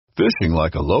Fishing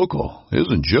like a local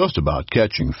isn't just about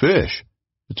catching fish.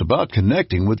 It's about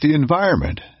connecting with the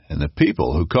environment and the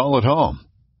people who call it home.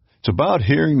 It's about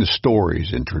hearing the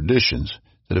stories and traditions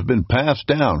that have been passed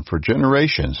down for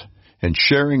generations and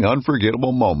sharing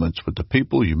unforgettable moments with the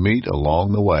people you meet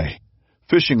along the way.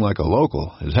 Fishing like a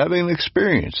local is having an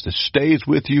experience that stays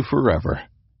with you forever.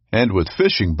 And with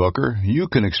Fishing Booker, you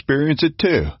can experience it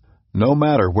too, no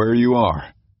matter where you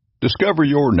are. Discover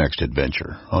your next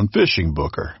adventure on Fishing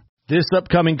Booker. This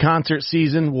upcoming concert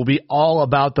season will be all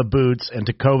about the boots, and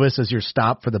Tecovas is your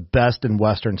stop for the best in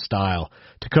Western style.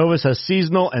 Tecovas has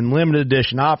seasonal and limited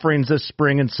edition offerings this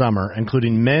spring and summer,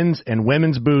 including men's and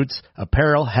women's boots,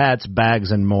 apparel, hats,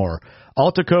 bags, and more.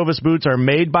 All Tecovas boots are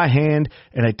made by hand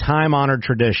in a time-honored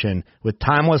tradition with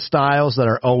timeless styles that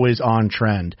are always on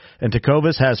trend. And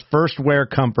Tecovas has first wear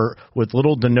comfort with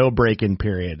little to no break-in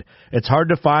period. It's hard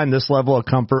to find this level of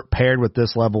comfort paired with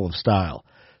this level of style.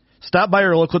 Stop by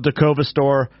your local Tecovas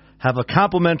store, have a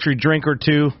complimentary drink or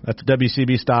two, that's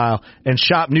WCB style, and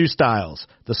shop new styles.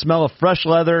 The smell of fresh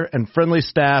leather and friendly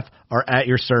staff are at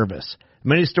your service.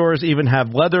 Many stores even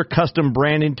have leather custom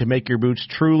branding to make your boots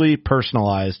truly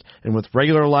personalized. And with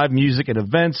regular live music and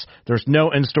events, there's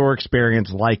no in-store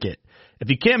experience like it.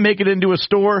 If you can't make it into a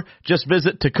store, just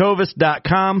visit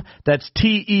tecovas.com. That's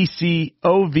TECOVAS.com.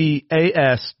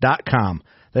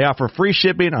 They offer free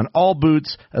shipping on all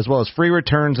boots, as well as free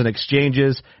returns and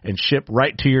exchanges, and ship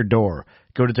right to your door.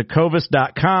 Go to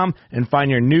tecovas.com and find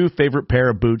your new favorite pair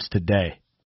of boots today.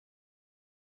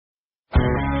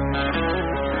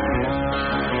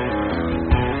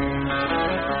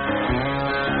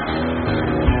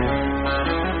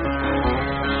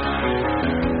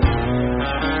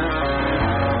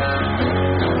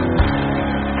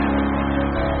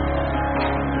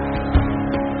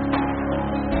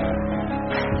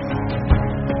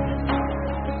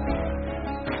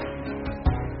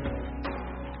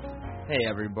 Hey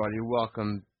everybody,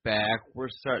 welcome back. We're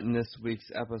starting this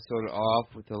week's episode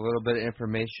off with a little bit of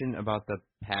information about the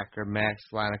Packer Max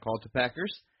line of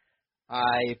Cultipackers.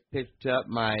 I picked up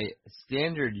my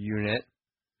standard unit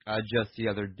just the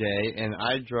other day, and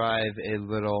I drive a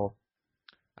little,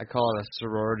 I call it a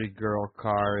sorority girl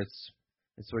car. It's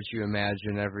what you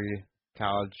imagine every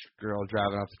college girl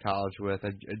driving off to college with,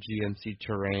 a GMC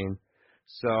Terrain.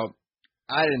 So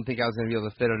I didn't think I was going to be able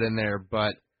to fit it in there,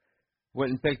 but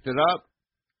went and picked it up,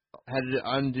 had to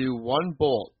undo one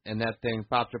bolt, and that thing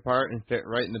popped apart and fit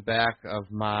right in the back of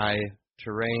my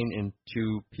Terrain in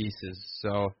two pieces.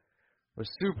 So was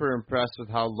super impressed with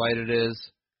how light it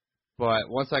is. But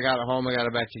once I got it home, I got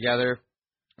it back together,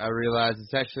 I realized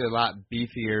it's actually a lot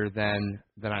beefier than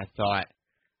I thought.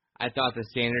 I thought the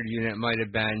standard unit might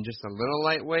have been just a little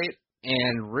lightweight,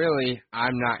 and really,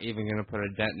 I'm not even going to put a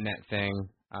dent in that thing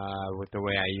with the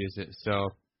way I use it. So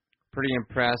pretty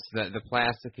impressed that the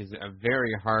plastic is a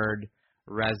very hard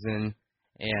resin,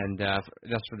 and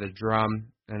that's for the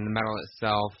drum, and the metal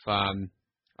itself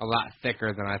a lot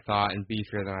thicker than I thought and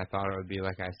beefier than I thought it would be,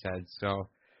 like I said. So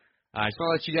I just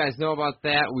want to let you guys know about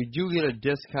that. We do get a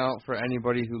discount for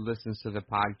anybody who listens to the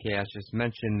podcast. Just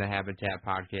mention the Habitat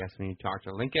podcast when you talk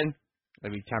to Lincoln.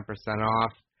 That'll be 10%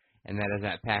 off, and that is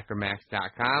at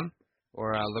packermax.com,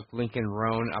 or look Lincoln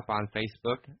Roan up on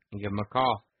Facebook and give him a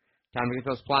call. Time to get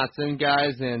those plots in,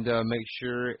 guys, and make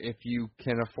sure if you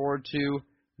can afford to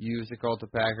use the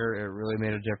Cultipacker. It really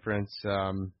made a difference.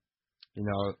 The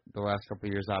last couple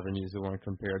of years I've been using one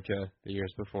compared to the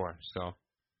years before. So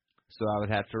I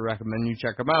would have to recommend you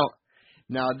check them out.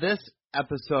 Now, this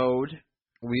episode,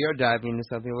 we are diving into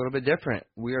something a little bit different.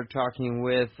 We are talking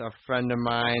with a friend of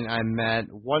mine I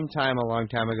met one time a long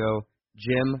time ago,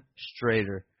 Jim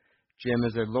Strader. Jim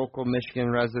is a local Michigan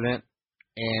resident,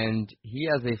 and he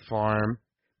has a farm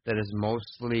that is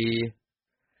mostly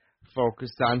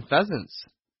focused on pheasants.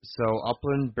 So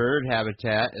upland bird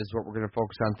habitat is what we're going to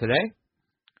focus on today.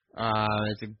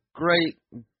 It's a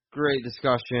great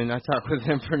discussion. I talked with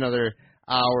him for another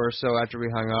hour or so after we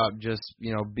hung up, just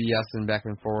BSing back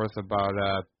and forth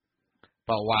about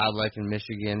wildlife in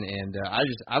Michigan, and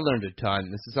I learned a ton.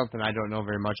 This is something I don't know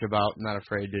very much about. I'm not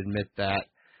afraid to admit that.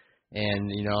 And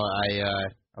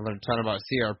I learned a ton about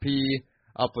CRP,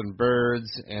 upland birds,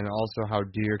 and also how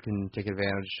deer can take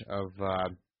advantage of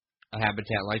a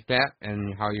habitat like that,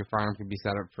 and how your farm can be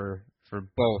set up for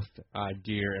both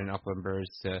deer and upland birds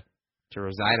to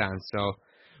reside on. So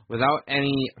without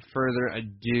any further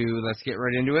ado, let's get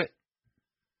right into it.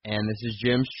 And this is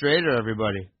Jim Strader,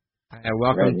 everybody.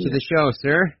 Welcome to the show,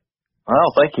 sir.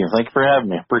 Well, thank you. Thank you for having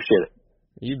me. Appreciate it.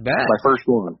 You bet. My first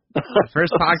one.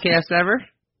 First podcast ever?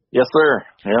 Yes, sir.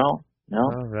 Yeah.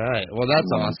 All right. Well,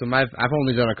 that's awesome. I've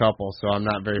only done a couple, so I'm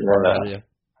not very far out of you.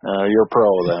 you're a pro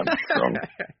then. So.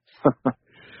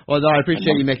 Well, no, I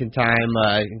appreciate you making time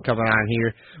and coming on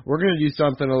here. We're going to do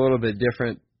something a little bit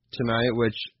different tonight,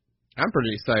 which I'm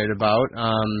pretty excited about.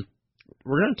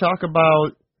 We're going to talk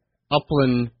about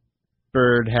upland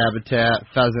bird habitat,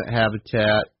 pheasant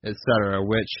habitat, etc.,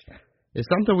 which is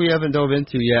something we haven't dove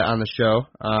into yet on the show.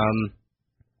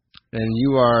 And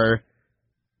you're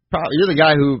the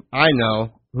guy who I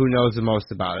know who knows the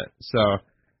most about it. So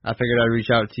I figured I'd reach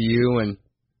out to you and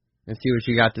see what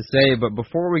you got to say. But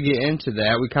before we get into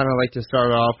that, we kind of like to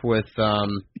start off with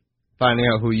finding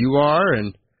out who you are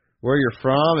and where you're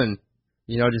from, and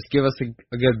just give us a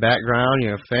good background,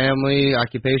 family,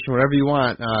 occupation, whatever you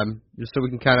want, just so we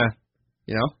can kind of,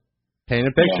 paint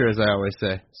a picture, as I always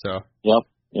say. So. Yep.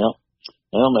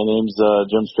 Well, my name's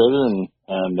Jim Strader,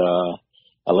 and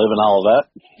I live in Olivet.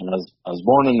 And I was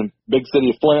born in the big city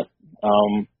of Flint,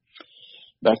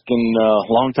 back in a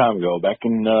long time ago, back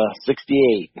in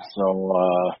 '68. So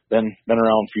been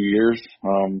around a few years.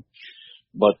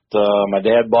 But my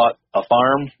dad bought a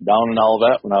farm down in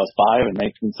Olivet when I was 5 in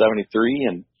 1973,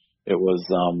 and it was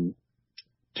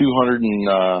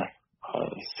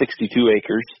 262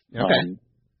 acres. Okay.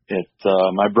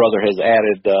 My brother has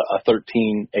added a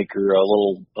 13-acre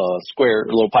little square, a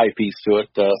little pie piece to it,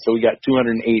 so we got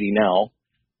 280 now.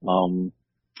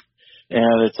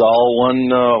 And it's all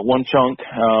one chunk,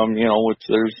 which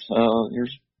there's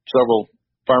several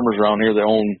farmers around here that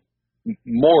own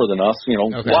more than us, okay.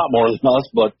 A lot more than us,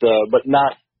 but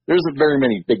not, there isn't very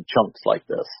many big chunks like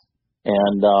this.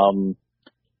 And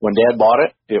when Dad bought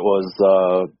it, it was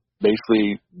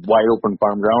basically wide open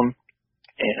farm ground,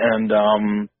 and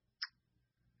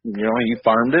he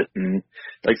farmed it, and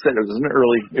like I said, it was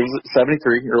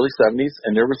 73, early 70s,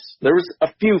 and there was a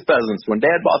few pheasants. When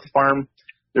Dad bought the farm,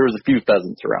 there was a few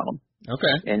pheasants around.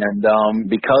 Okay. And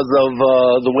because of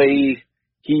the way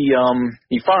he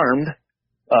farmed,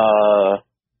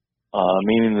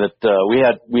 meaning that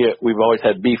we've always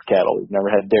had beef cattle, we've never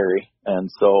had dairy, and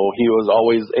so he was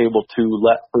always able to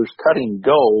let first cutting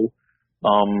go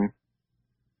a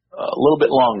little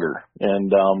bit longer,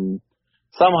 and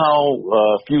somehow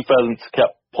a few pheasants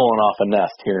kept pulling off a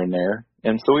nest here and there,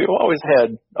 and so we've always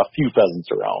had a few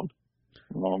pheasants around.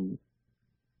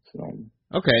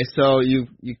 Okay, so you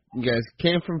guys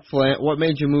came from Flint. What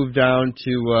made you move down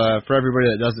to, for everybody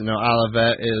that doesn't know,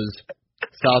 Olivet is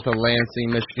south of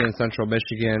Lansing, Michigan, central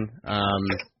Michigan.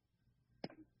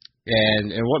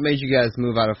 And what made you guys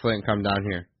move out of Flint and come down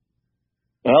here?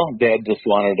 Well, Dad just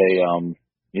wanted a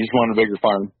bigger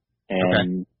farm,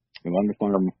 and he wanted to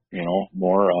farm,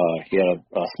 more. He had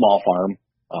a small farm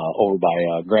over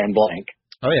by Grand Blanc.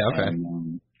 Oh yeah, okay.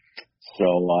 And, so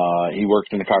he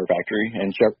worked in the car factory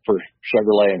and for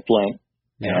Chevrolet in Flint,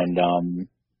 and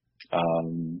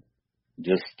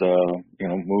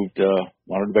moved,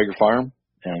 wanted a bigger farm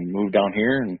and moved down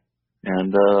here, and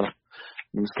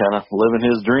he was kind of living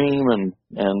his dream, and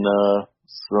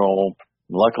so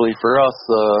luckily for us,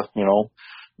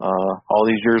 all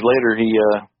these years later, he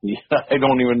I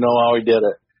don't even know how he did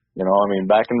it.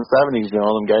 Back in the 70s,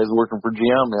 them guys working for GM,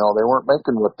 they weren't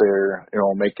making what they're,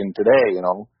 making today,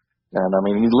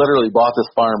 And he literally bought this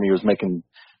farm. He was making,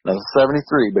 that was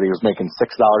 73, but he was making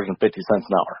 $6.50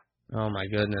 an hour. Oh my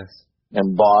goodness.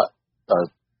 And bought a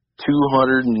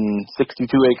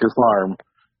 262 acre farm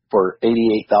for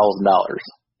 $88,000.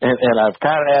 And I've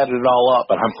kind of added it all up,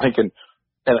 and I'm thinking,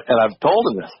 and I've told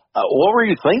him this, what were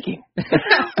you thinking?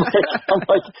 I'm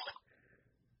like,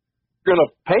 you're going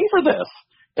to pay for this.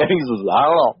 And he says, I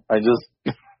don't know. I just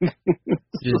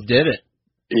did it.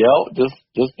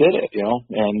 Just did it,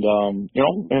 and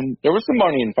and there was some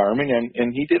money in farming,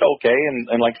 and he did okay, and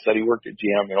like I said, he worked at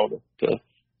GM, to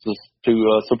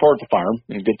support the farm,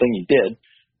 and good thing he did.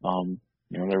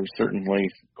 There was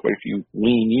certainly quite a few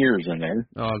lean years in there.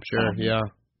 Oh, I'm sure, yeah.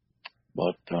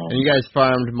 But and you guys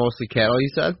farmed mostly cattle, you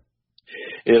said?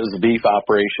 It was a beef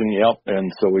operation, and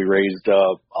so we raised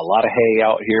a lot of hay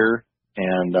out here,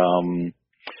 and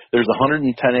there's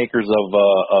 110 acres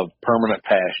of permanent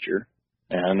pasture.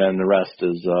 And then the rest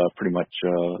is pretty much,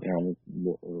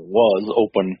 was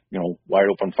open, wide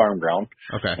open farm ground.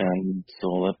 Okay. And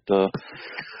so that,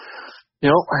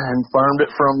 and farmed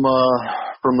it from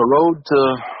the road to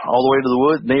all the way to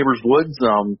the neighbor's woods.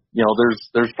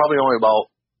 There's probably only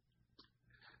about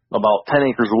 10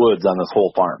 acres of woods on this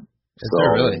whole farm. Is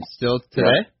there really? Still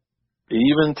today? Yeah.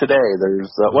 Even today,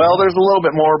 there's there's a little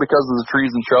bit more because of the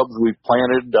trees and shrubs we've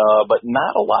planted, but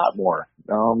not a lot more.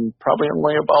 Probably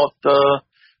only about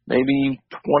maybe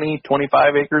 20,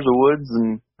 25 acres of woods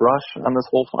and brush on this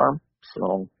whole farm.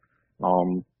 So,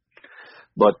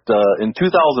 but in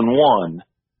 2001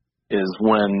 is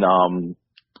when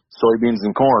soybeans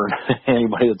and corn.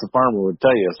 Anybody that's a farmer would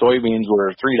tell you soybeans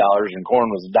were $3 and corn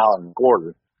was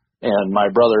 $1.25. And my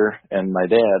brother and my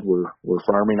dad were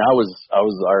farming.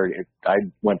 I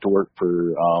went to work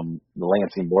for the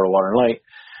Lansing Board of Water and Light,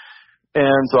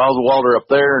 and so I was a welder up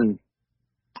there, and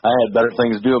I had better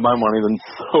things to do with my money than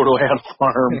so to have a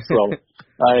farm. So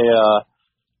I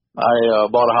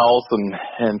bought a house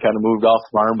and kind of moved off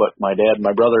the farm. But my dad and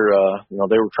my brother,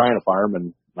 they were trying to farm,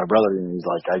 and my brother, he's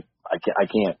like, I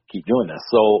can't keep doing this.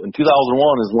 So in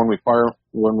 2001 is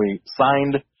when we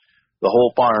signed the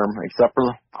whole farm except for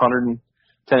the 110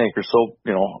 acres. So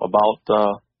about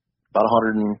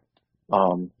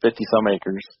 150 some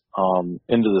acres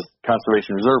into the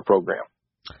Conservation Reserve Program.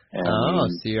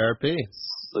 And, CRP.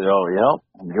 So, yeah,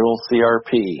 good old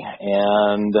CRP.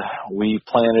 And we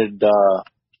planted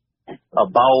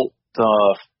about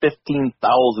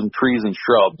 15,000 trees and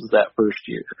shrubs that first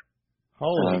year.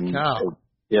 Holy cow.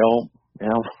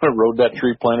 Rode that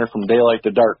tree planter from daylight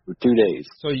to dark for 2 days.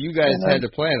 So you guys had to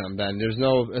plant them then? There's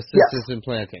no assistance in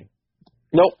planting?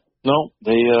 Nope.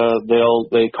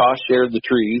 They cost shared the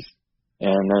trees,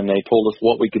 and then they told us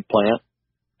what we could plant,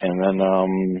 and then I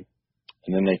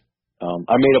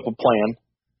made up a plan.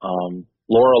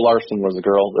 Laura Larson was the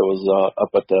girl that was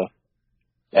up at the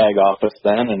ag office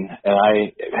then, and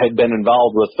I had been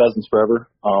involved with Pheasants Forever.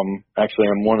 Actually,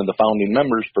 I'm one of the founding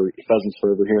members for Pheasants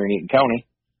Forever here in Eaton County.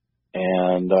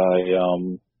 And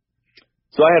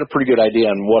so I had a pretty good idea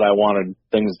on what I wanted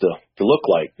things to look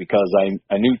like, because I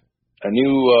knew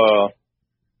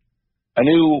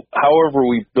however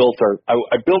we built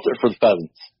I built it for the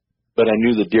pheasants, but I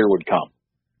knew the deer would come.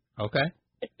 Okay.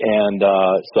 And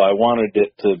so I wanted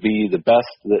it to be the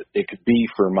best that it could be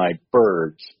for my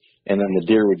birds, and then the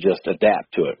deer would just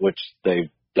adapt to it, which they've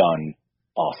done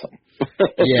awesome.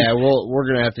 Yeah, well, we're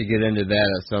going to have to get into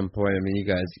that at some point. I mean, you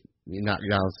guys knocked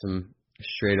down some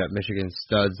straight-up Michigan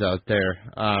studs out there.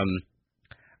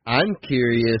 I'm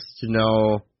curious to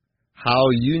know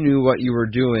how you knew what you were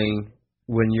doing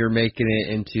when you're making it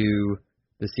into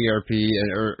the CRP,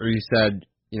 or you said,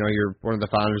 you're one of the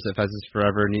founders of Pheasants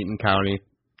Forever in Eaton County.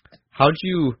 How'd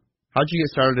you get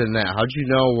started in that? How'd you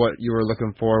know what you were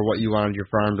looking for, what you wanted your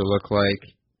farm to look like?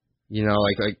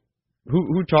 Like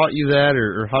who taught you that,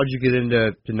 or how'd you get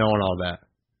into knowing all that?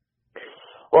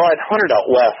 Well, I'd hunted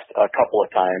out west a couple of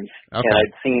times, okay, and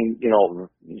I'd seen,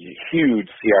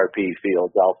 huge CRP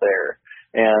fields out there.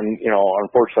 And,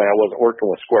 unfortunately I wasn't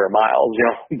working with square miles,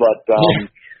 but,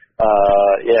 280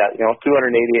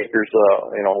 acres,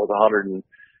 with 150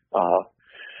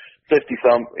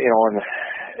 some,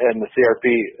 and the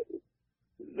CRP,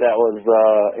 that was,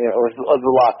 it was a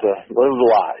lot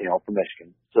for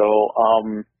Michigan. So,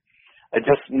 I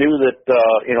just knew that,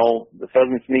 the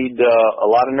pheasants need a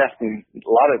lot of nesting, a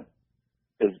lot of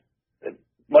as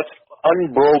much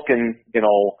unbroken,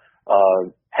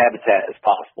 habitat as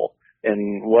possible.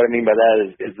 And what I mean by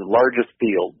that is the largest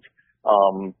fields,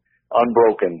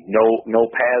 unbroken, no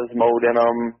paths mowed in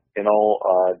them,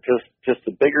 just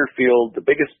a bigger field, the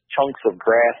biggest chunks of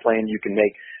grassland you can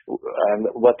make. And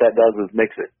what that does is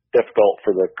makes it difficult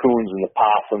for the coons and the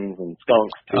possums and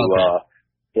skunks to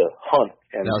hunt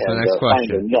and find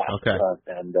a nest. Okay.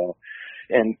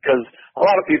 And because a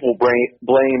lot of people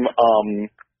blame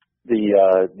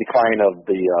the decline of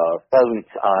the pheasants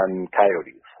on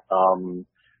coyotes.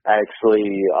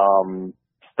 Actually,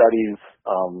 studies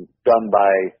done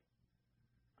by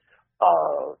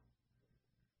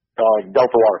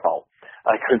Delta Waterfowl.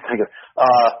 I couldn't think of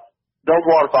Delta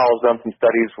Waterfowl has done some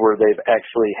studies where they've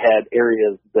actually had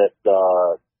areas that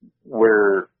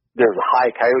where there's a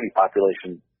high coyote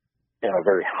population and a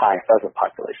very high pheasant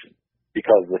population,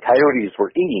 because the coyotes were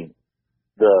eating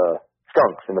the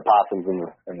skunks and the possums and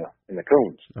the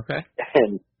coons. Okay.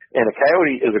 And a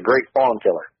coyote is a great fawn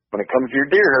killer. When it comes to your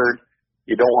deer herd,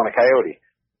 you don't want a coyote.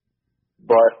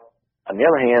 But on the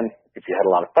other hand, if you had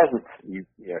a lot of pheasants,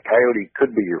 a coyote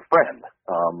could be your friend.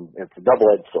 It's a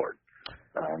double-edged sword.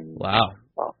 Wow.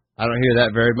 I don't hear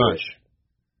that very much.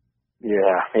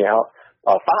 Yeah.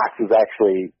 A fox is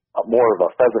actually more of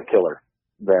a pheasant killer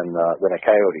than a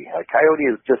coyote. A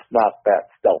coyote is just not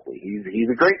that stealthy. He's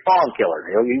a great fawn killer.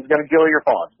 He's going to kill your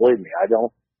fawns. Believe me, I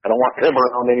don't want them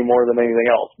around any more than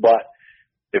anything else. But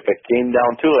if it came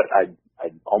down to it,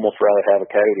 I'd almost rather have a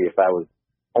coyote if I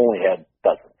only had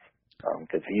pheasants.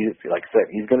 Because he's, like I said,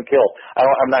 he's going to kill.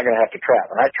 I'm not going to have to trap.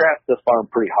 And I trap this farm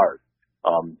pretty hard,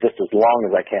 just as long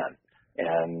as I can.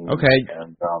 Okay.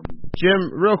 Jim,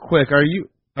 real quick, are you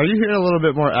hearing a little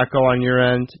bit more echo on your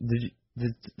end?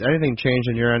 Did anything change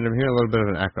on your end? I'm hearing a little bit of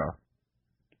an echo.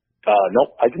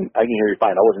 Nope, I can hear you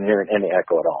fine. I wasn't hearing any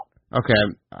echo at all. Okay,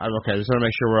 I'm okay. Just want to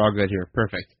make sure we're all good here.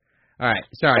 Perfect. All right.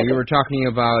 Sorry, you were talking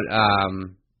about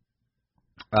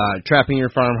trapping your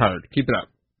farm hard. Keep it up.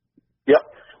 Yep.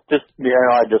 Just,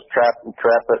 I just trap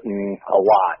it in a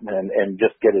lot and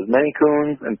just get as many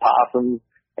coons and possums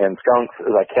and skunks as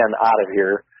I can out of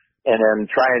here, and then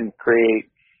try and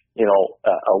create,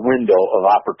 a window of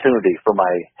opportunity for my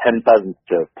hen pheasants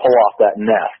to pull off that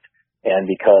nest. And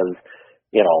because,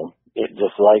 it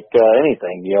just like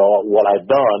anything, what I've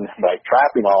done by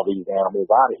trapping all these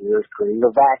animals out of here is create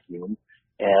a vacuum,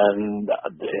 and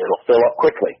it'll fill up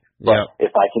quickly. But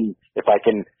if I can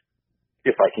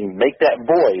make that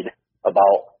void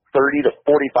about 30 to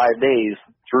 45 days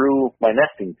through my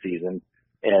nesting season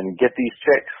and get these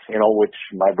chicks, which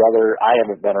my brother, I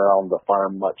haven't been around the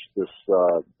farm much this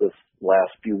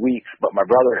last few weeks, but my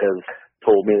brother has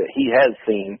told me that he has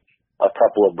seen a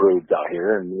couple of broods out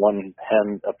here, and one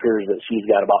hen appears that she's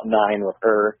got about 9 with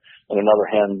her, and another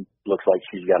hen looks like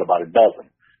she's got about a dozen.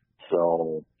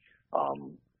 So,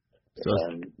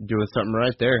 doing something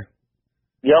right there.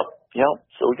 Yep.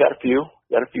 So we got a few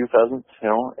pheasants,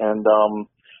 and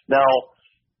now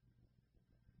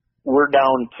we're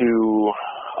down to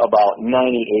about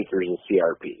 90 acres of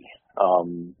CRP.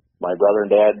 My brother and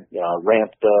dad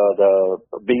ramped the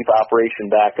beef operation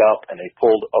back up, and they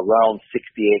pulled around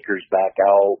 60 acres back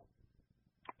out,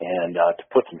 and to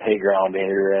put some hay ground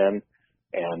in,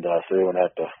 and so they wouldn't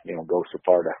have to go so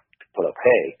far to put up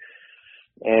hay.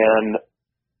 And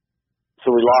so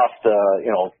we lost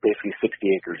basically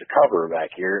 60 acres of cover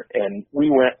back here, and we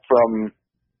went from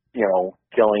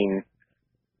killing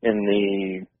in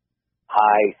the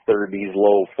high 30s,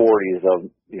 low 40s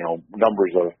of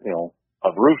numbers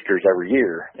of roosters every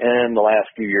year. And the last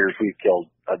few years we've killed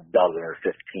a dozen or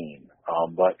 15.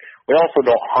 But we also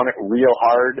don't hunt it real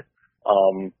hard.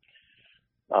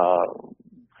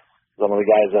 Some of the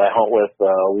guys that I hunt with,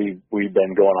 we've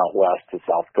been going out west to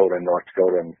South Dakota and North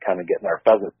Dakota and kind of getting our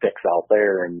pheasant fix out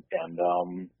there and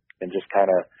just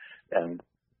kind of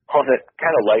hunt it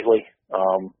kind of lightly.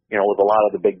 With a lot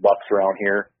of the big bucks around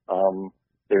here,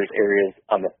 there's areas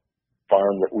on the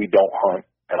farm that we don't hunt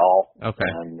at all. Okay.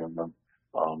 And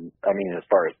as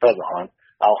far as pheasant hunt,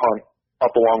 I'll hunt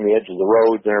up along the edge of the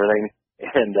roads and everything,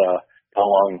 and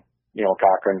along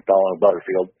Cochrane, along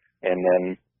Butterfield,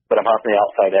 but I'm hunting the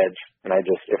outside edge, and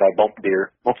if I bump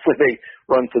deer, mostly they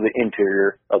run to the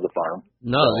interior of the farm.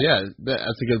 No, yeah,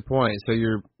 that's a good point. So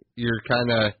you're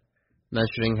kind of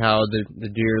mentioning how the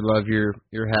deer love your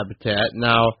habitat.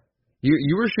 Now,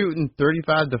 you were shooting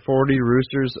 35 to 40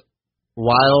 roosters,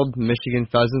 wild Michigan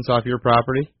pheasants off your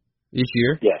property each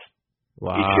year? Yes.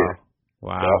 Wow. Each year.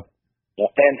 Wow. Yeah.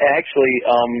 And actually,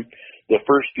 the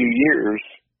first few years,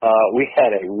 we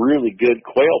had a really good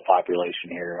quail population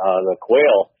here. The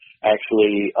quail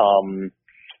actually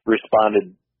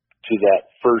responded to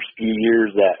that first few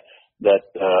years that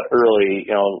early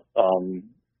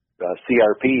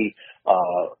CRP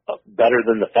better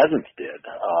than the pheasants did.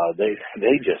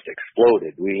 They just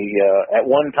exploded. We at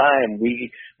one time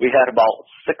we had about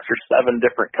 6 or 7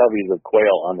 different coveys of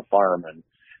quail on the farm, and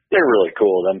they're really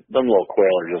cool. Them little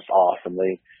quail are just awesome.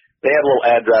 They have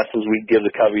little addresses. We'd give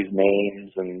the coveys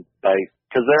names, and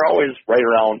because they're always right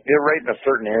in a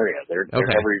certain area. They're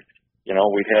every,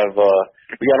 we'd have,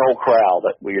 we got an old corral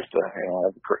that we used to,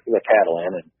 have the cattle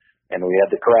in, and we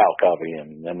had the corral covey,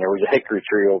 and then there was a hickory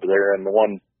tree over there, and the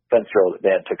one fence row that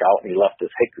Dad took out, and he left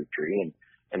this hickory tree,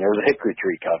 and there was a hickory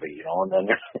tree covey, and then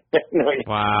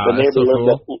wow, the neighbor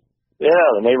that's so cool.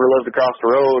 the neighbor lived across the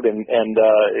road, and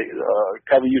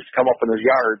covey used to come up in his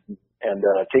yard and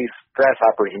chase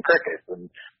grasshoppers and crickets, and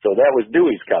so that was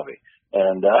Dewey's covey,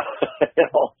 and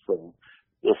so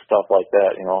just stuff like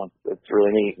that, it's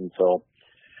really neat, and so.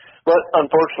 But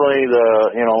unfortunately,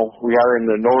 we are in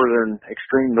the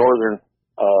extreme northern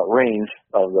range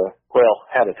of the quail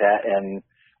habitat, and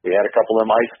we had a couple of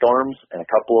them ice storms and a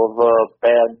couple of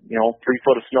bad, 3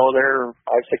 foot of snow there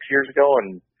 5-6 years ago,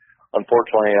 and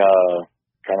unfortunately,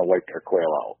 kind of wiped our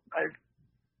quail out.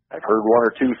 I've heard 1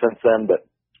 or 2 since then, but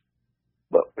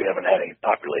we haven't had any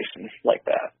population like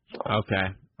that. So.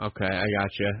 Okay, I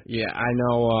gotcha. Yeah, I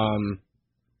know.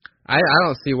 I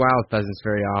don't see wild pheasants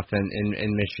very often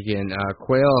in Michigan.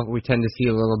 Quail, we tend to see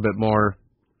a little bit more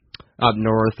up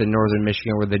north in northern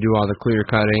Michigan, where they do all the clear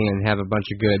cutting and have a bunch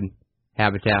of good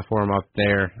habitat for them up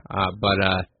there. But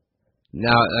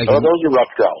now, those are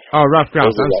rough grouse. Oh, rough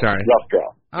grouse. I'm sorry. Rough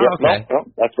grouse. Oh, yep, okay. No,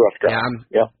 that's rough grouse.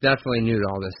 Yeah, I'm definitely new to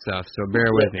all this stuff, so bear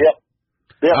with me. Yep.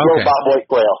 Yep, okay. Little bob white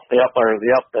quail. Yep, and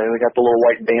we got the little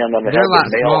white band on the head. They're a lot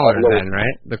smaller then,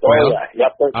 right? The quail? Oh, yeah.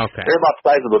 Yep. They're about the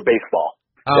size of a baseball.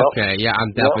 Okay, yeah,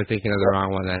 I'm definitely thinking of the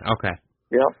wrong one then. Okay.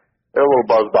 Yep. They're little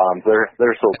buzz bombs.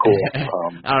 They're so cool.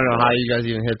 I don't know how you guys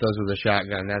even hit those with a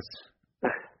shotgun. That's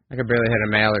I could barely hit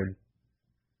a mallard.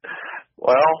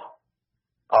 Well,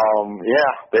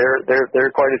 yeah,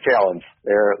 they're quite a challenge.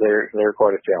 They're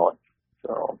quite a challenge.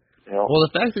 So, you know. Well,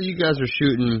 the fact that you guys are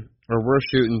shooting, or we're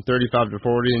shooting 35 to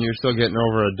 40, and you're still getting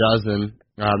over a dozen,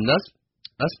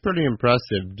 that's pretty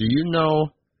impressive. Do you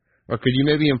know, or could you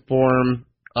maybe inform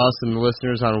us and the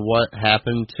listeners on what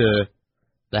happened to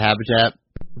the habitat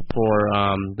for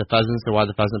the pheasants and why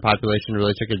the pheasant population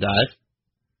really took a dive?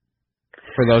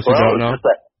 For those who don't know.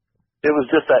 It was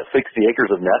just that 60 acres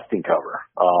of nesting cover.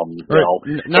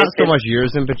 Not so much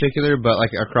yours in particular, but like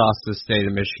across the state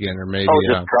of Michigan, or maybe.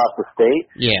 Just across the state?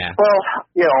 Yeah. Well,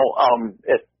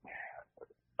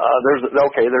 there's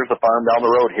a farm down the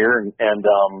road here, and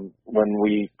when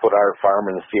we put our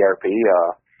farm in the CRP,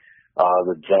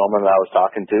 the gentleman that I was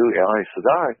talking to, he said,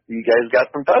 you guys got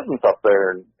some pheasants up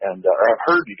there, and I've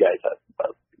heard you guys had some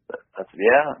pheasants. I said,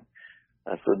 yeah.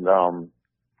 I said,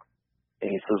 and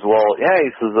he says, well, yeah,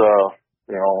 he says,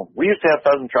 we used to have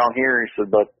pheasants around here. He said,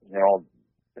 but,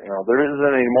 there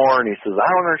isn't anymore. And he says, I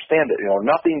don't understand it.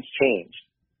 Nothing's changed.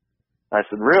 I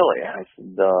said, really? I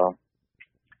said,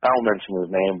 I don't mention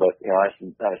his name, but, I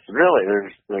said, really,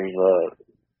 there's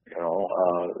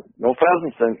no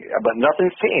pheasants, but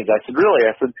nothing's changed. I said, really?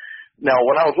 I said, now,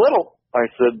 when I was little, I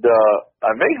said,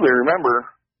 I vaguely remember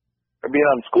being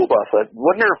on the school bus. I said,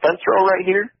 wasn't there a fence row right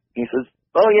here? He says,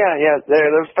 oh, yeah,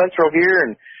 there's a fence row here.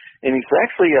 And he said,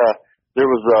 actually,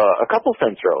 there was a couple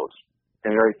fence rows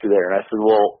and right through there. And I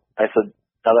said,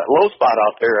 now that low spot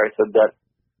out there, I said, that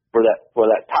where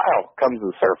that tile comes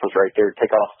to the surface right there,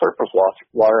 take off surface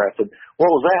water. I said, what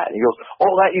was that? And he goes,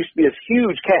 oh, that used to be a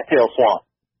huge cattail swamp.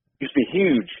 It used to be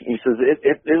huge. He says,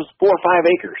 it was 4 or 5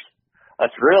 acres.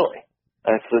 That's really.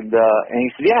 I said, and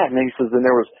he said, yeah. And then he says, and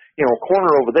there was, a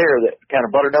corner over there that kind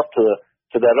of butted up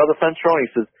to that other fence row. And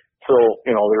he says, so,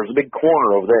 there was a big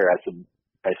corner over there. I said,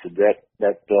 that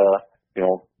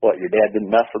what, your dad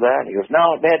didn't mess with that? And he goes,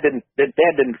 no, Dad didn't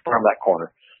farm that corner.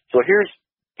 So here's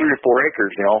 3 or 4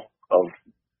 acres, of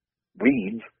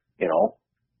weeds,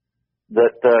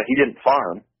 that, he didn't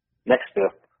farm next to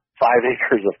 5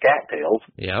 acres of cattails,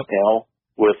 yep.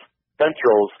 With fence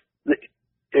rows.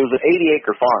 It was an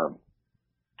 80-acre farm.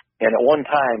 And at one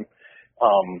time,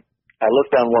 I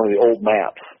looked on one of the old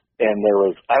maps, and there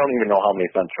was, I don't even know how many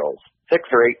fence rows, 6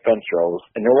 or 8 fence rows,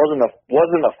 and there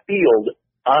wasn't a field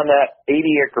on that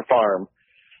 80-acre farm.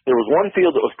 There was one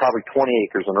field that was probably 20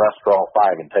 acres, and the rest were all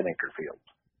 5 and 10-acre fields.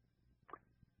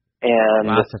 And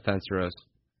lots of fence rows.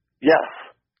 Yes,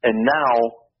 and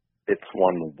now it's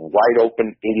one wide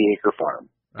open 80-acre farm.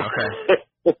 Okay.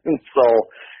 So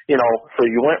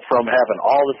you went from having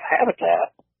all this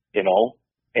habitat,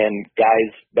 and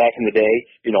guys back in the day,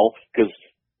 because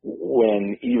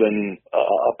when even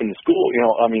up in the school,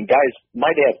 guys, my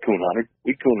dad coon hunted.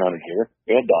 We coon hunted here.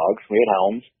 We had dogs, we had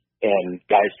hounds, and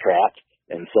guys trapped.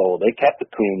 And so they kept the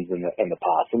coons and the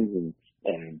possums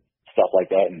and stuff like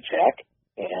that in check,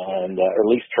 and or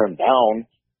at least trimmed down.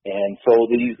 And so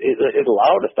it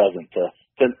allowed a pheasant to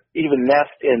even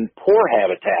nest in poor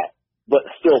habitat, but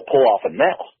still pull off a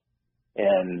nest.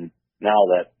 And now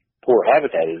that poor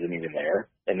habitat isn't even there,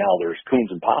 and now there's coons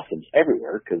and possums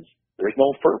everywhere because there's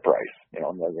no fur price. They're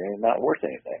not worth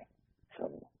anything.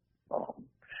 So,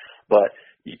 but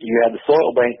you had the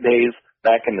soil bank days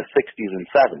back in the 60s and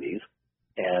 70s,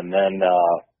 and then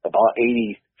about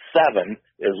 87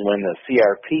 is when the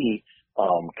CRP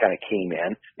kind of came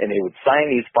in, and they would sign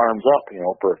these farms up,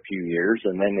 for a few years,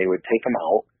 and then they would take them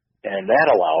out, and that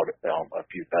allowed a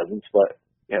few pheasants. But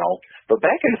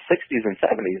back in the 60s and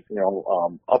 70s,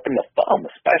 up in the thumb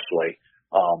especially,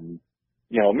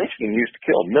 Michigan used to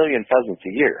kill 1 million pheasants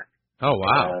a year. Oh,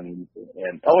 wow. And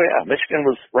Michigan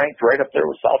was ranked right up there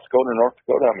with South Dakota and North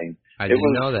Dakota. I mean, I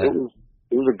didn't know that.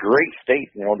 It was a great state,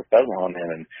 to pheasant hunt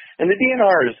in, and the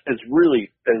DNR is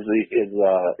really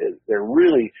they're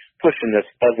really pushing this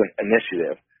pheasant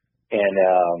initiative,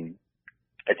 and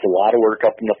it's a lot of work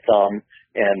up in the thumb,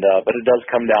 and but it does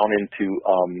come down into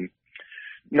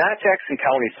not Jackson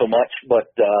County so much, but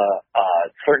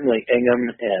certainly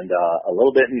Ingham and a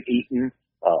little bit in Eaton,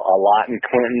 a lot in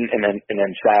Clinton, and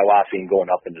then Shiawassee and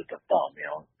going up into the thumb,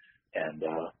 and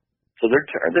so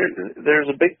there's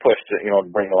a big push to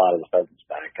bring a lot of the pheasants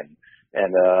back,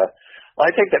 and I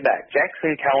take that back.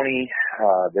 Jackson County,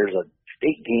 there's a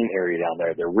state game area down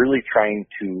there. They're really trying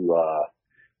to,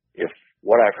 if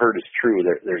what I've heard is true,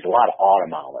 there's a lot of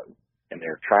autumn olive, and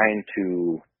they're trying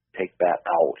to take that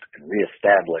out and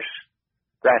reestablish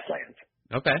grasslands.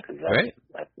 Okay, great.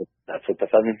 That's what the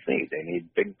pheasants need. They need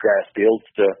big grass fields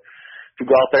to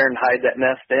go out there and hide that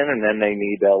nest in, and then they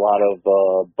need a lot of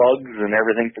bugs and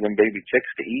everything for them baby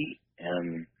chicks to eat,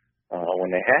 and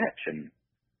when they hatch, and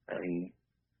And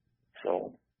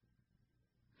so.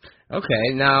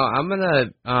 Okay, now I'm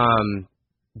gonna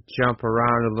jump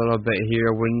around a little bit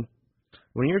here.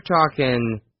 When you're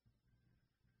talking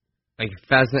like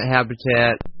pheasant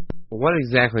habitat, what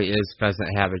exactly is pheasant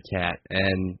habitat?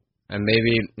 And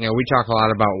maybe, we talk a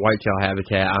lot about whitetail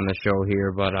habitat on the show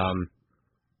here, but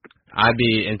I'd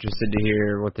be interested to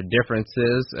hear what the difference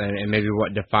is and maybe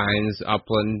what defines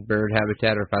upland bird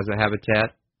habitat or pheasant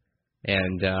habitat,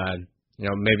 and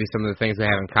maybe some of the things they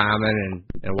have in common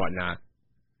and whatnot.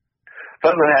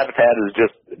 Pheasant habitat is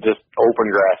just open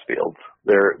grass fields.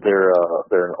 They're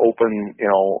an open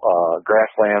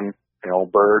grassland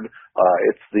bird.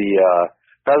 It's the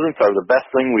pheasants are the best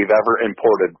thing we've ever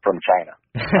imported from China.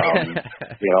 A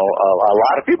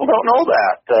lot of people don't know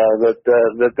that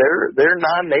they're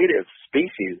non-native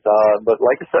species. But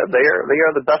like I said, they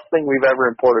are the best thing we've ever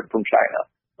imported from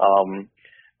China.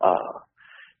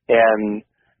 And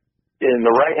in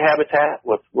the right habitat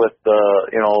with the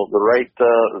right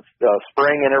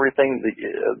spring and everything,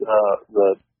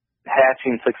 the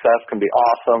hatching success can be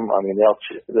awesome. I mean,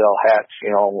 they'll hatch.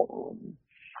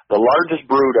 The largest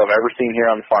brood I've ever seen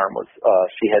here on the farm was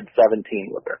she had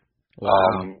 17 with her.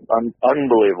 Wow.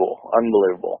 Unbelievable.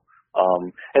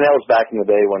 And that was back in the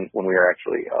day when we were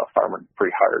actually farming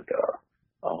pretty hard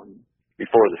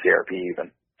before the CRP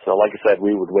even. So like I said,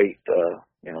 we would wait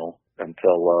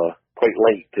until quite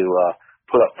late to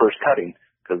put up first cutting,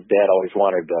 because Dad always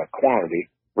wanted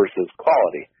quantity versus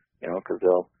quality, because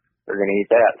they're going to eat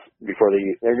that they're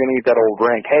going to eat that old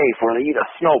rank hay before they eat a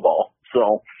snowball.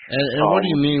 So. And what do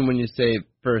you mean when you say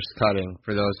first cutting,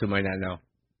 for those who might not know?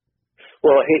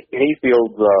 Well, hay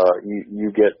fields,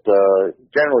 you get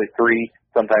generally 3,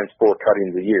 sometimes 4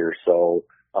 cuttings a year. So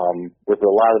with a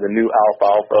lot of the new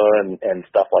alfalfa and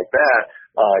stuff like that,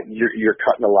 you're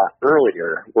cutting a lot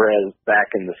earlier, whereas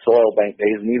back in the soil bank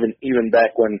days, and even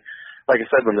back when, like I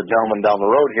said, when the gentleman down the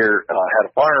road here had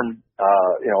a farm,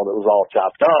 that was all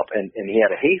chopped up, and he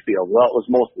had a hay field. Well, it was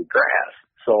mostly grass,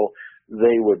 so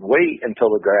they would wait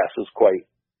until the grass was quite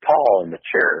tall and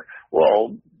mature.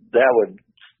 Well, that would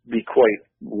be quite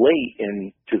late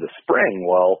into the spring.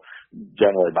 Well,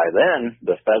 generally by then,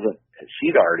 the pheasant,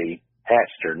 she'd already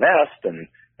hatched her nest,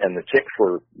 and the chicks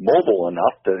were mobile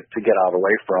enough to get out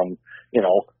away from,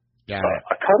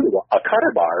 a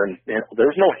cutter bar. And there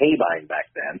was no hay bine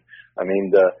back then. I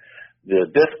mean,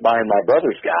 the disc bine my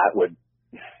brother's got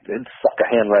it'd suck a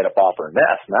hen right up off her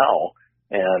nest now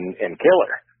and kill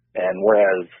her. And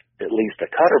whereas at least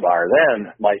a cutter bar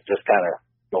then might just kind of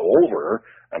go over.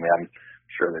 I mean, I'm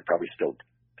sure they probably still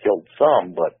killed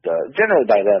some, but generally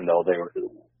by then though they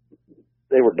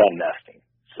were done nesting.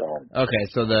 So okay,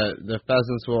 so the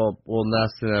pheasants will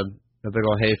nest in a big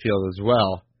old hay field as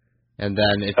well, and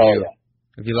then if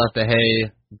you let the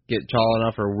hay get tall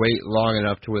enough or wait long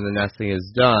enough to when the nesting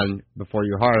is done before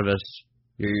you harvest,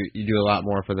 you do a lot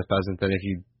more for the pheasant than if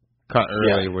you cut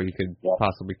early, where you could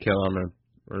possibly kill them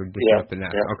or disrupt the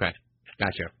nest. Yeah. Okay,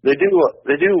 gotcha. They do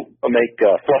make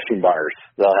flushing bars.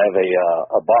 They'll have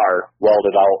a bar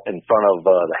welded out in front of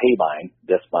the hay bine,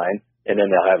 disc bine, and then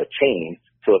they'll have a chain,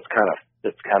 so it kind of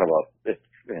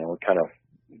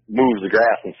moves the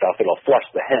grass and stuff. It'll flush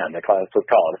the hen. That's what they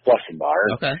call it, a flushing bar.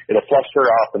 Okay. It'll flush her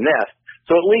off the nest.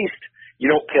 So at least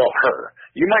you don't kill her.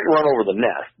 You might run over the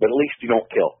nest, but at least you don't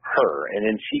kill her. And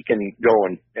then she can go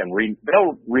and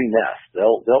they'll re-nest.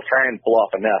 They'll try and pull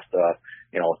off a nest,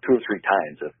 2 or 3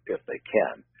 times if they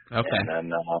can. Okay.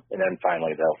 And then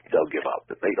finally they'll give up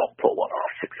if they don't pull one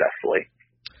off successfully.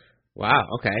 Wow.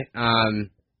 Okay.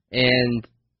 And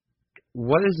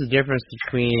what is the difference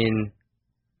between,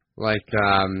 I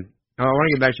want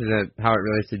to get back to how it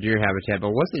relates to deer habitat,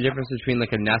 but what's the difference between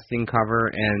like a nesting cover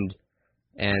and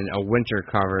a winter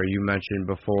cover you mentioned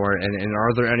before, and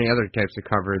are there any other types of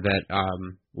cover that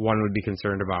one would be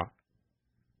concerned about?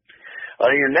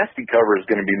 Your nesting cover is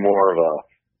going to be more of a,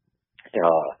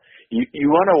 you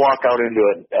want to walk out into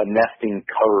a nesting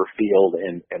cover field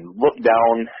and look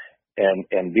down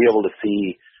and be able to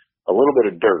see a little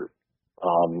bit of dirt.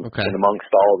 And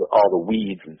amongst all the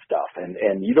weeds and stuff,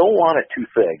 and you don't want it too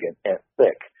thick.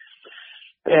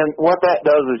 And what that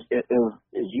does is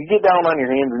you get down on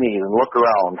your hands and knees and look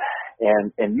around,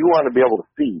 and you want to be able to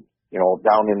see,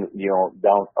 down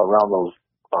around those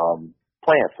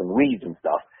plants and weeds and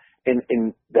stuff.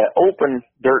 And that open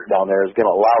dirt down there is going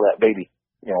to allow that baby,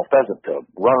 pheasant to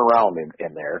run around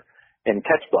in there and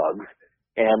catch bugs.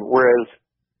 And whereas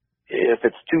if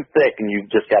it's too thick and you've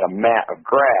just got a mat of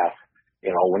grass,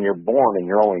 when you're born and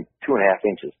you're only 2.5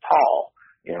 inches tall,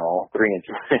 3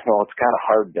 inches, it's kind of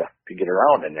hard to get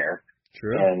around in there.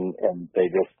 True. And they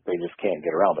just can't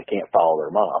get around. They can't follow their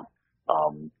mom.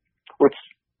 Which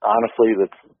honestly,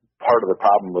 that's part of the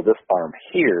problem with this farm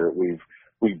here.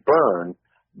 We burn,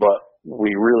 but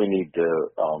we really need to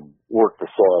work the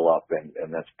soil up,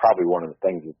 and that's probably one of the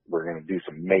things that we're going to do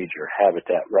some major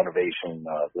habitat renovation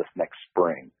this next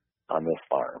spring on this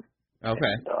farm.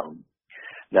 Okay. And,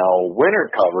 now,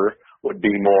 winter cover would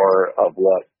be more of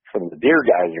what some of the deer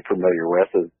guys are familiar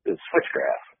with is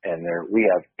switchgrass, and we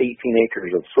have 18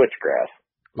 acres of switchgrass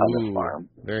on this farm.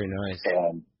 Very nice.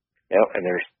 And and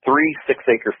there's 3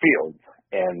 6-acre fields,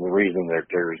 and the reason that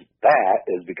there's that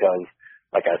is because,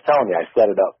 like I was telling you, I set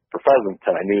it up for pheasants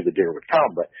and I knew the deer would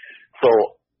come. But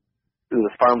so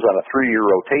this farm's on a 3-year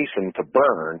rotation to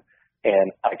burn,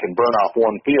 and I can burn off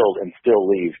one field and still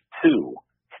leave 2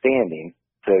 standing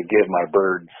to give my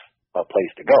birds a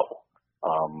place to go.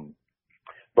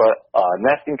 But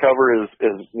nesting cover is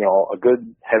a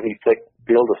good heavy thick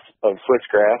field of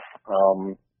switchgrass,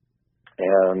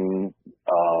 and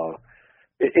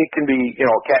it can be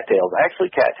cattails. Actually,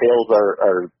 cattails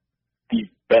are the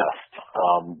best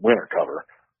winter cover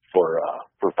for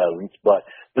pheasants. But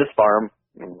this farm,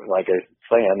 like I was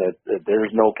saying,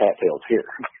 there's no cattails here.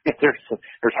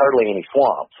 there's hardly any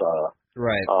swamps.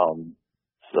 Right.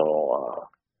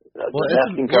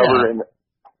 Nesting cover. Yeah.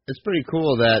 It's pretty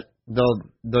cool that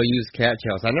they'll use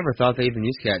cattails. I never thought they even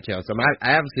used cattails.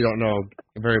 I obviously don't know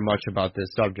very much about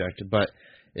this subject, but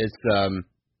it's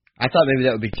I thought maybe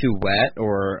that would be too wet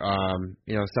or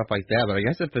stuff like that. But I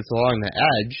guess if it's along the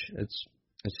edge, it's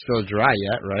still dry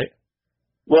yet, right?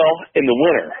 Well, in the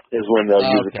winter is when they'll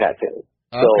use the cattails.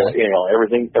 So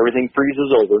everything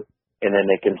freezes over, and then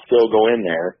they can still go in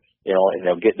there, and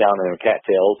they'll get down in the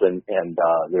cattails, and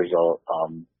there's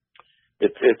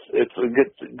it's a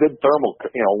good thermal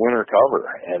winter cover,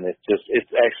 and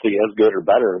it's actually as good or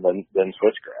better than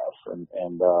switchgrass.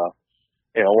 And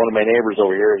one of my neighbors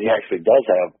over here, he actually does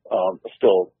have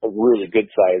still a really good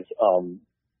size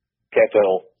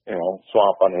cattail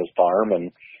swamp on his farm,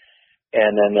 and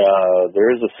then there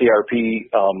is a CRP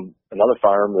another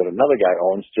farm that another guy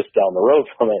owns just down the road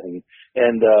from it,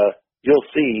 and you'll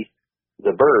see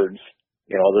the birds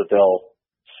that they'll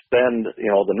spend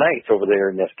the nights over there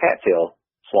in this cattail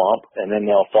swamp, and then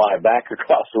they'll fly back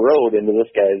across the road into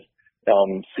this guy's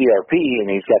CRP,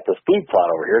 and he's got this food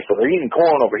plot over here, so they're eating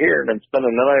corn over here and then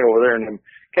spending the night over there in them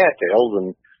cattails,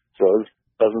 and so his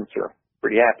pheasants are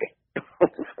pretty happy.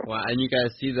 Wow, and you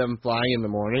guys see them flying in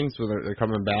the mornings when they're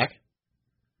coming back?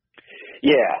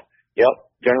 Yeah, yep.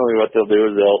 Generally what they'll do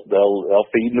is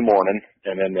they'll feed in the morning,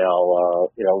 and then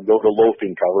they'll go to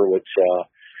loafing cover, which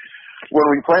when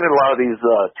we planted a lot of these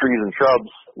trees and shrubs,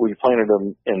 we planted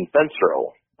them in fence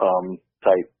row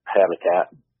type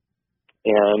habitat.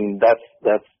 And that's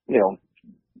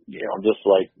just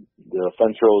like the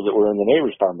fence rows that were in the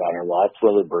neighbor's farm down there. Lots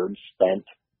where the birds spent,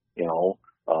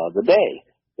 the day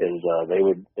is they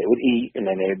would eat, and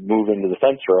then they'd move into the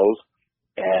fence rows,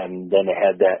 and then they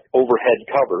had that overhead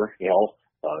cover,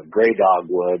 gray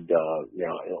dogwood,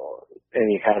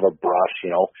 any kind of a brush,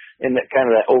 and that kind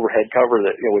of that overhead cover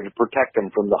that would protect them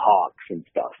from the hawks and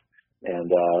stuff, and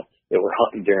they were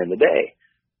hunting during the day.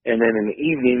 And then in the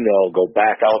evening, they'll go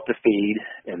back out to feed,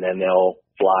 and then they'll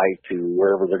fly to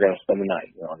wherever they're going to spend the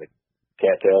night, the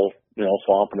cattail,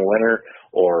 swamp in the winter,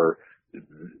 or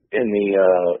in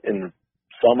the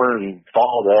summer and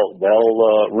fall,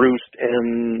 they'll roost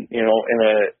in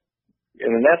a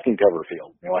nesting cover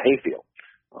field, a hay field.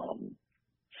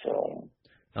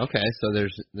 Okay, so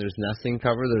there's nesting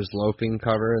cover, there's loafing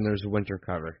cover, and there's winter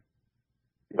cover.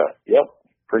 Yep,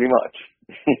 pretty much.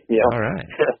 Yep. All right.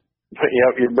 But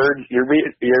your birds, your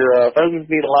pheasants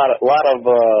need a lot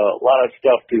of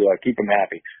stuff to keep them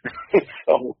happy.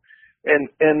 So,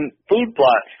 and food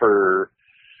plots for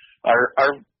our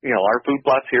food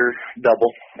plots here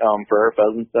double for our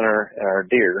pheasants and our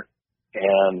deer,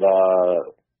 and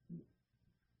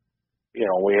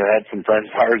we had some friends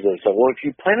of ours that said, well, if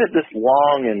you planted this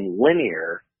long and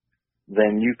linear,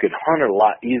 then you could hunt it a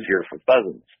lot easier for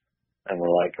pheasants. And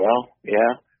we're like, well,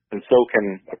 yeah. And so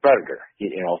can a predator.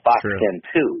 Fox can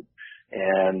too,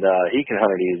 and he can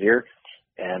hunt it easier.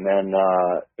 And then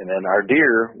our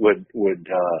deer would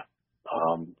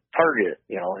target.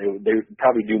 They would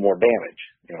probably do more damage.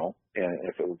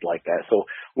 If it was like that. So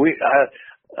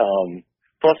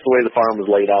plus the way the farm was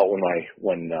laid out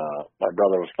when my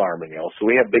brother was farming. So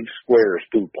we have big square as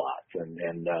food plots,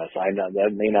 and so I know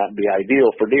that may not be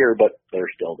ideal for deer, but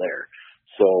they're still there.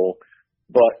 So,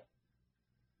 but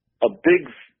a big,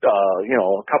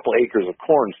 a couple acres of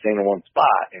corn staying in one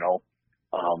spot,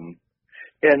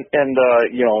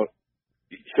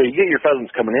 so you get your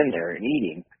pheasants coming in there and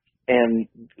eating, and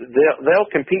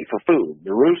they'll compete for food.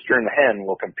 The rooster and the hen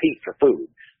will compete for food,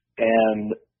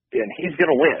 and and he's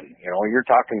going to win. You know, you're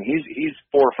talking he's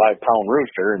 4 or 5 pound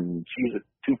rooster, and she's a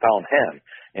 2 pound hen,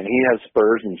 and he has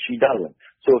spurs and she doesn't.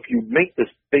 So if you make this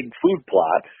big food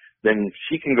plot, then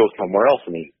she can go somewhere else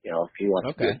and eat. You know, if he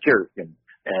wants to be a jerk and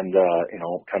you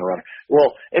know, kind of run.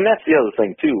 Well, and that's the other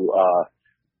thing too.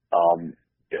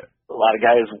 A lot of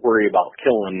guys worry about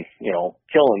killing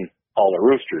all the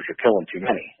roosters or killing too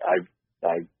many. I'm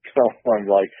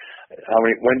like,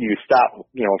 when do you stop,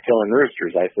 killing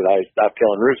roosters? I said, I stopped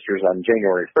killing roosters on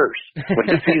January 1st when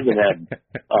the season ends.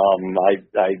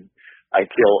 I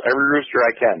kill every rooster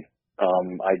I can.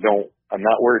 I'm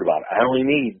not worried about it. I only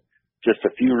need just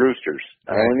a few roosters.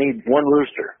 I only need one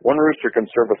rooster. One rooster can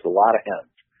service a lot of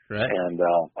hens. Right. And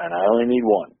I only need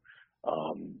one.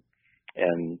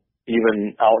 And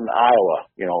even out in Iowa,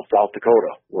 South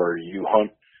Dakota, where they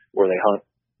hunt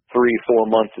 3-4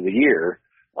 months of the year,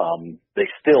 they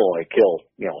still kill,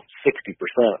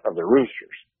 60% of the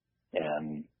roosters.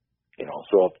 And,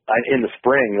 so in the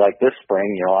spring, like this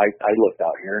spring, I looked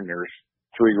out here and there's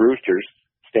 3 roosters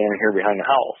standing here behind the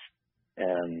house.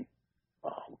 And,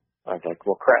 I was like,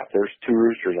 well, crap, there's 2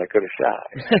 roosters I could have shot.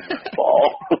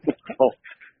 Fall.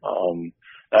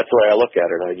 That's the way I look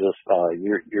at it. I just,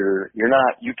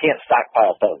 you can't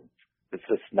stockpile pheasants. It's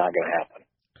just not going to happen.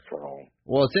 So,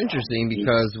 well, it's interesting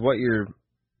because what you're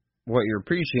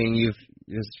preaching,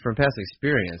 is from past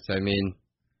experience. I mean,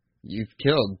 you've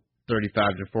killed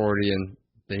 35 to 40, and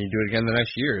then you do it again the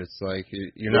next year. It's like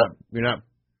you're not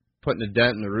putting a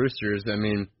dent in the roosters. I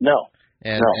mean, no.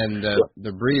 And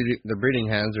the breeding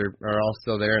hens are all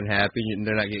still there and happy, and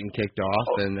they're not getting kicked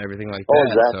off and everything like that.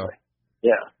 Exactly. So.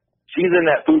 Yeah. She's in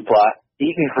that food plot,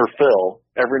 eating her fill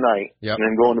every night, and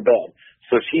then going to bed.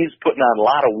 So she's putting on a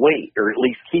lot of weight, or at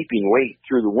least keeping weight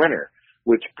through the winter,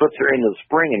 which puts her into the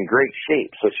spring in great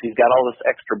shape. So she's got all this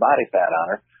extra body fat on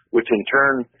her, which in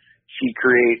turn she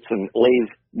creates and lays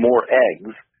more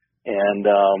eggs. And,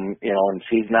 and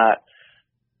she's not,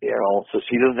 so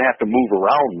she doesn't have to move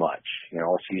around much.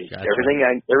 She's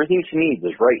everything she needs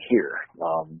is right here.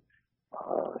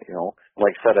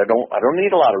 Like I said, I don't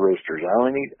need a lot of roosters. I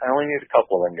only need a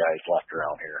couple of them guys left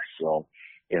around here. So,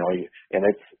 and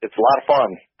it's a lot of fun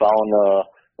following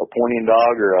a pointing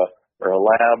dog or a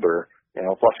lab or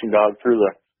flushing dog through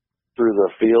the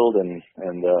field and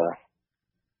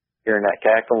hearing that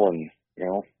cackle and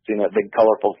seeing that big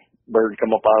colorful bird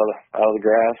come up out of the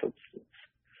grass. It's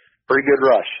pretty good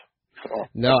rush. So.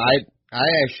 No, I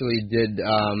actually did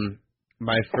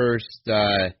my first.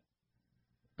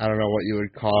 I don't know what you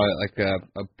would call it, like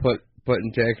a put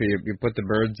and take, or you put the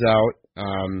birds out,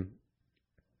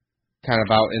 kind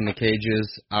of out in the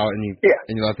cages, and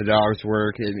you let the dogs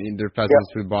work. I mean, they're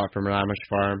pheasants we bought from an Amish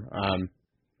farm.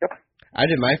 I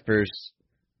did my first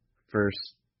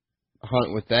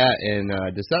hunt with that in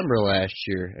December last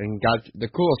year, and the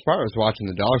coolest part was watching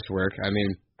the dogs work. I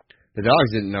mean, the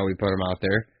dogs didn't know we put them out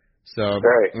there, so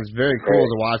it was very cool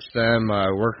to watch them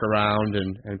work around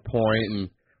and point, and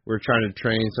we're trying to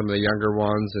train some of the younger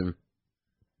ones. And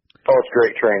it's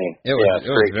great training. It was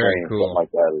great very training, cool. Like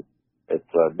that.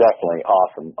 It's definitely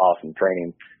awesome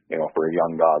training, for a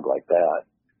young dog like that.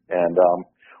 And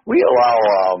we allow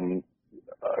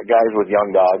guys with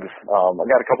young dogs. I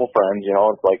got a couple friends.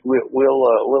 It's like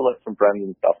we'll let some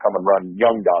friends and stuff come and run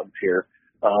young dogs here.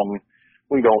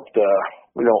 We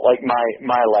don't like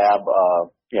my lab.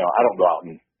 I don't go out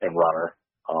and run her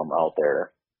out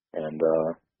there, and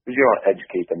you don't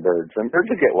educate them birds, and birds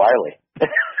will get wily.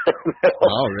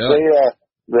 Oh, really?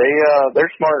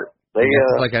 They're smart.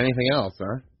 It's like anything else,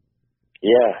 huh?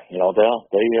 Yeah,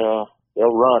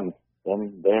 they'll run.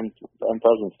 Them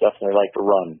pheasants definitely like to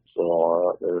run,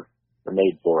 so they're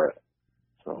made for it.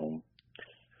 So,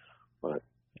 but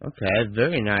okay,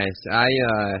 very nice.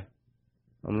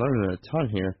 I'm learning a ton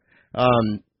here.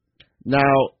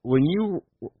 Now, when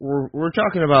we're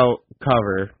talking about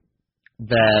cover,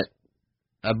 that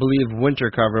I believe winter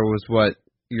cover was what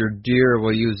your deer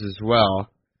will use as well.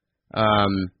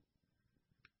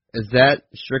 Is that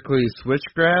strictly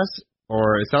switchgrass,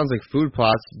 or it sounds like food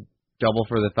plots double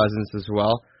for the pheasants as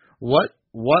well? What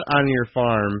on your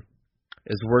farm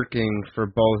is working for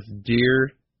both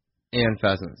deer and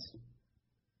pheasants?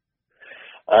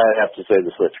 I'd have to say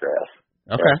the switchgrass.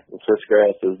 Okay. Yeah, the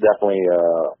switchgrass is definitely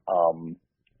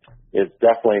it's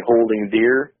definitely holding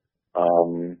deer.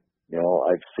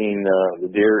 I've seen the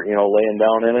deer, laying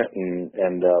down in it,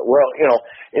 and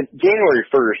January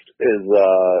 1st is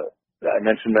I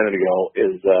mentioned a minute ago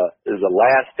is the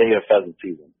last day of pheasant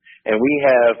season, and we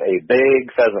have a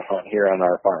big pheasant hunt here on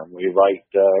our farm. We invite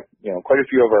quite a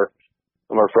few of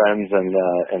our friends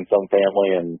and some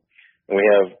family, and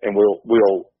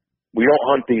we don't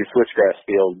hunt these switchgrass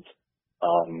fields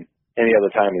any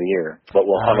other time of the year, but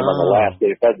we'll hunt them on the last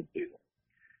day of pheasant season.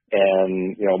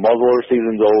 And, muzzleloader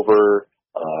season's over,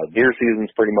 deer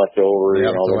season's pretty much over,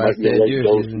 yep, there might be a late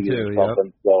doe season or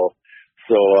something. Yep.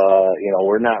 So,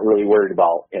 we're not really worried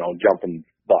about, jumping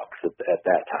bucks at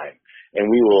that time. And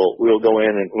we'll go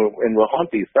in and we'll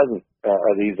hunt these pheasant,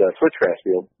 these switchgrass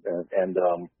fields, and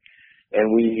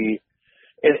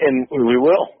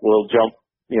we'll jump,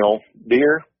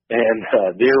 deer, and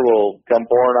deer will come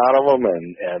pouring out of them,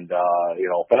 and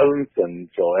pheasants, and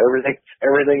so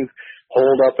everything's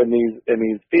holed up in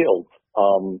these fields.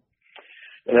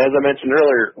 And as I mentioned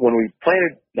earlier, when we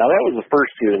planted, now that was the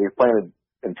first year that we planted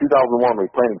in 2001. We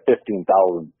planted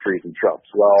 15,000 trees and shrubs.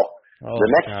 Well,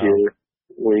 the next year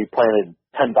we planted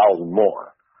 10,000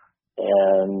 more,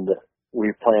 and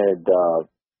we planted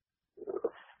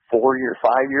 5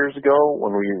 years ago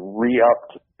when we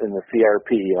re-upped in the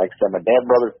CRP. Like I said, my dad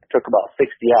brother took about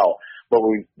 60 out, but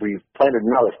we planted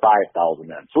another 5,000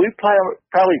 then. So we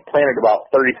probably planted about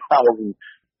 30,000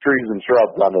 trees and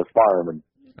shrubs on this farm. And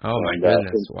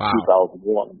goodness, wow.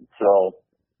 2001. So,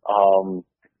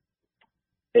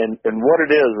 and what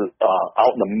it is,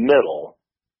 out in the middle,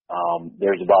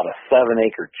 there's about a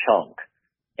 7-acre chunk,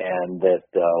 and that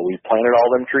we planted all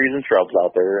them trees and shrubs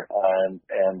out there,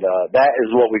 and that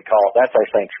is what we call, that's our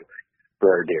sanctuary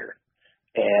for our deer.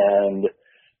 And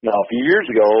now a few years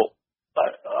ago,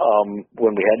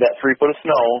 when we had that 3 foot of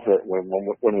snow, that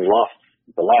when we lost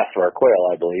the last of our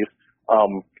quail, I believe,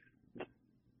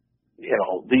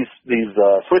 these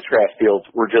switchgrass fields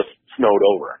were just snowed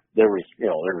over. There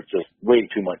was just way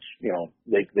too much,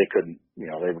 they couldn't,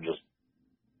 they were just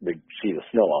big sheet of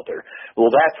snow out there. Well,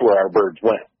 that's where our birds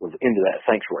went, was into that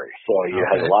sanctuary. So you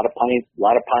had a lot of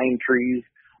pine trees,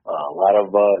 a lot of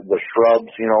the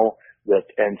shrubs,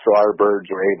 and so our birds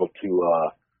were able to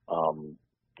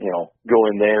go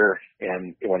in there,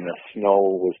 and when the snow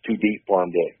was too deep for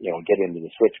them to get into the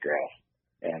switchgrass,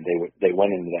 and they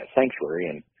went into that sanctuary,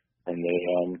 and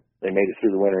they made it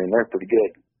through the winter in there pretty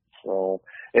good. So,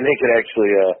 and they could actually,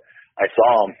 I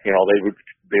saw them,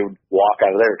 they would walk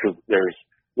out of there, because there's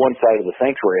one side of the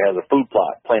sanctuary has a food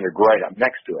plot planted right up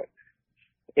next to it.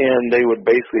 And they would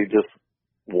basically just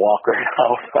walk right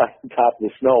out on top of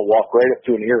the snow, walk right up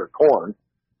to an ear of corn,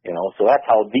 so that's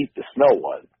how deep the snow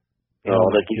was. They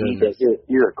could eat that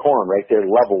ear of corn right there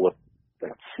level with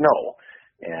that snow.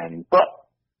 But,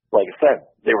 like I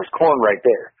said, there was corn right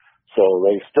there. So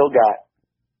they still got,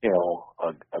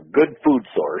 a good food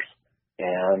source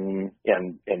and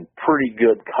pretty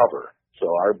good cover. So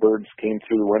our birds came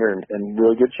through the winter in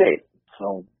really good shape.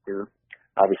 So we're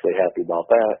obviously happy about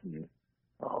that. And,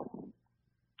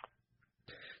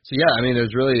 So yeah, I mean,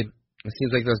 it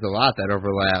seems like there's a lot that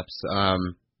overlaps.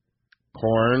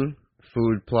 Corn,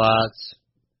 food plots,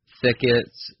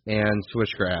 thickets, and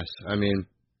switchgrass. I mean,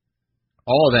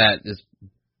 all of that is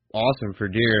awesome for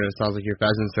deer, and it sounds like your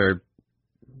pheasants are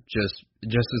just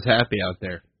as happy out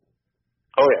there.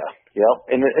 Oh yeah. Yep,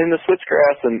 and the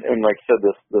switchgrass and like I said,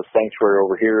 this sanctuary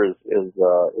over here is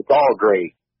it's all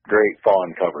great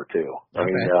fawn cover too. Okay. I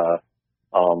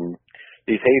mean,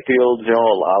 these hay fields, a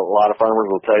lot of farmers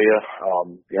will tell you,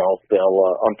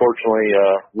 they'll unfortunately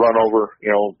run over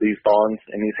these fawns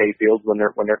in these hay fields when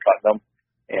they're cutting them,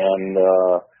 and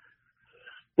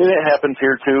it happens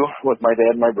here too with my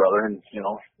dad and my brother, and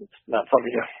it's not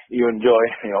something you enjoy,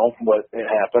 but it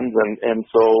happens, and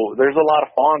so there's a lot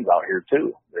of fawns out here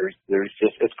too. There's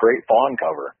just, it's great fawn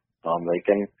cover. They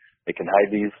can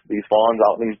hide these fawns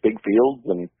out in these big fields,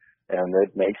 and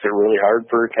it makes it really hard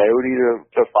for a coyote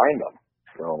to find them.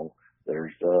 So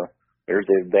there's the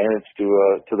advantage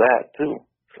to that too.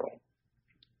 So.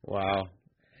 Wow.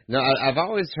 No, I've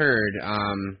always heard,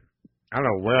 I don't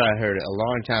know where I heard it, a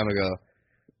long time ago.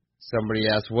 Somebody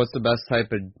asked, "What's the best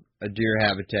type of a deer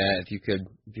habitat if you could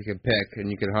pick and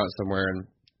you could hunt somewhere?" And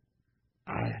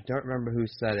I don't remember who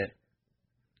said it,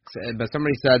 but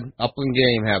somebody said upland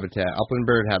game habitat, upland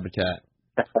bird habitat,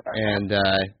 and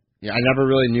I never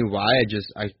really knew why.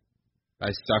 I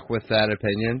stuck with that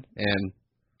opinion, and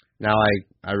now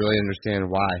I really understand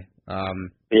why.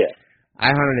 Yeah, I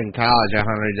hunted in college. I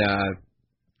hunted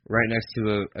right next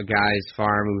to a guy's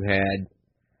farm who had,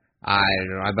 I don't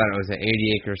know, I bet it was an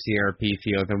 80-acre CRP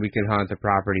field, and we could hunt the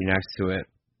property next to it.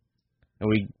 And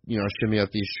we, shimmy up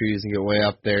these trees and get way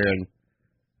up there, and,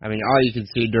 I mean, all you could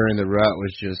see during the rut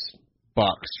was just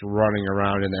bucks running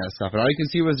around in that stuff. And all you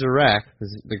could see was the wreck,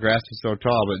 because the grass was so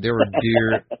tall, but there were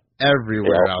deer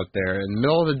everywhere out there in the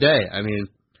middle of the day. I mean,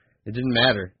 it didn't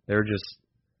matter. They were just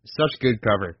such good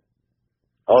cover.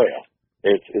 Oh, yeah.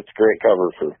 It's great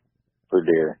cover for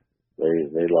deer.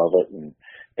 They love it,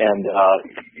 and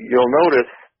you'll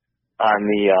notice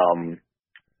on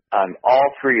on all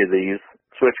three of these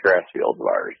switchgrass fields of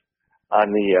ours. On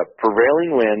the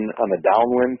prevailing wind, on the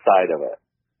downwind side of it,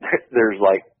 there's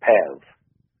like paths.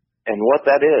 And what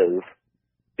that is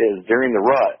during the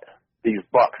rut, these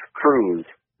bucks cruise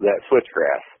that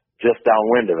switchgrass just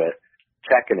downwind of it,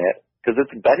 checking it, because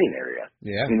it's a bedding area.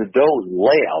 Yeah. And the does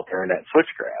lay out there in that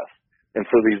switchgrass. And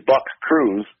so these bucks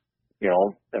cruise, you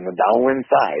know, on the downwind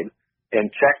side and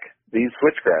check these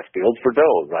switchgrass fields for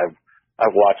does.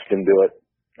 I've watched them do it.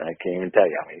 I can't even tell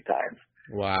you how many times.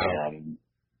 Wow.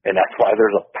 And that's why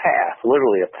there's a path,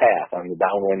 literally a path on the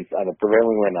downwind, on the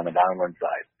prevailing wind on the downwind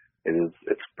side.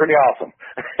 It's pretty awesome.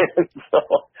 So,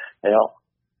 you know.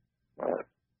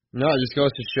 No, it just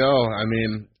goes to show. I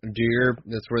mean, deer,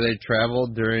 that's where they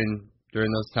traveled during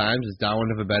those times, is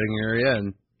downwind of a bedding area,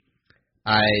 and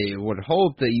I would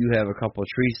hope that you have a couple of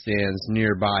tree stands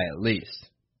nearby at least.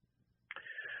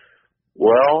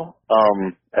 Well,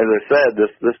 as I said,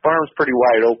 this farm's pretty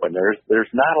wide open.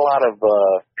 There's not a lot of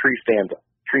tree stand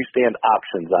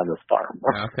options on this farm.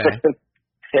 Okay.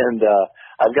 And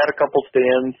I've got a couple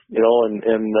stands, you know,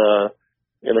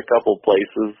 in a couple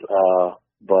places,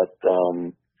 but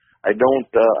I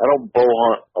don't bow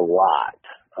hunt a lot.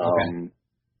 Okay.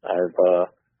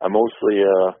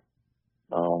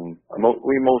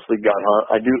 We mostly gun hunt.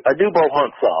 I do bow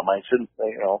hunt some. I shouldn't say,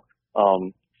 you know,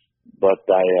 but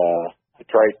I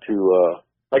try to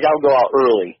like I'll go out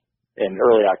early in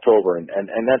early October, and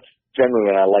that's generally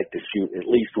when I like to shoot at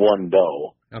least one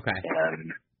doe. Okay.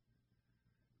 And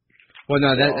well,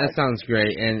 no, that sounds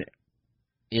great, and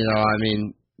you know, I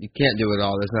mean, you can't do it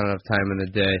all. There's not enough time in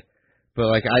the day, but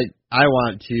like I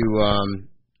want to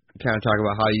kind of talk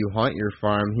about how you hunt your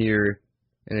farm here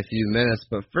in a few minutes.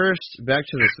 But first, back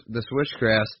to the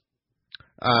switchgrass.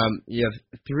 You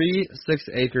have 3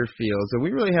 6-acre fields, and we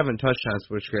really haven't touched on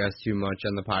switchgrass too much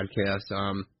on the podcast.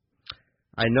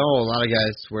 I know a lot of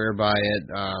guys swear by it,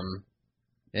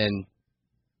 and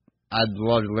I'd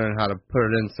love to learn how to put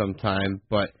it in sometime,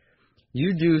 but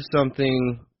you do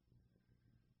something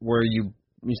where you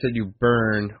said you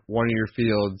burn one of your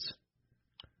fields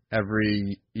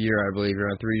every year, I believe, or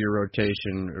on a 3-year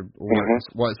rotation, or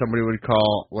what somebody would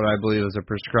call what I believe is a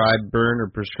prescribed burn or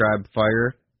prescribed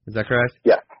fire. Is that correct?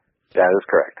 Yeah, that is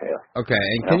correct. Yeah. Okay,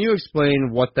 and can you explain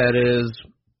what that is,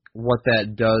 what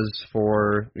that does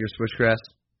for your switchgrass?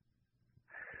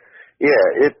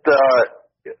 Yeah, it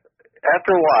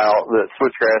after a while, the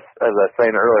switchgrass, as I was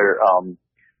saying earlier,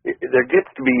 there gets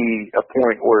to be a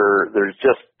point where there's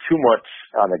just too much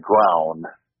on the ground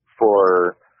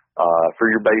for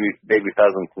your baby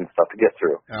pheasants and stuff to get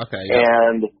through. Okay.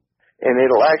 Yeah. And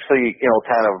it'll actually, you know,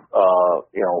 kind of,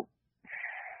 you know,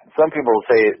 some people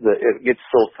say that it gets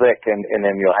so thick and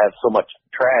then you'll have so much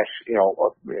trash, you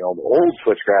know, the old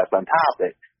switchgrass on top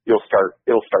that it'll start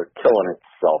killing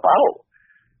itself out.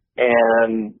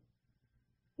 And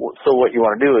so what you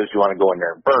want to do is you want to go in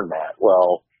there and burn that.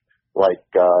 Well, like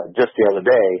just the other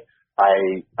day, I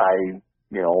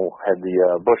you know, had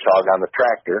the bush hog on the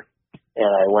tractor, and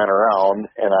I went around,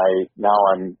 and now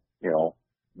I'm, you know,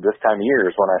 this time of year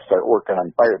is when I start working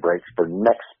on fire breaks for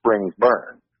next spring's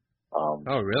burn. Oh,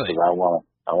 really? Because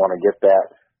I want to get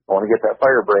that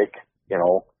fire break, you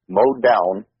know, mowed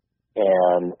down,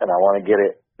 and I want to get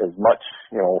it as much,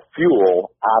 you know,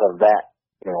 fuel out of that,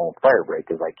 you know, fire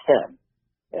break as I can.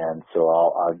 And so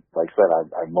like I said,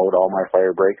 I mowed all my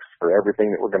fire breaks for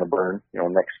everything that we're going to burn, you know,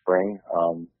 next spring,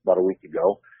 about a week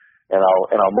ago, and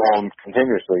I'll mow them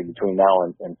continuously between now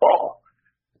and fall.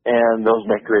 And those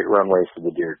make great runways for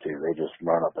the deer too. They just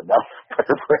run up and down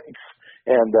fire breaks.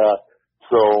 And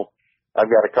so I've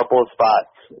got a couple of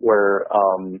spots where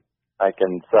I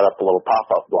can set up a little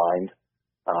pop-up blind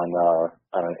on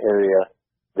an area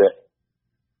that,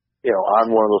 you know, on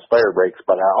one of those fire breaks,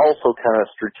 but I also kind of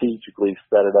strategically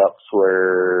set it up so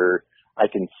where I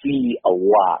can see a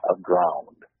lot of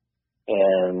ground.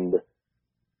 And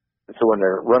so when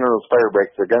they're running those fire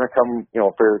breaks, they're going to come, you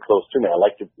know, fairly close to me. I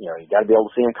like to, you know, you got to be able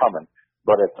to see them coming,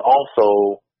 but it's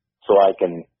also so I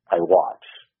watch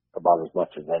about as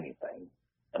much as anything.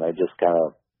 And I just kind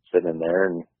of sit in there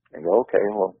and go, okay,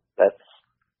 well, that's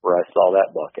where I saw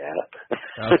that buck at.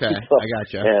 Okay, I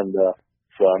gotcha. And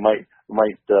so I might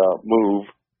move.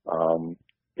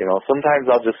 You know, sometimes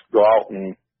I'll just go out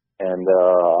and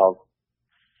I'll,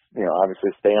 you know,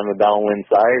 obviously stay on the downwind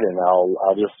side, and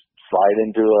I'll just slide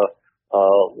into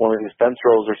one of these fence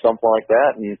rows or something like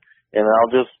that, and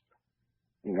I'll just,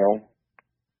 you know,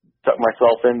 tuck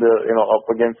myself into, you know, up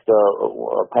against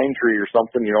a pine tree or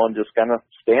something, you know, and just kind of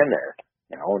stand there,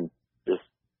 you know, and just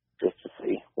to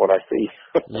see what I see.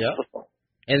 Yeah.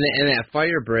 And that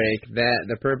fire break, that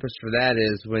the purpose for that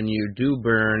is when you do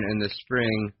burn in the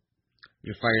spring,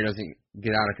 your fire doesn't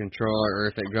get out of control, or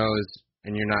if it goes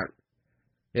and you're not,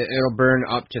 it'll burn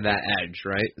up to that edge,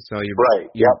 right? So you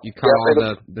cut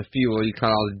all the fuel, you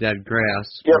cut all the dead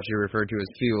grass, which you refer to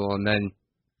as fuel, and then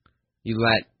you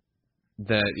let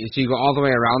so you go all the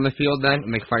way around the field then, and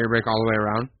make fire break all the way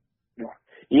around?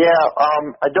 Yeah,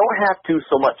 I don't have to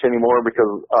so much anymore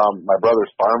because my brother's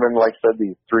farming, like I said,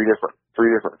 these three different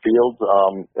fields,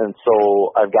 and so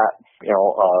I've got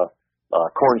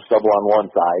corn stubble on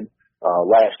one side.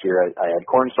 Last year I had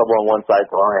corn stubble on one side,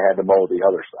 so I had to mow the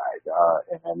other side,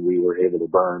 and we were able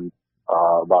to burn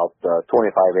about 25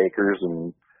 acres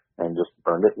and just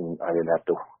burned it, and I didn't have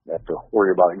to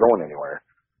worry about it going anywhere.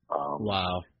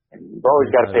 Wow! And you've always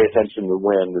got to pay attention to the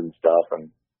wind and stuff, and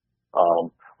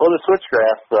well, the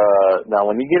switchgrass, now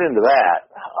when you get into that,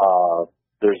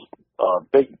 there's a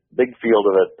big field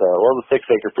of it, the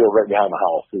 6-acre field right behind my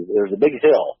house. There's a big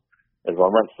hill, is what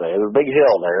I meant to say. There's a big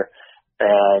hill there,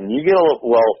 and you get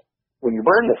when you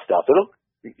burn this stuff,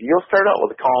 you'll start out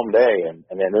with a calm day, and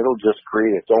then it'll just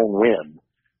create its own wind,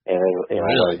 and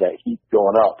really? that heat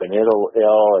going up, and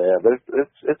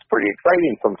it's pretty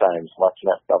exciting sometimes watching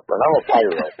that stuff burn. I'm a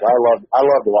pyro, so I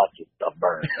love to watch this stuff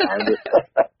burn.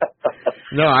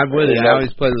 No, I'm with it. I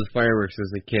always played with fireworks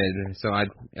as a kid, so I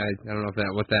don't know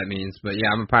what that means, but yeah,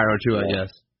 I'm a pyro too, I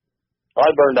guess. I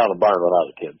burned down a barn when I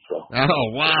was a kid, so. Oh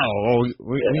wow! Oh,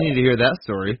 we need to hear that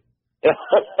story.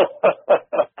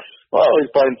 Well, I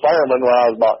was playing fireman when I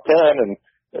was about 10, and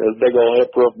it was a big old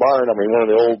hip roof barn. I mean, one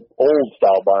of the old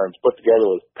style barns put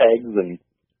together with pegs and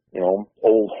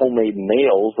old homemade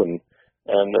nails, and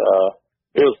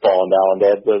it was falling down.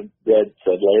 Dad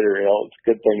said later, it's a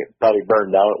good thing it probably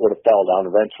burned down. It would have fell down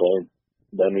eventually,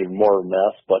 done even more of a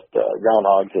mess. But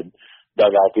groundhogs had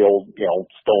dug out the old,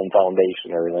 stone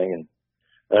foundation and everything.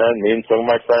 And me and some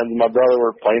of my friends and my brother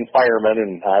were playing firemen,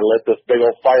 and I lit this big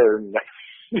old fire and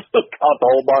caught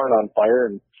the whole barn on fire,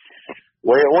 and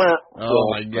away it went. Oh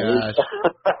my gosh!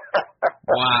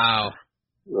 Wow.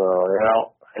 So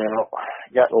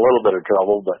got in a little bit of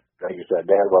trouble, but like you said,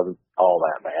 Dad wasn't all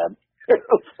that mad.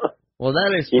 Well,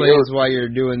 that explains why you're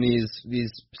doing these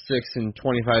 6 and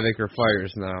 25 acre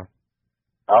fires now.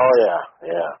 Oh yeah.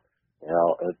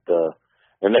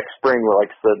 And next spring, like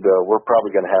I said, we're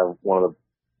probably going to have one of the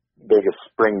biggest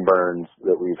spring burns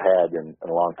that we've had in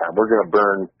a long time. We're going to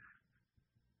burn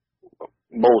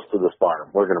most of this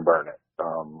farm. We're going to burn it.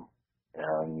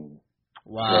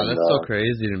 Wow, that's so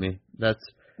crazy to me.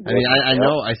 I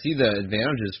know I see the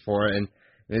advantages for it, and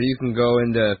maybe you can go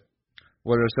into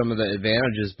what are some of the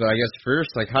advantages, but I guess first,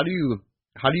 how do you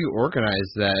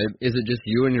organize that? Is it just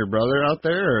you and your brother out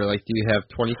there, or do you have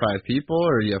 25 people,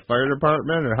 or do you have fire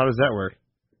department, or how does that work?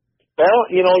 Well,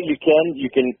 you can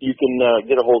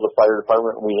get a hold of the fire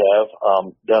department. We have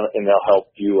done it, and they'll help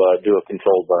you do a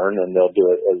controlled burn, and they'll do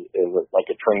it as like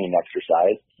a training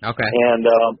exercise. Okay. And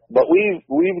but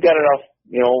we've got enough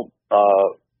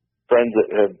friends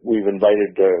that we've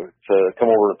invited to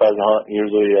come over to pheasant hunt.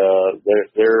 Usually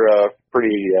they're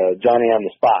pretty Johnny on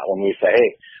the spot when we say, hey,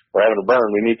 we're having a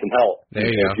burn, we need some help. There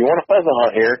you go. If you want a pheasant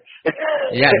hunt here,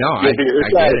 yeah, no, I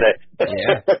get it.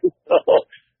 Yeah.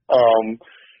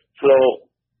 So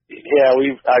yeah,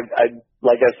 I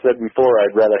like I said before,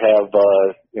 I'd rather have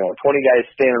 20 guys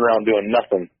standing around doing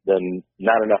nothing than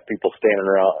not enough people standing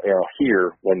around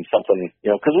here when something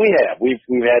because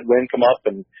we've had wind come up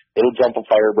and it'll jump a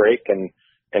fire break and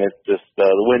it's just the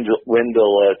wind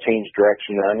will change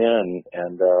direction on you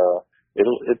and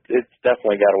it's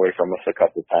definitely got away from us a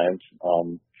couple of times.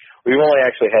 We've only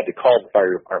actually had to call the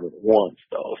fire department once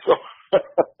though. So.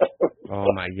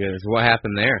 Oh my goodness, what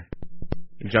happened there?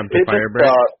 Jump the fire break?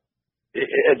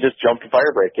 It just jumped the fire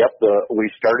break. Yep. We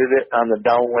started it on the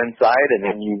downwind side, and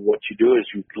then what you do is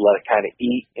you let it kind of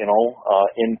eat,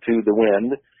 into the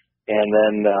wind, and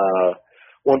then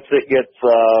once it gets,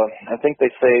 I think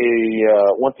they say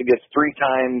once it gets 3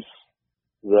 times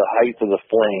the height of the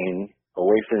flame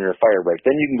away from your fire break,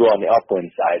 then you can go on the upwind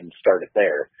side and start it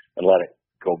there and let it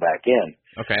go back in.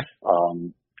 Okay.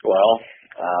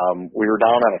 We were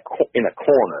down in a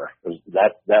corner.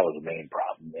 That was the main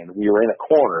problem, and we were in a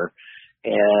corner,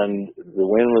 and the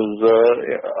wind was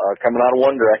coming out of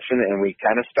one direction, and we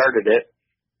kind of started it,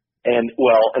 and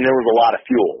there was a lot of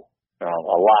fuel,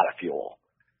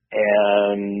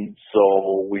 and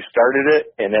so we started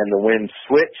it, and then the wind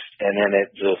switched, and then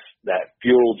that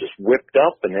fuel just whipped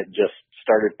up, and it just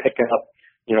started picking up,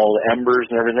 the embers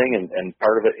and everything, and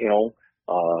part of it,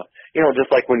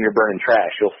 just like when you're burning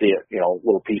trash, you'll see it,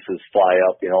 little pieces fly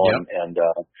up, Yep.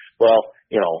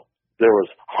 There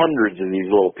was hundreds of these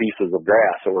little pieces of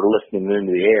grass that were lifting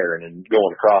into the air and then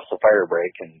going across the fire break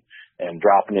and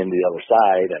dropping into the other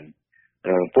side. And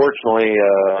And unfortunately,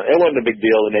 it wasn't a big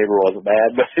deal. The neighbor wasn't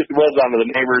mad, but it was onto the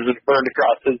neighbors that burned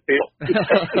across his field.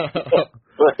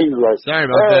 So he's like, sorry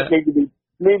about that.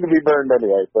 Need to be burned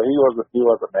anyway. So he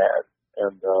wasn't mad,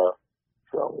 and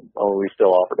so we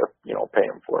still offered to pay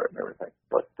him for it and everything.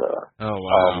 But oh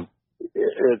wow,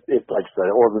 it like I said,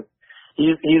 it wasn't.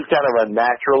 He's kind of a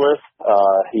naturalist.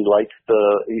 He likes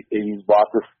he's bought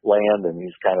this land and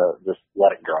he's kind of just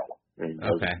let it grow. And he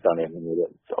hasn't done anything with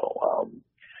it. So,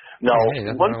 no,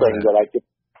 one thing I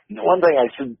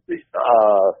should,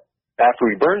 after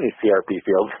we burn these CRP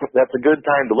fields, that's a good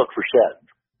time to look for sheds.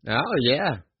 Oh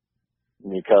yeah.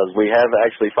 Because we have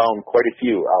actually found quite a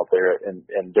few out there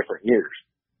in different years.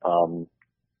 Well,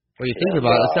 you think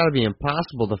about it, it's got to be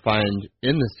impossible to find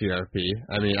in the CRP.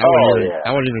 I mean, I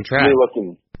wouldn't even try. You're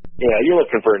looking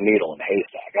for a needle in a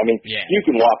haystack. I mean, you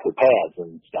can walk the paths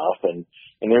and stuff, and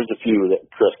there's a few that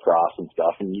crisscross and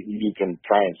stuff, and you can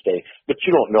try and stay, but you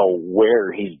don't know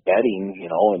where he's bedding,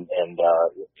 and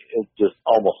it's just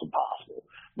almost impossible.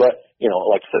 But,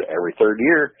 like I said, every third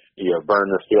year, you burn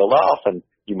this field off, and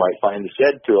you might find a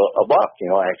shed to a buck.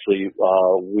 Actually,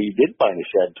 we did find a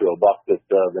shed to a buck that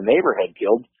the neighbor had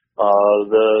killed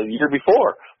the year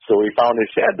before. So we found a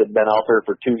shed that had been out there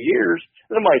for 2 years.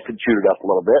 And the mice had chewed it up a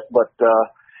little bit, but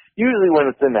usually when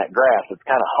it's in that grass, it's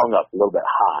kind of hung up a little bit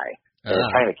high, and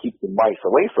it kind of keeps the mice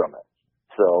away from it.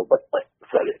 So, but like I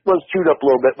said, it was chewed up a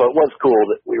little bit, but it was cool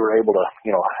that we were able to,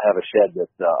 have a shed that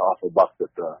off a buck that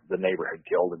the neighbor had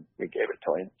killed, and we gave it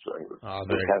to him. So it was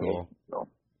very cool.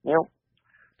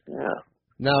 Yeah.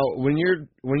 Now, when you're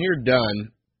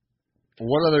done,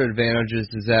 what other advantages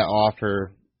does that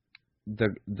offer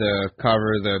the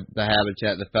cover, the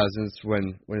habitat, the pheasants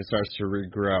when it starts to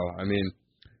regrow? I mean,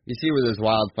 you see with those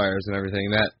wildfires and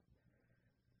everything even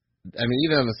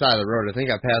on the side of the road, I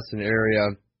think I passed an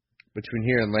area between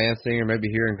here and Lansing, or maybe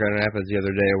here in Grand Rapids the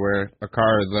other day, where a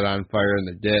car had lit on fire in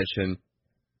the ditch, and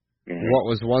what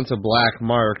was once a black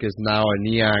mark is now a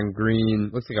neon green,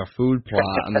 looks like a food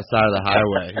plot on the side of the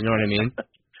highway. You know what I mean?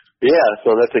 Yeah,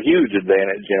 so that's a huge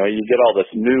advantage. You get all this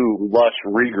new lush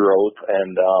regrowth,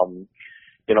 and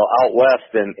out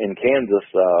west in Kansas,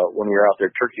 when we were out there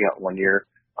turkey hunting one year,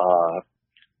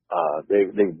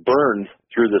 they burned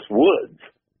through this woods,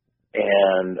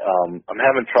 and I'm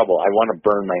having trouble. I want to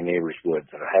burn my neighbor's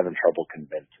woods, and I'm having trouble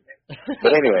convincing him.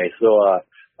 But anyway, so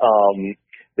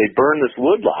they burned this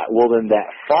wood lot. Well, then that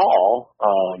fall,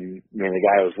 the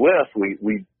guy I was with,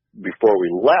 we before we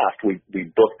left, we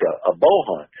booked a bow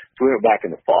hunt. So we went back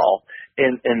in the fall,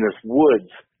 and this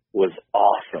woods was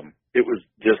awesome. It was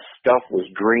just, stuff was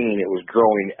green. It was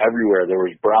growing everywhere. There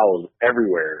was browse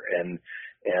everywhere, and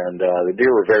the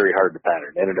deer were very hard to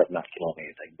pattern. Ended up not killing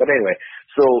anything. But anyway,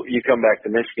 so you come back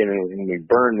to Michigan, and we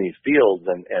burn these fields,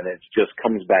 and it just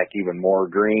comes back even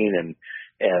more green, and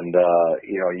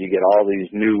you get all these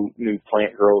new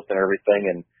plant growth and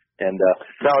everything, and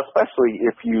now, especially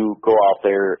if you go out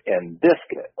there and disc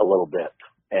it a little bit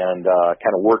and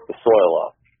kind of work the soil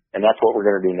up. And that's what we're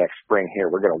going to do next spring here.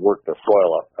 We're going to work the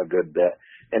soil up a good bit,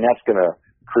 and that's going to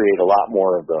create a lot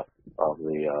more of the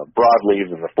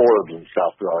broadleaves and the forbs and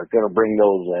stuff. We're going to bring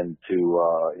those into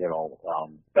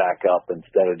back up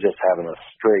instead of just having a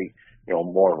straight,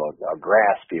 more of a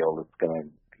grass field. It's going to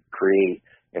create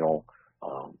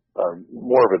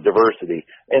more of a diversity,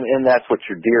 and that's what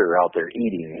your deer are out there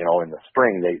eating. In the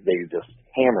spring, they just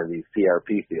hammer these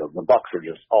CRP fields. The bucks are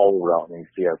just all around these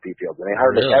CRP fields, and they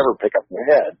hardly ever pick up their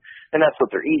head. And that's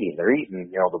what they're eating. They're eating,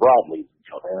 the broadleaves.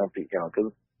 They don't eat,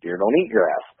 because deer don't eat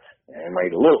grass. They might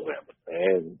eat a little bit, but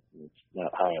it's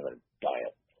not high on their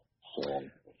diet. So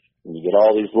you get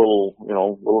all these little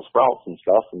sprouts and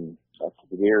stuff, and that's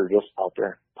the deer just out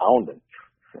there pounding.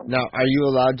 So. Now, are you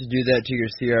allowed to do that to your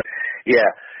CRP?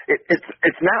 Yeah,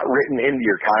 it's not written into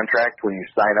your contract when you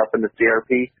sign up in the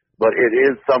CRP, but it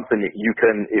is something that you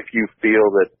can, if you feel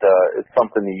that it's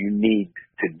something that you need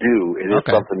to do. It is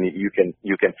something that you can.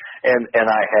 And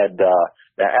I had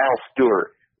Al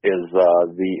Stewart is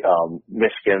the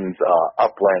Michigan's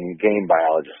upland game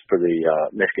biologist for the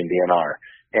Michigan DNR,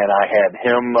 and I had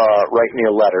him write me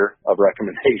a letter of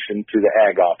recommendation to the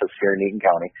ag office here in Eaton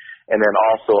County. And then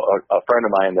also a friend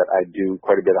of mine that I do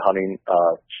quite a bit of hunting,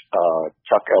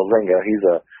 Chuck Elzinga. He's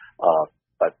a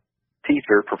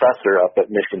professor up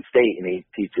at Michigan State, and he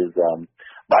teaches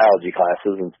biology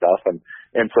classes and stuff. And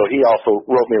so he also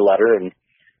wrote me a letter, and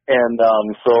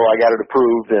so I got it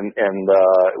approved. And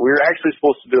we were actually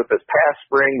supposed to do it this past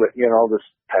spring, but this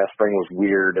past spring was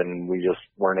weird, and we just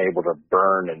weren't able to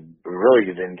burn, and we really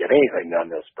didn't get anything done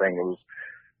this spring. It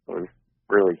was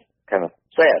really kind of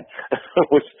sad.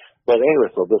 But anyway,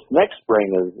 so this next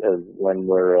spring is when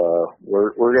we're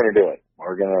going to do it.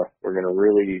 we're gonna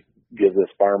really give this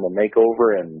farm a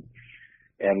makeover, and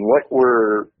what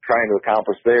we're trying to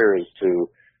accomplish there is to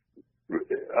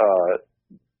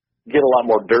get a lot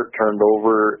more dirt turned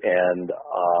over and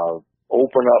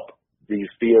open up these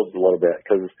fields a little bit,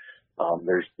 because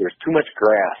there's too much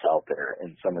grass out there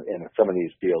in some of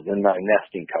these fields in my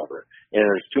nesting cover, and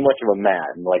there's too much of a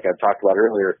mat. And like I talked about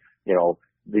earlier,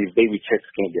 these baby chicks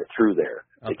can't get through there.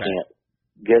 Okay. They can't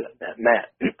get that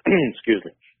mat. Excuse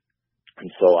me.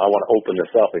 And so I want to open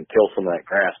this up and kill some of that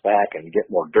grass back and get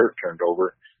more dirt turned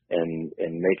over and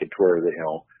make it to where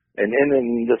and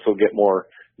then this will get more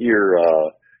your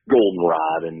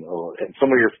goldenrod and a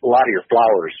lot of your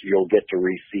flowers you'll get to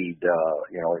reseed,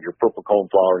 your purple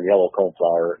coneflower, yellow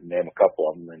coneflower, name a couple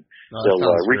of them, and they'll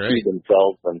reseed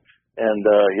themselves, and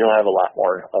you'll have a lot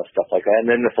more stuff like that. And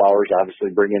then the flowers obviously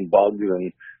bring in bugs,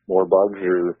 and more bugs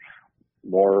are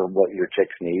more what your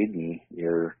chicks need, and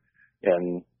your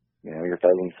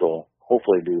pheasants will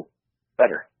hopefully do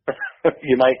better.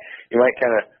 You might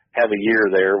kind of have a year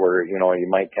there where you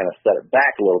might kind of set it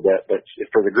back a little bit, but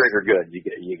for the greater good,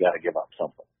 you got to give up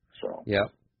something. So yeah,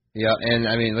 and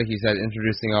I mean, like you said,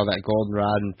 introducing all that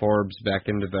goldenrod and forbs back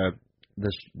into the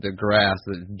grass,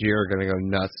 the deer are going to go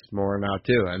nuts more now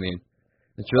too. I mean,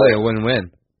 it's really a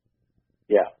win-win.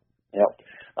 Yeah, yep.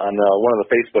 On one of the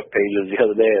Facebook pages the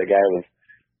other day, a guy was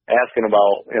asking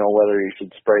about whether he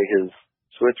should spray his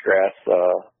switchgrass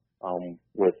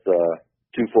with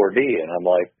 2,4-D, and I'm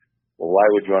like, well, why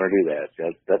would you want to do that?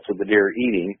 That's what the deer are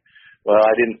eating. Well,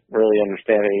 I didn't really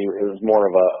understand it. It was more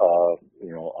of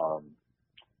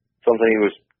something he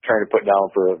was trying to put down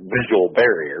for a visual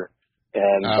barrier.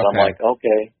 And okay. But I'm like,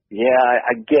 okay, yeah,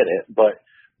 I get it. But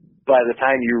by the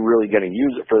time you're really going to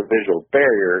use it for a visual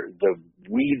barrier, the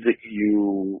weeds that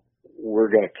you were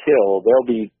going to kill, they'll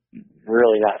be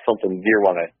really not something deer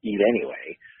want to eat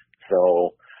anyway.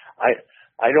 So I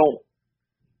don't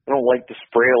like to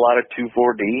spray a lot of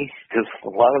 2,4-D, because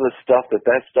a lot of the stuff that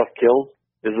stuff kills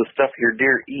is the stuff your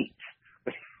deer eats.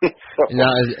 So,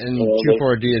 now,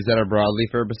 2,4-D, is that a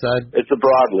broadleaf herbicide? It's a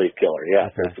broadleaf killer,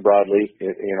 yeah. Okay. It's a broadleaf.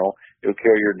 It'll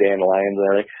kill your dandelions and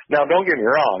everything. Now, don't get me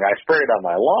wrong. I spray it on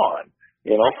my lawn,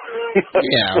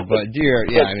 Yeah, but deer,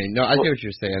 I mean, no, I get what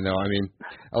you're saying, though. I mean,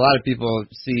 a lot of people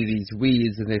see these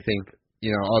weeds and they think,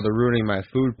 they're ruining my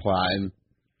food plot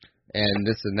and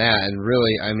this and that. And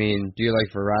really, I mean, deer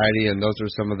like variety, and those are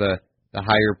some of the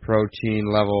higher protein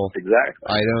level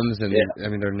items. And, I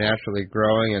mean, they're naturally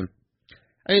growing. And,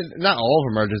 I mean, not all of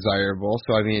them are desirable.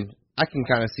 So, I mean, I can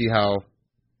kind of see how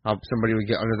somebody would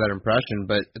get under that impression.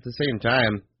 But at the same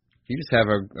time, if you just have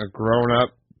a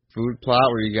grown-up food plot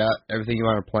where you got everything you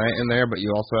want to plant in there, but you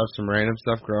also have some random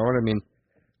stuff growing, I mean,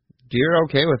 deer are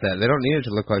okay with that. They don't need it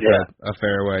to look like a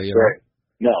fairway, Right.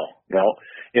 No.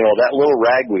 That little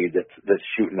ragweed that's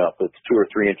shooting up, that's 2 or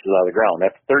 3 inches out of the ground,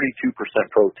 that's 32%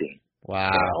 protein.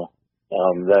 Wow.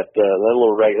 That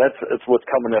little rag, that's what's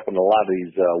coming up in a lot of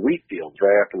these wheat fields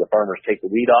right after the farmers take the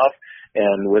weed off,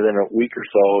 and within a week or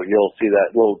so you'll see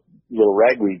that little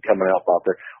ragweed coming up out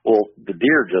there. Well, the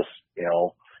deer just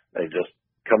they just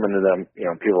come into them.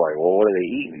 People are like, well, what are they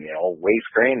eating?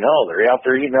 Waste grain? No, they're out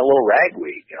there eating that little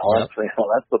ragweed. That's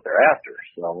what they're after.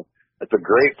 So it's a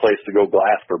great place to go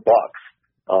glass for bucks.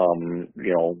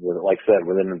 Like I said,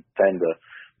 within 10 to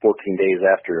 14 days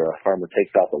after a farmer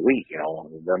takes out the wheat,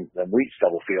 them wheat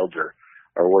stubble fields are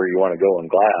where you want to go and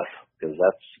glass, because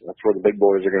that's where the big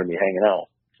boys are going to be hanging out.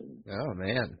 Oh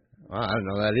man, well, I didn't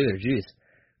know that either. Jeez,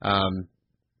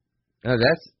 no,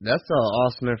 that's all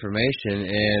awesome information,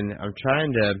 and I'm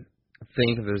trying to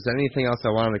think if there's anything else I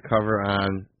wanted to cover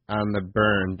on the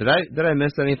burn. Did I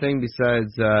miss anything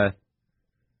besides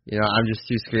I'm just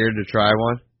too scared to try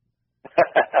one?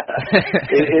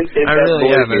 I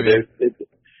really am.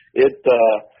 If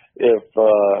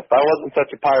I wasn't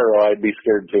such a pyro, I'd be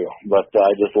scared too. But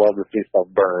I just love to see stuff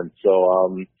burn.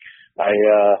 So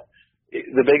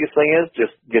the biggest thing is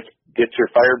just get your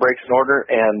fire breaks in order.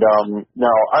 And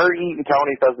now our Eaton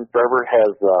County Pheasants Forever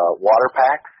has water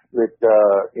packs that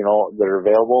that are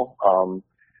available.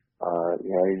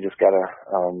 You just gotta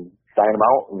sign them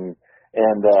out,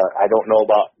 and I don't know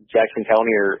about Jackson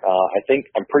County, or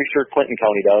I'm pretty sure Clinton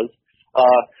County does.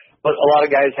 But a lot of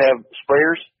guys have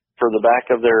sprayers for the back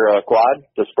of their quad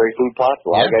to spray food plots. A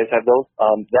lot of guys have those.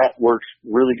 That works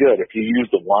really good. If you use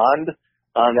the wand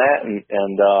on that,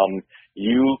 and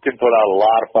you can put out a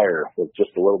lot of fire with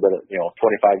just a little bit of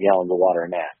 25 gallons of water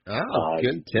in that. Oh,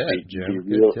 good tip, Jim. You'd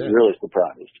be really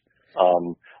surprised.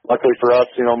 Luckily for us,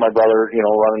 my brother,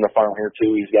 running the farm here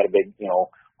too, he's got a big, I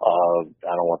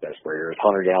don't want that sprayer. It's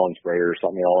 100-gallon sprayer or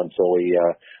something, and so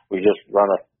we just run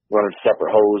running a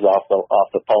separate hose off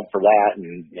the pump for that,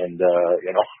 and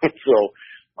so.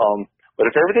 But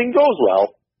if everything goes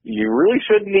well, you really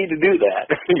shouldn't need to do that.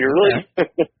 You really.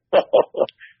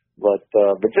 But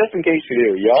just in case you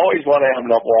do, you always want to have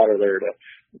enough water there to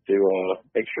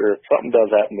make sure if something does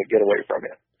happen to get away from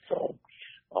you. So,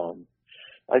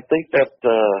 I think that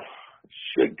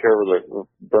should cover the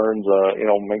burns.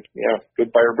 Make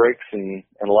good fire breaks and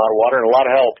a lot of water and a lot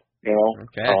of help.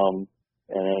 Okay.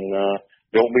 And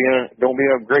don't be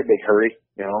in a great big hurry.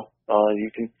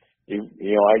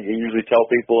 I usually tell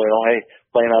people, hey,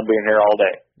 plan on being here all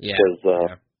day. Yeah.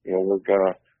 Because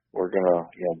we're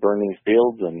gonna burn these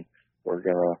fields, and we're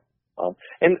gonna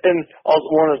and also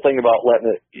one other thing about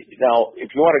letting it, now if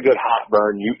you want a good hot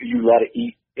burn, you let it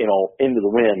eat into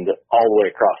the wind all the way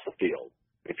across the field.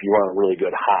 If you want a really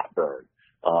good hot burn,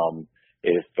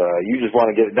 if you just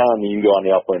want to get it done, you can go on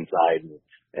the upwind side,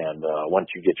 and once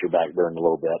you get your back burned a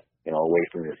little bit, away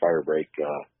from your fire break,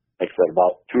 like I said,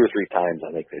 about 2 or 3 times,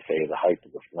 I think they say, the height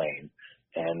of the flame,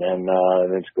 and then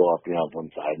just go up the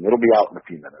upwind side, and it'll be out in a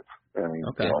few minutes. I mean,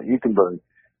 okay. You can burn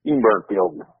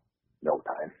field in no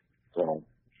time. So,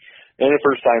 and the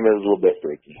first time is a little bit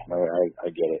freaky. I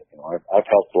get it. I've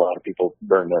helped a lot of people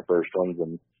burn their first ones,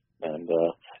 and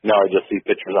now I just see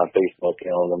pictures on Facebook,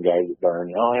 them guys that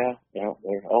burn. Oh yeah,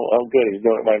 oh good, he's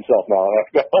doing it by himself now. I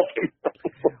have to help him.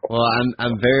 Well,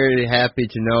 I'm very happy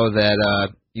to know that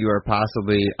you are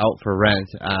possibly out for rent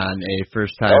on a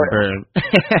first time burn.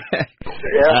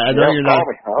 I know you're not.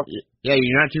 Yeah,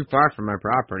 you're not too far from my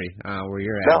property where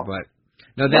you're at, but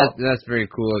that's very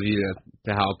cool of you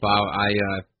to help out. I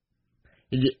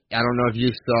don't know if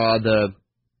you saw the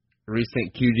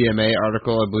recent QDMA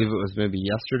article. I believe it was maybe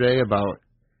yesterday about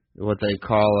what they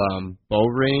call bow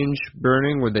range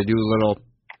burning, where they do a little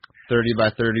 30 by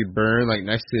 30 burn like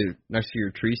next to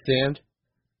your tree stand.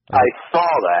 I saw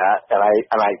that, and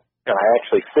I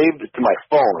actually saved it to my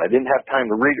phone. I didn't have time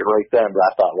to read it right then, but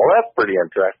I thought, well, that's pretty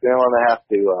interesting. I'm gonna have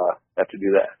to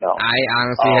do that. No, I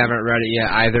honestly haven't read it yet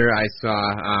either. I saw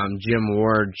Jim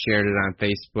Ward shared it on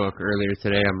Facebook earlier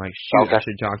today. I'm like, shoot, okay. I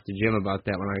should talk to Jim about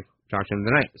that when I talk to him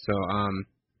tonight. So,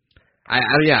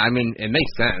 I mean, it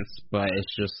makes sense, but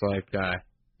it's just like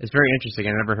it's very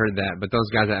interesting. I never heard that, but those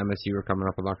guys at MSU were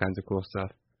coming up with all kinds of cool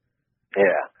stuff.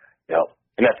 Yeah, yep.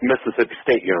 And that's Mississippi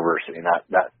State University, not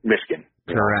Michigan.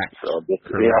 Correct. So,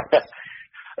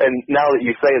 and now that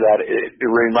you say that, it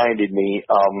reminded me.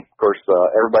 Of course,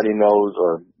 everybody knows,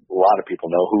 or a lot of people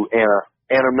know, who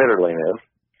Anna Mitterlin is.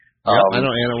 I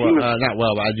know Anna not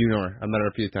well, but I do know her. I met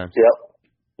her a few times.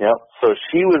 Yep. So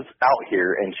she was out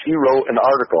here, and she wrote an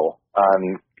article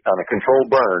on a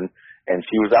controlled burn, and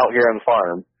she was out here on the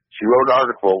farm. She wrote an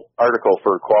article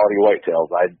for Quality Whitetails.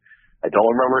 I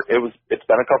don't remember. It's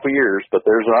been a couple of years, but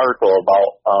there's an article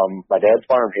about my dad's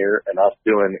farm here and us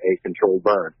doing a controlled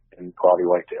burn in Quality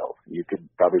Whitetails. You could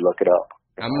probably look it up.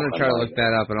 I'm gonna try to look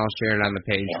that up, and I'll share it on the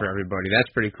page for everybody.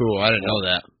 That's pretty cool. I didn't know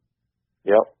that.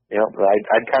 Yep.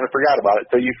 I'd kind of forgot about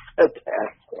it, so you said that.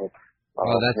 So,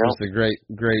 that's just a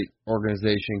great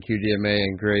organization, QDMA,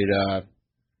 and great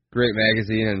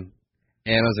magazine. And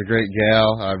Anna's a great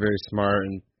gal, very smart,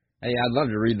 and hey, I'd love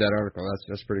to read that article.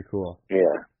 That's pretty cool.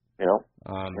 Yeah.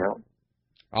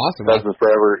 Awesome. Pheasants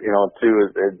Forever, too,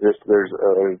 is just,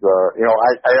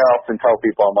 I often tell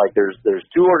people, I'm like, there's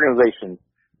 2 organizations,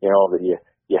 that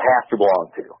you have to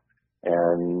belong to.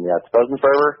 And that's Pheasants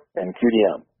Forever and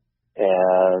QDM.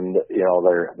 And,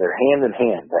 they're hand in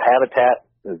hand. The habitat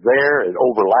is there, it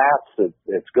overlaps,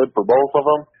 it's good for both of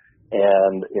them.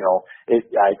 And,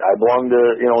 I belong to,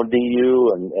 DU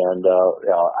and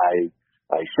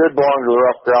I should belong to the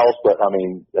Rough Grouse, but I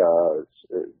mean,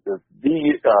 the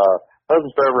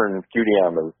Pheasants Forever and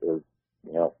QDM is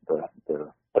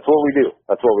that's what we do.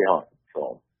 That's what we hunt.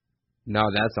 So. No,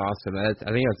 that's awesome.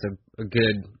 I think that's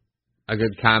a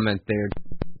good comment there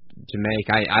to make.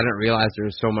 I didn't realize there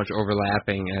was so much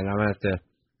overlapping, and I'm gonna have to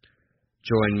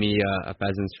join me a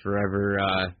Pheasants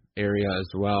Forever area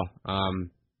as well.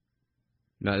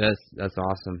 No, that's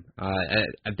awesome.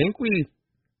 I think we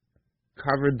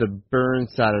covered the burn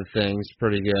side of things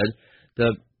pretty good.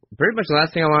 Pretty much the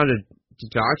last thing I wanted to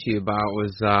talk to you about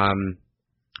was,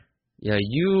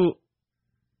 you,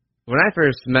 when I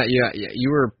first met you,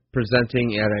 you were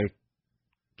presenting at a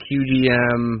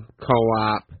QDM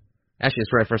co-op. Actually,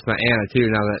 it's where I first met Anna too.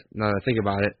 Now that I think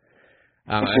about it,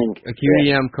 a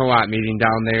QDM co-op meeting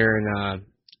down there in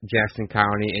Jackson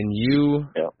County, and you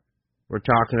were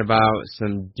talking about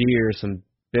some deer, some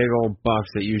big old bucks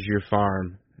that use your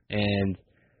farm. And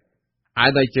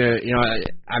I'd like to,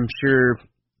 I'm sure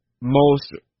most,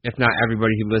 if not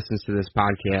everybody who listens to this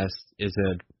podcast is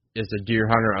a deer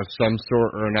hunter of some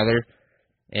sort or another.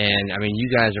 And I mean,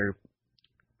 you guys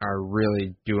are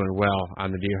really doing well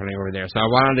on the deer hunting over there. So I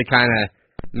wanted to kind of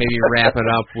maybe wrap it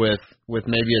up with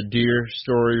maybe a deer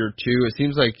story or two. It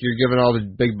seems like you're giving all the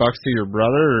big bucks to your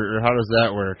brother, or how does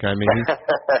that work? I mean,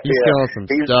 he's killing some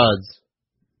studs.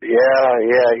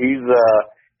 Yeah, he's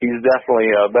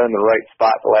definitely been in the right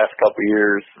spot the last couple of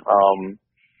years.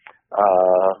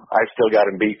 I still got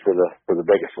him beat for the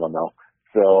biggest one though.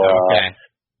 So, okay.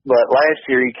 But last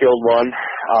year he killed one.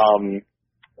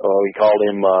 We called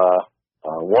him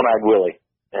One-Eyed Willie,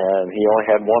 and he only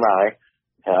had one eye,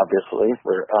 obviously.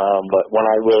 But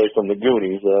One-Eyed Willie from the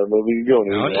Goonies, movie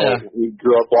Goonies. Oh, yeah. We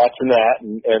grew up watching that,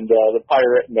 and the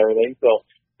pirate and everything. So,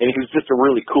 and he was just a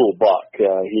really cool buck.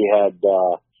 He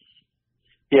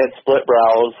had split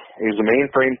brows. He was a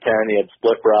mainframe 10. He had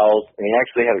split brows, and he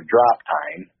actually had a drop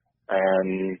tine.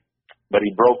 But he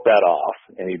broke that off,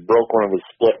 and he broke one of his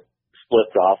splits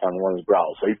off on one of his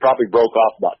brows. So he probably broke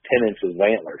off about 10 inches of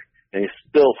antler, and he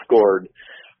still scored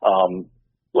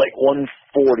like 140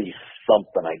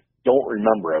 something. I don't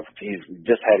remember. We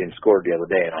just had him scored the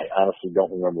other day, and I honestly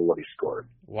don't remember what he scored.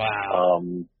 Wow.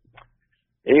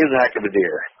 He was a heck of a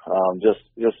deer. Just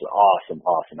an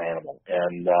awesome animal.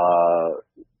 And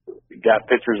got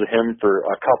pictures of him for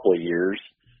a couple of years.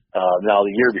 Now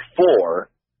the year before,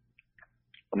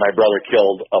 my brother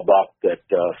killed a buck that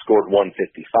scored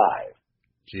 155.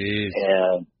 Jeez.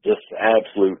 And just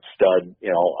absolute stud,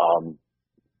 10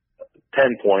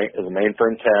 point is a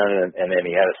mainframe 10, and then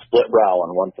he had a split brow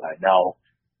on one side. Now,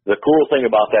 the cool thing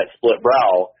about that split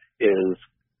brow is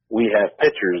we have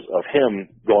pictures of him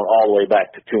going all the way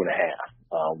back to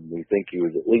 2.5. We think he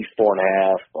was at least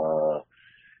 4.5.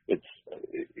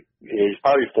 He's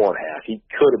probably 4.5. He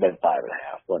could have been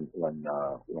 5.5 when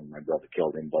my brother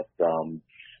killed him. But so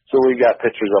we got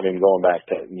pictures of him going back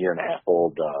to a year and a half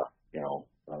old.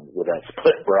 With that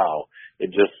split brow.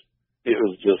 It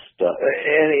was just,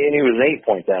 and he was an 8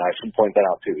 point then. I should point that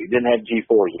out too. He didn't have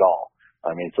G4s at all.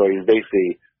 I mean, so he was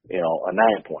basically, a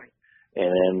 9 point.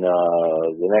 And then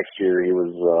the next year he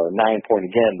was 9 point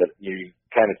again, but you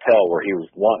kind of tell where he was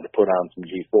wanting to put on some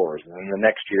G4s. And then the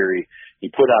next year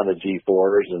he put on the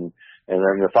G4s, and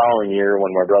then the following year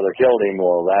when my brother killed him,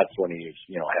 well, that's when he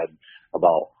had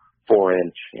about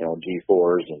 4-inch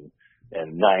G4s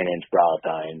and 9-inch brow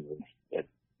tines and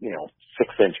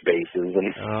 6-inch bases,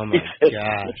 and oh my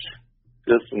gosh,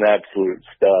 just an absolute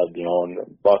stud, and the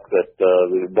buck that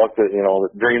that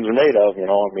dreams are made of. I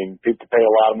mean, people pay a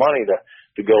lot of money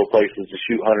to go places to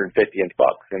shoot 150-inch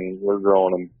bucks, and we're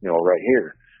growing them, right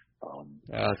here.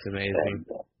 That's amazing. And,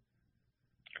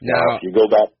 now, if you go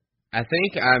back, I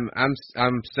think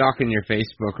I'm stalking your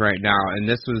Facebook right now, and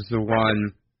this was the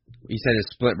one you said is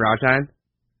split brow time.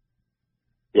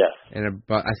 Yes. And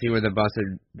I see where the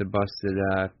busted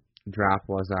drop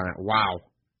was on it. Wow.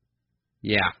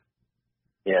 Yeah.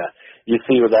 Yeah. You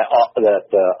see where that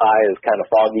eye is kind of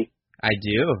foggy? I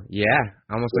do. Yeah.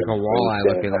 Almost like a walleye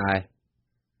looking eye.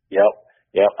 Yep.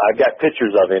 I've got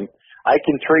pictures of him. I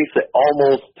can trace it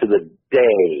almost to the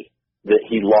day that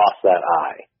he lost that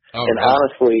eye. Oh, and really?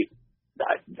 honestly,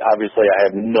 obviously I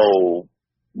have no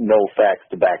facts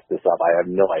to back this up. I have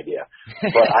no idea.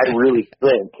 But I really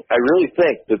think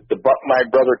that the buck my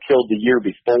brother killed the year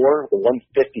before, the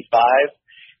 155,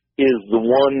 is the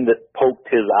one that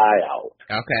poked his eye out.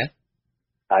 Okay.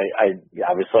 I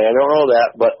obviously I don't know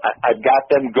that, but I've got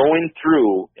them going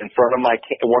through in front of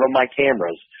one of my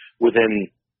cameras within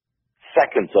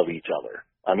seconds of each other.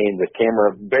 I mean, the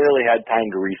camera barely had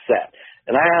time to reset.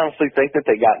 And I honestly think that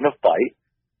they got in a fight,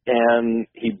 and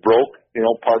he broke,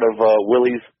 part of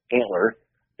Willie's antler,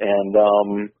 and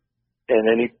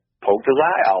then he poked his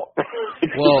eye out.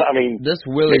 Well, I mean, this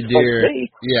Willie deer,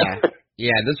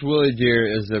 this Willie deer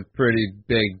is a pretty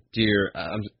big deer,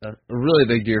 a really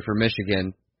big deer for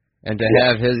Michigan, and to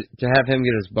have him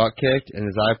get his butt kicked and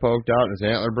his eye poked out and his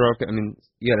antler broken, I mean,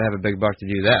 you got to have a big buck to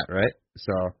do that, right?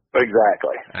 So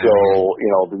exactly.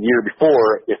 The year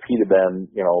before, if he'd have been,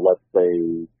 let's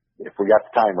say, if we got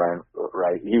the time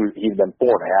right, he'd been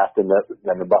 4.5, and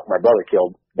then the buck my brother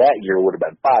killed that year would have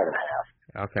been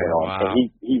 5.5. Okay, wow.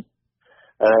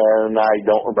 And I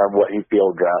don't remember what he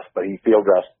field dressed, but he field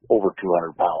dressed over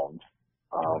 200 pounds.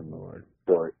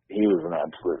 So he was an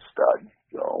absolute stud.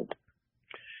 So,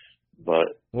 but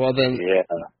well then, yeah.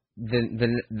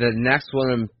 The next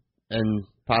one and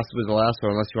possibly the last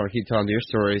one, unless you want to keep telling your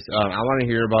stories, I want to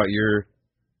hear about your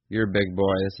big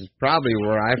boy. This is probably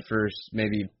where I first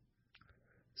maybe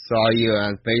saw you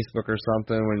on Facebook or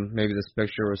something when maybe this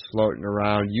picture was floating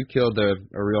around. You killed a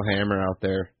real hammer out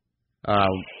there. How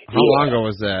long ago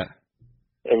was that?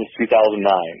 It was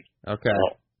 2009. Okay.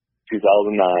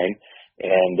 2009.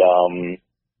 And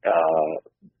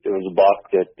a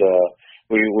buck that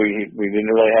we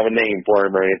didn't really have a name for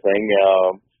him or anything,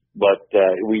 but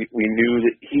we knew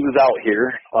that he was out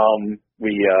here.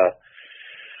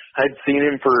 I'd seen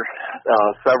him for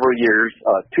several years.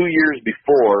 2 years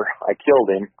before I killed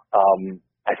him,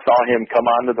 I saw him come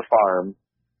onto the farm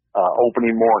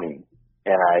opening morning,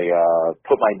 and I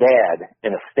put my dad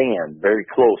in a stand very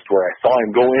close to where I saw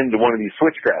him go into one of these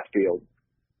switchgrass fields.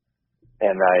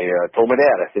 And I told my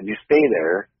dad, I said, "You stay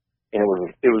there." And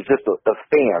it was just a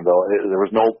stand, though. There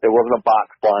wasn't a box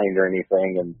blind or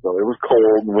anything, and so it was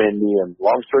cold and windy. And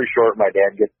long story short, my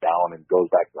dad gets down and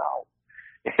goes back to the house.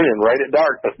 And then right at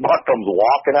dark, this buck comes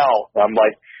walking out. And I'm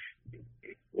like,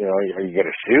 are you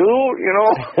gonna shoot?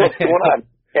 What's going on?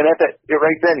 And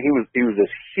right then, he was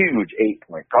this huge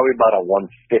 8-point, probably about a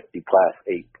 150 class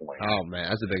 8-point. Oh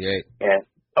man, that's a big 8. And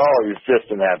he was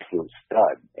just an absolute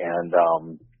stud. And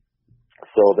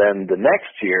so then the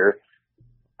next year,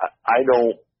 I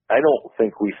don't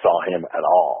think we saw him at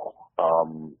all.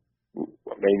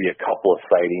 Maybe a couple of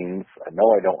sightings. I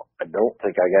don't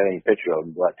think I got any picture of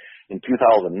him, but in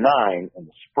 2009 in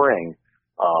the spring,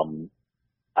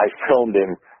 I filmed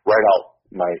him right out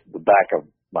the back of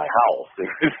my house.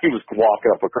 He was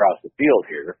walking up across the field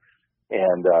here.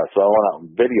 And so I went out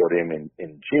and videoed him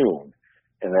in June,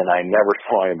 and then I never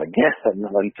saw him again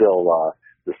until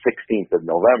the 16th of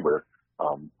November,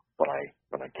 when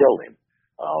I killed him.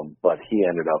 But he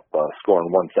ended up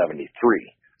scoring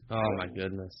 173. Oh my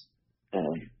goodness!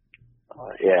 And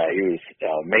he was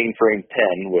mainframe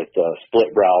 10 with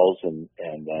split brows, and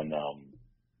then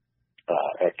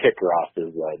a kicker off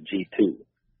his G2.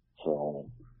 So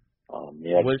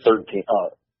he had 13.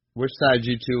 Which side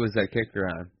G2 was that kicker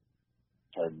on?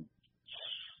 On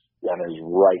his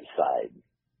right side.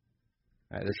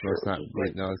 All right, this one's not.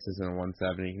 Wait, no, this isn't a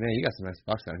 170. Man, you got some nice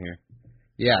bucks down here.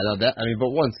 Yeah, no, but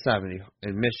 170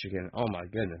 in Michigan. Oh my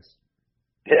goodness.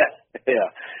 Yeah.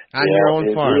 On your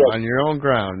own farm, on your own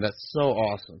ground. That's so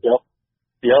awesome. Yep.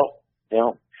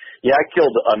 Yeah, I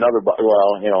killed another.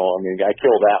 I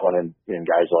killed that one, and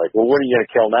guys are like, "Well, what are you gonna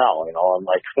kill now?" I'm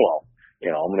like, "Well,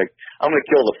 I'm gonna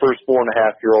kill the first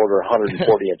 4.5-year-old or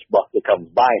 140-inch buck that comes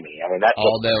by me. I mean, that's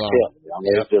all day long.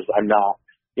 It's just I'm not.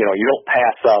 You don't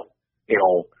pass up.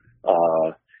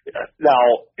 Now.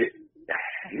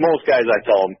 Most guys, I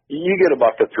tell them, you get a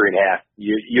buck to 3.5,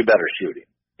 you better shoot him.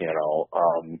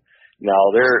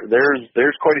 Now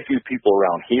there's quite a few people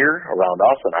around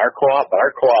us in our co-op, but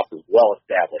our co-op is well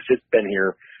established. It's been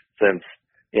here since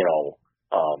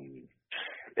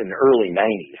in the early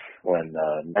 90s, when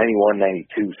 91,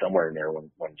 92, somewhere in there,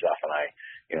 when Jeff and I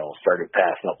started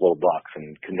passing up little bucks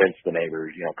and convinced the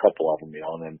neighbors, a couple of them,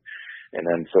 and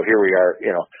then so here we are,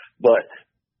 but.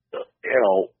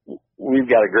 We've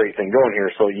got a great thing going here.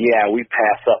 So we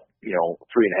pass up,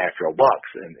 3.5-year-old bucks,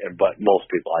 but most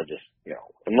people, I just,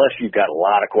 unless you've got a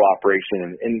lot of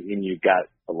cooperation and you've got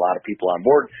a lot of people on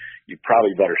board, you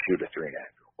probably better shoot a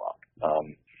 3.5-year-old buck.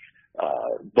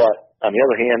 But on the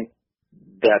other hand,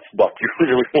 that's a buck you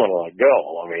really want to let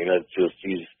go. I mean, it's just,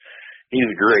 he's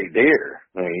a great deer.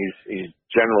 I mean, he's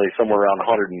generally somewhere around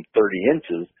 130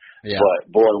 inches. Yeah. But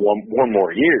boy, one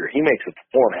more year, he makes it to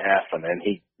 4.5, and then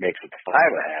he makes it to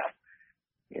 5.5.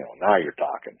 Now you're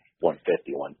talking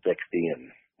 150, 160, and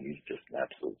he's just an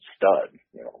absolute stud.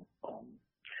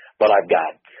 But I've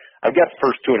got the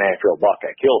first 2.5-year-old buck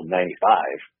I killed in '95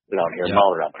 down here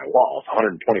mounted on my wall. It's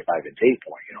 125-inch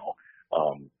 8-point.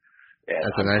 And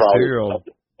that's a nice 2-year-old.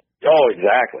 Oh,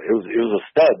 exactly. It was a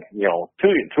stud.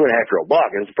 2.5-year-old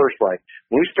buck. It was the first one.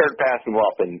 When we started passing them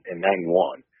up in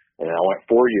 '91. And I went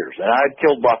 4 years, and I'd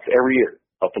killed bucks every year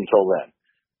up until then.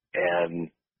 And,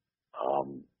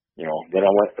 then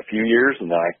I went a few years,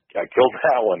 and then I killed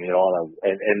that one,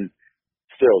 and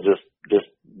still just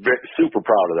super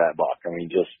proud of that buck. I mean,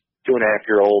 just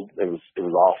 2.5-year-old, it was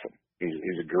awesome.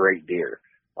 He's a great deer.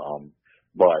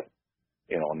 But,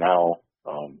 now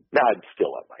I'd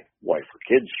still let my wife or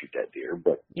kids shoot that deer,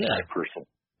 but I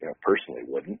personally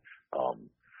wouldn't.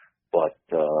 But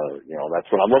that's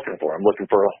what I'm looking for. I'm looking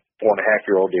for a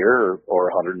 4.5-year-old deer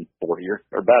or 140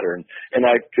 or better. And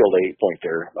I killed an 8-point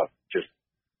there just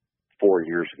 5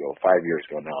 years ago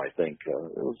now, I think.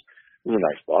 It was a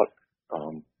nice buck.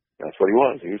 That's what he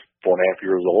was. He was 4.5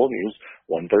 years old, and he was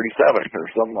 137 or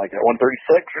something like that,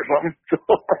 136 or something.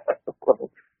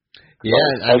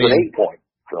 I mean, an 8-point.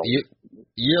 So.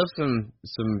 You have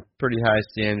some pretty high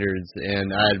standards,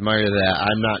 and I admire that.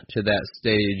 I'm not to that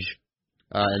stage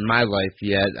in my life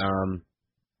yet.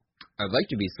 I'd like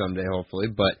to be someday, hopefully,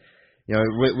 but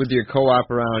with your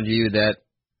co-op around you, that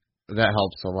that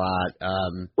helps a lot.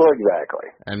 Well, exactly.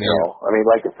 I mean,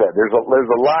 like I said, there's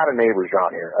a lot of neighbors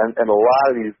around here, and a lot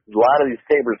of these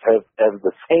neighbors have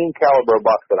the same caliber of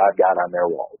bucks that I've got on their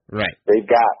walls. right. They've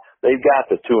got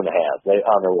the 2.5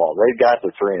 on their wall. They've got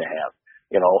the 3.5.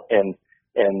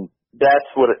 And that's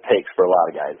what it takes for a lot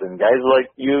of guys. And guys like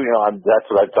you, that's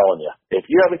what I'm telling you. If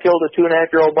you haven't killed a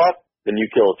 2.5-year-old buck, then you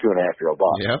kill a 2.5-year-old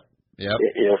buck. Yep.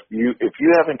 If you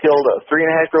haven't killed a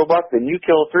 3.5-year-old buck, then you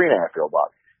kill a 3.5-year-old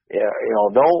buck.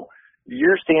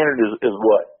 Your standard is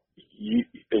what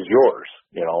is yours.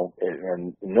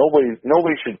 And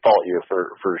nobody should fault you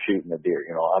for shooting a deer.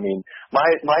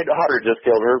 My daughter just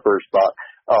killed her first buck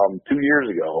 2 years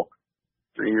ago,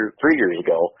 3 years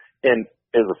ago, and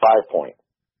is a 5-point.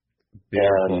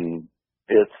 Beautiful. And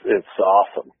it's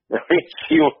awesome.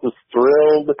 She was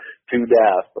thrilled to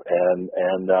death,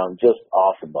 and just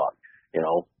awesome buck.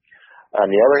 On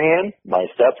the other hand, my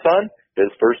stepson, his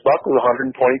first buck was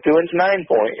 122-inch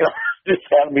 9-point. Just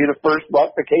happened to be the first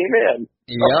buck that came in.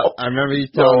 Yep, I remember you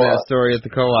telling that story at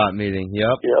the co-op meeting.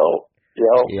 Yep.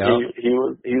 Yep.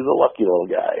 He's a lucky little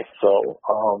guy. So,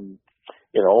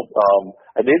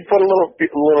 I did put a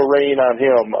little rein on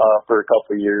him for a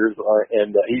couple of years,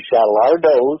 and he shot a lot of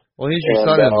does. Well, he's your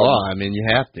son-in-law. I mean, you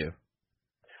have to.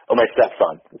 Oh, my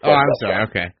stepson. Oh, I'm sorry.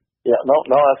 Okay. Yeah, no,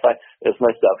 that's fine. It's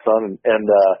my stepson, and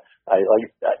I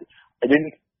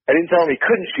didn't tell him he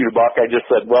couldn't shoot a buck. I just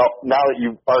said, well, now that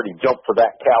you've already jumped for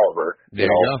that caliber, there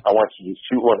you go. I want you to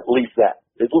shoot one at least a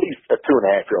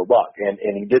 2.5-year-old buck, and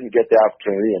he didn't get the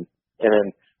opportunity, and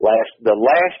then the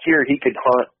last year he could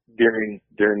hunt in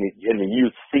the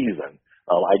youth season.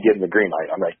 I give him the green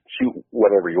light. I'm like, shoot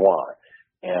whatever you want,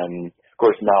 and of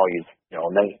course now he's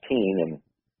 19,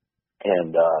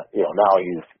 and now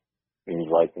he's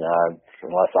like, nah,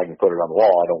 unless I can put it on the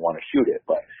wall, I don't want to shoot it.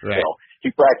 But right.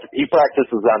 He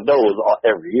practices on does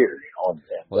every year. And,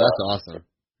 well, that's awesome.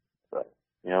 But,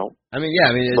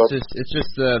 it's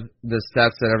just the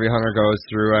steps that every hunter goes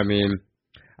through. I mean,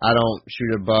 I don't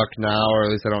shoot a buck now, or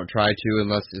at least I don't try to,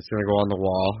 unless it's going to go on the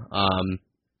wall.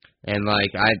 And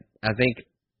like I think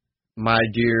my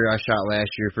deer I shot last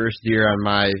year, first deer on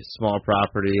my small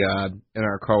property in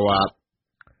our co-op,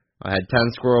 I had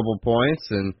 10 scoreable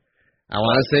points, and I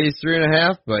want to say he's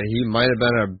 3.5, but he might have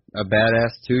been a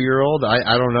badass 2-year-old.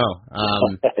 I don't know.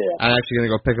 yeah. I'm actually going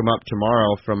to go pick him up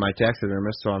tomorrow from my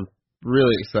taxidermist, so I'm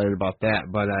really excited about that.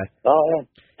 But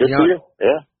good for you.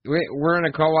 Yeah. We're in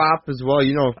a co-op as well.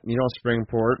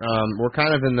 Springport. We're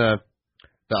kind of in the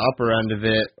upper end of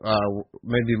it,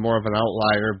 maybe more of an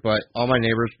outlier. But all my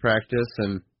neighbors practice,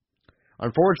 and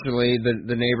unfortunately,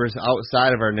 the neighbors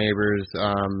outside of our neighbors,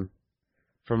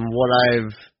 from what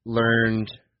I've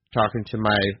learned talking to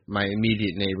my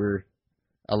immediate neighbor,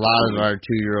 a lot of our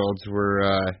 2-year-olds were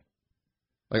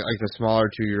like the smaller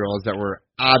 2-year-olds that were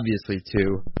obviously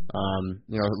 2,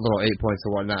 little 8 points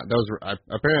and whatnot. Those were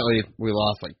apparently we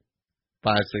lost like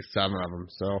 5, 6, 7 of them.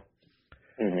 So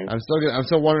I'm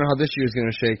still wondering how this year's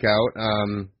going to shake out.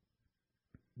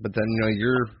 But then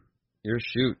you're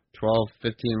 12,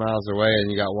 15 miles away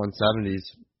and you got 170s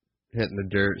hitting the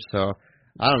dirt. So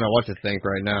I don't know what to think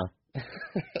right now.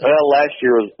 Well, last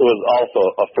year was also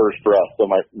a first for us. So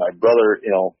my brother,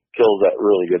 kills that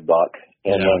really good buck,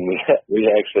 and then we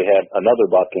actually had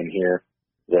another buck in here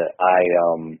that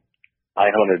I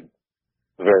hunted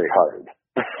very hard.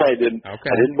 I didn't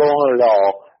bow hunt at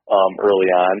all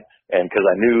early on, and because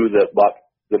I knew that buck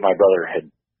that my brother had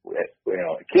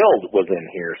killed was in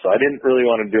here, so I didn't really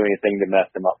want to do anything to mess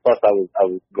him up. Plus, I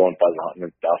was going pheasant hunting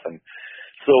and stuff, and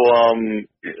so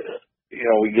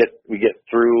we get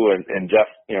through, and Jeff,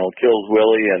 kills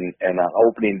Willie, and on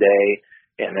opening day,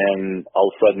 and then all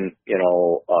of a sudden,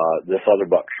 this other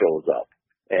buck shows up,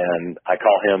 and I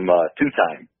call him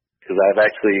 2-time, because I've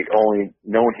actually only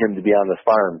known him to be on this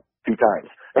farm 2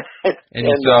 times. And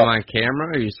you saw him on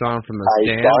camera, or you saw him from the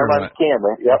stand? I saw him on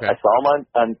camera. Yep, okay. I saw him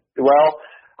on.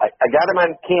 I got him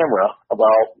on camera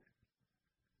about.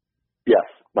 Yes.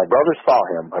 My brother saw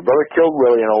him. My brother killed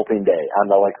Willie on opening day.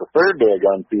 On the third day of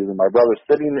gun season, my brother's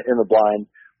sitting in the blind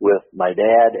with my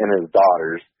dad and his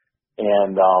daughters,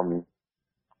 and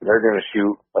they're going to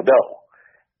shoot a doe.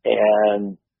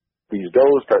 And these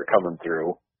does start coming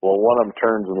through. Well, one of them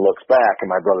turns and looks back,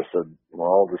 and my brother said,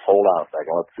 well, just hold on a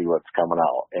second. Let's see what's coming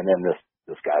out. And then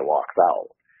this guy walks out.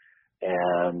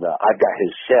 And I've got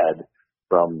his shed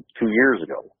from 2 years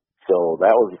ago. So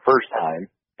that was the first time.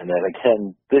 And then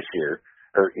again this year,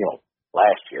 or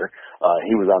last year,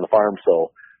 he was on the farm.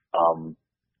 So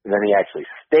and then he actually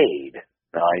stayed.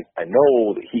 Now I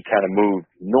know that he kind of moved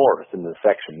north in the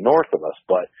section north of us,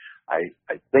 but I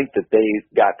think that they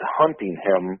got to hunting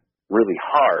him really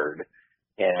hard,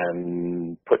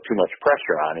 and put too much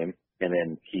pressure on him, and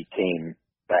then he came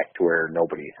back to where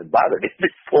nobody had bothered him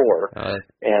before.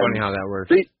 And funny how that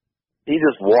works. He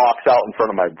just walks out in front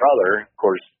of my brother. Of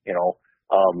course,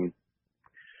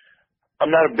 I'm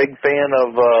not a big fan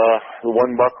of the $1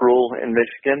 rule in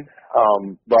Michigan,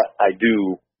 but I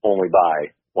do only buy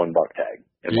 $1 tag.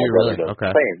 And my brother does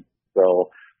the same.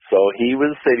 So he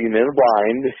was sitting in a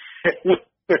blind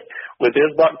with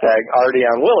his buck tag already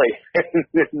on Willie.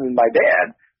 And my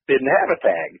dad didn't have a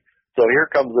tag. So here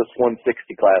comes this 160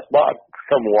 class buck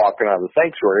come walking out of the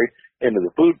sanctuary into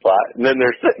the food plot, and then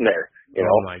they're sitting there,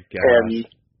 Oh my gosh.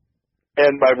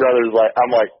 And my brother's like,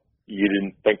 I'm like, you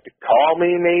didn't think to call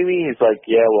me maybe? He's like,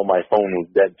 yeah, well, my phone was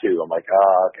dead too. I'm like,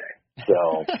 okay.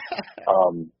 So,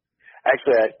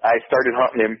 actually I started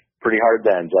hunting him pretty hard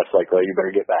then, just like, well, you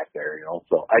better get back there,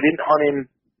 So I didn't hunt him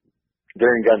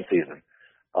during gun season.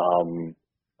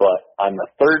 But on the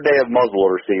third day of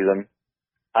muzzleloader season,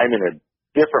 I'm in a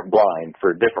different blind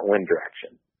for a different wind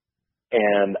direction.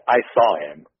 And I saw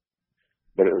him,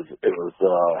 but it was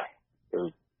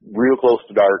real close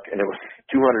to dark, and it was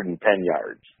 210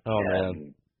 yards. Oh, and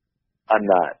man. I'm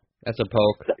not. That's a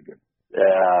poke. That good.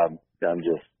 I'm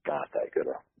just not that good.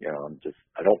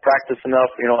 I don't practice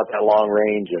enough, at that long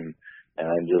range, and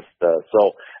I'm just,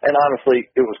 and honestly,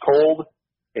 it was cold,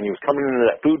 and he was coming into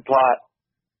that food plot,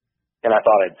 and I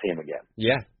thought I'd see him again.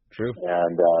 Yeah, true.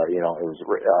 And, it was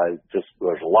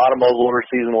there's a lot of muzzleloader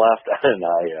season left, and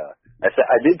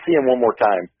I did see him one more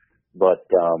time, but,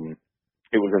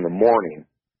 it was in the morning.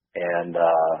 And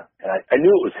I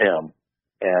knew it was him.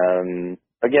 And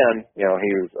again,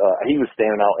 he was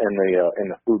standing out in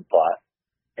the food plot.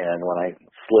 And when I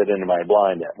slid into my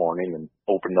blind that morning and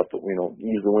opened up,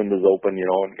 used the windows open,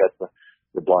 and got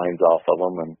the blinds off of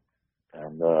them,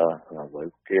 and I was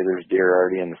like, okay, there's deer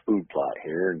already in the food plot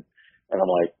here, and I'm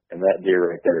like, and that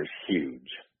deer right there is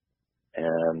huge.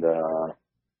 And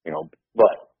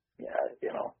but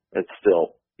yeah, it's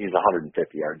still, he's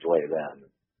 150 yards away then.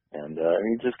 And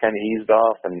he just kind of eased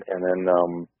off, and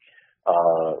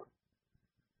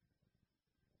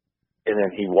then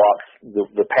he walks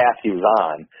the path he was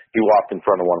on. He walked in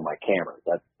front of one of my cameras.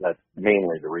 That's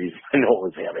mainly the reason I know it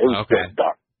was him. It was still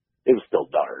dark. It was still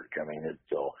dark. I mean,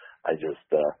 I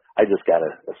just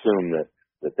gotta assume that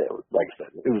was, like I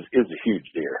said, it was a huge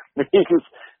deer.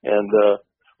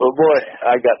 Well, boy,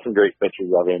 I got some great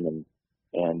pictures of him,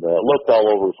 and looked all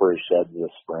over for his sheds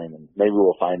this spring, and maybe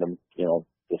we'll find him,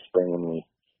 this spring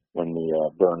when we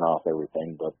burn off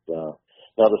everything. But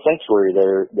now the sanctuary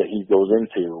there that he goes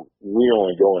into, we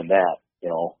only go in that,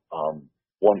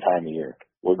 one time a year.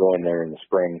 We'll go in there in the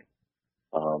spring,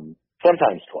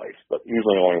 sometimes twice, but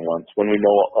usually only once when we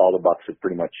know all the bucks have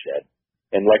pretty much shed.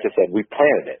 And like I said, we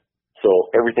planted it,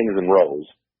 so everything's in rows.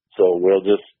 So we'll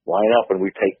just line up and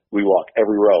we walk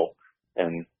every row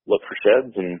and look for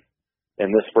sheds. And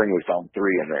this spring we found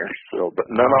 3 in there. So, but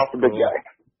none off the big guy.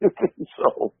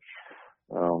 So,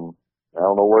 I don't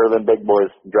know where them big boys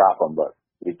drop them, but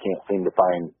we can't seem to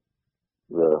find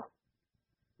the,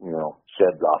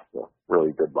 sheds off the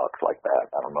really good bucks like that.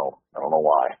 I don't know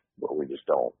why, but we just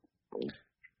don't.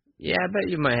 Yeah, I bet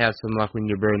you might have some luck when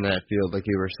you burn that field, like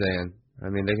you were saying. I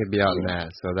mean, they could be out in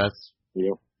that, so that's.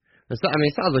 Yep. It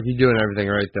sounds like you're doing everything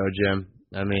right, though, Jim.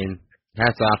 I mean,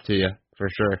 hats off to you for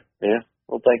sure. Yeah.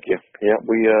 Well, thank you. Yeah,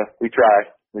 we try.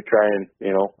 We try and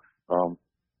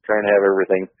try and have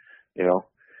everything.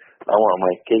 I want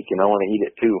my cake and I want to eat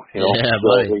it too. Yeah, so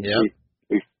buddy.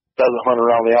 We pheasant hunt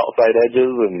around the outside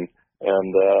edges and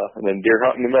then deer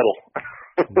hunt in the middle.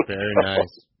 Very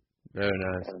nice. Very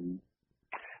nice. And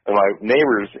my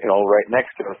neighbors, right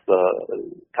next to us,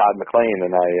 Todd McLean,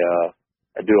 and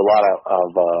I do a lot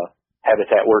of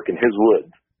habitat work in his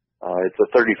woods. It's a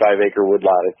 35-acre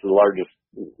woodlot. It's the largest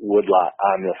woodlot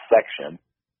on this section,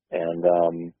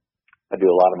 and I do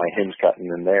a lot of my hinge cutting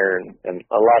in there, and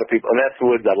a lot of people, and that's the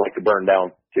woods I'd like to burn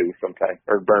down too sometime,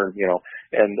 or burn,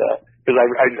 and because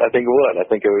I think it would. I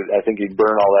think you'd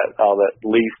burn all that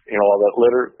leaf, all that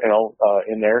litter,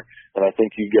 in there, and I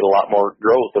think you'd get a lot more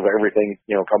growth of everything,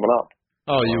 coming up.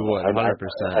 Oh, you would, 100%.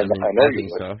 I know you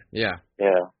think would. so. Yeah.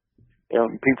 Yeah.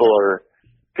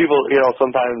 People,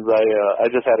 sometimes I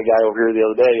just had a guy over here the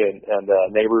other day and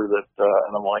a neighbor that,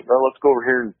 and I'm like, well, let's go over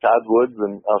here in Todd's Woods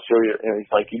and I'll show you. And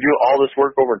he's like, you do all this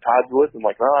work over in Todd's Woods? I'm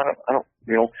like, no, I don't,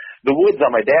 the woods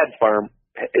on my dad's farm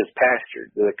is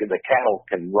pastured. The cattle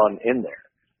can run in there,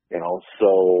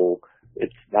 so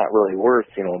it's not really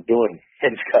worth, doing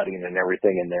hinge cutting and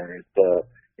everything in there. It's, the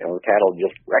cattle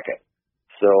just wreck it.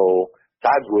 So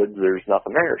Todd's Woods, there's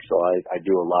nothing there. So I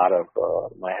do a lot of,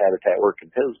 my habitat work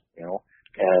in his,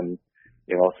 and,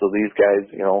 so these guys,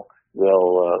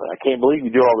 I can't believe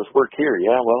you do all this work here.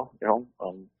 Yeah, well,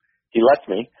 he lets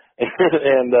me,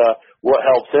 and what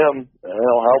helps him,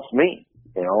 helps me.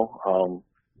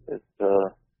 It's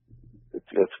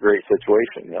a great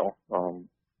situation.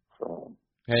 So.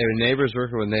 Hey, neighbors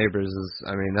working with neighbors is,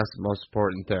 that's the most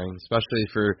important thing, especially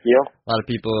for a lot of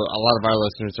people. A lot of our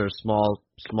listeners are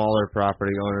smaller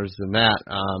property owners than that.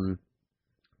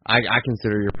 I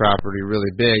consider your property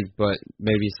really big, but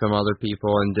maybe some other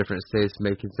people in different states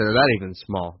may consider that even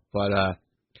small. But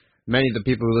many of the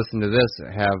people who listen to this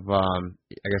have,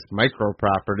 micro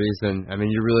properties, and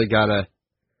you really gotta.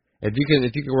 If you can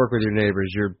work with your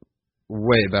neighbors, you're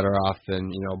way better off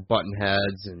than button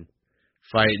heads and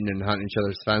fighting and hunting each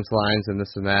other's fence lines and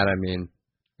this and that.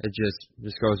 It just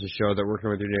goes to show that working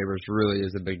with your neighbors really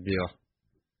is a big deal.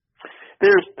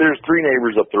 There's 3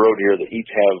 neighbors up the road here that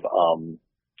each have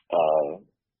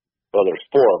there's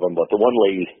 4 of them, but the one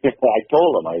lady, I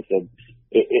told them, I said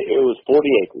it was 40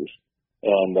 acres,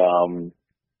 and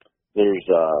there's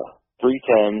 3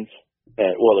 10s,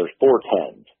 and there's 4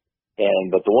 10s,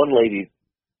 but the one lady,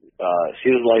 she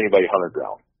doesn't let anybody hunt her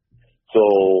ground. So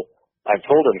I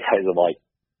told them guys, I'm like,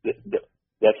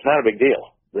 that's not a big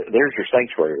deal. There's your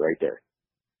sanctuary right there.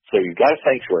 So you've got a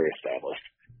sanctuary established.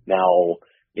 Now,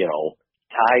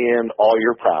 tie in all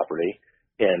your property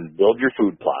and build your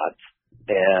food plots.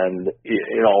 And,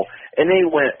 and they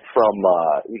went from,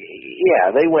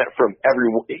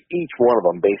 each one of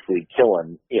them basically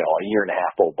killing, a year and a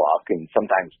half old buck and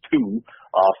sometimes 2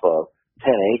 off of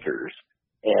 10 acres.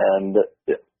 And,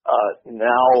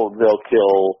 now they'll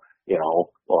kill,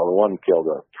 the one killed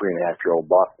a 3.5-year-old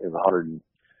buck, is a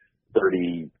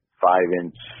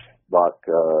 135-inch buck,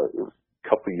 a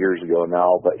couple of years ago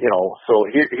now. But, so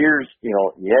here's,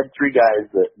 you had 3 guys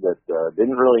that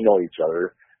didn't really know each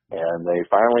other, and they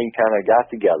finally kind of got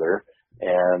together,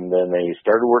 and then they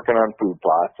started working on food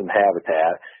plots and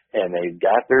habitat, and they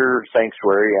got their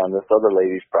sanctuary on this other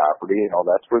lady's property.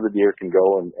 That's where the deer can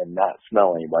go and not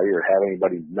smell anybody or have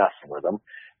anybody messing with them.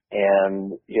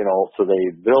 And, so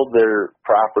they build their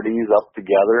properties up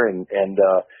together and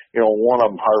one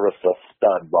of them harvests a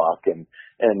stud buck and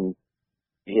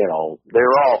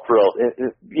they're all thrilled.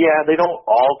 They don't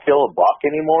all kill a buck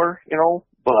anymore,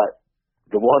 but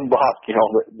the one buck,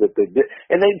 that they did,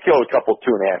 and they'd kill a couple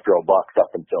 2.5-year-old bucks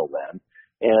up until then.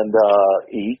 And,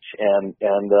 each, and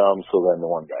so then the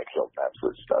one guy killed an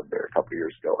absolute stud bear a couple of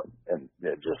years ago, and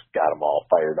it just got them all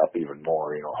fired up even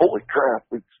more, holy crap,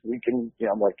 we can,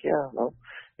 I'm like,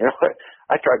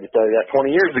 I tried to tell you that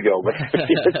 20 years ago, but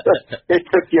it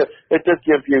took you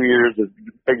a few years to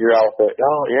figure out that,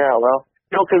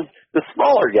 because the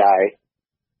smaller guy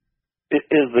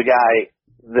is the guy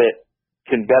that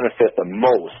can benefit the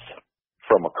most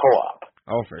from a co-op.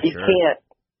 Oh, for sure.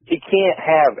 He can't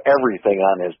have everything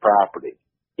on his property.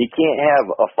 He can't have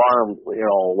a farm,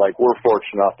 like we're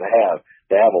fortunate enough to have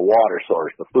a water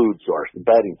source, the food source, the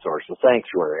bedding source, the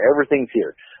sanctuary. Everything's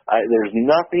here. There's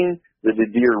nothing that the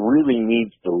deer really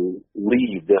needs to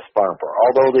leave this farm for,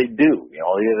 although they do.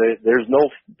 There's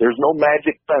no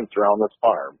magic fence around this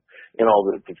farm,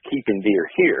 that's keeping deer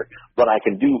here. But I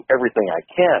can do everything I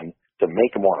can to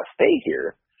make them want to stay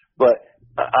here. But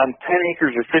on 10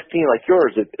 acres or 15 like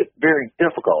yours, it's very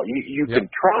difficult. You can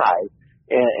try,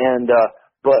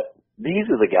 but these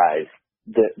are the guys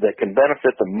that can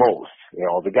benefit the most.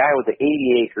 The guy with the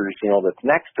 80 acres, that's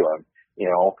next to him,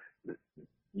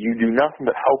 you do nothing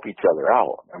but help each other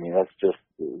out. It's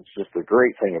just the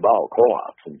great thing about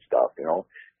co-ops and stuff,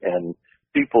 and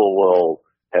people will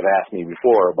have asked me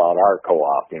before about our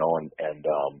co-op,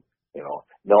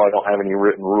 no, I don't have any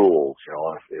written rules.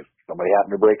 If somebody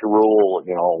happened to break a rule,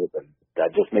 then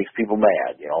that just makes people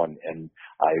mad, and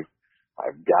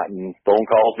I've gotten phone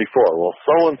calls before. Well,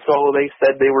 so-and-so, they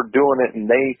said they were doing it and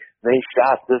they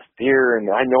shot this deer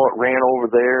and I know it ran over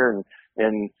there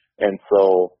and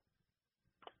so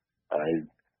I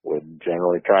would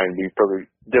generally try and be pretty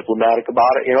diplomatic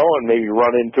about it, and maybe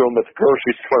run into them at the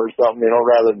grocery store or something,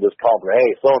 rather than just call them,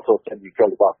 hey, so-and-so said you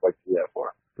killed a buck, what you do that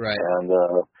for? Right. And,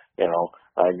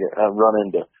 I run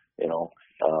into, the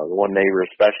one neighbor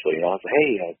especially, I said, hey,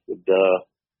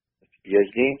 you guys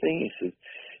get anything? He says,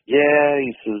 yeah,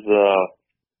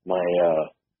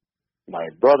 my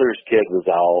brother's kid was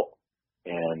out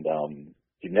and,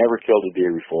 he never killed a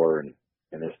deer before and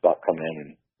this buck come in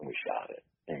and we shot it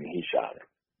and he shot it.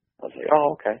 I was like,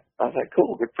 oh, okay. I was like,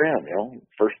 cool, good for him,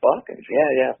 first buck. And he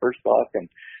said, yeah, first buck. And,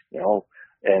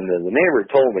 and the neighbor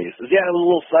told me, he says, yeah, the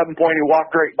little 7-point, he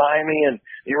walked right by me and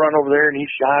he run over there and he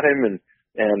shot him.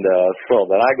 And so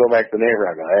then I go back to the neighbor,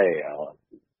 I go, hey,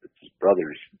 it's his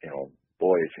brother's,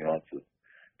 boys, it's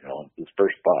his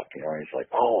first buck, he's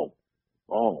like, oh,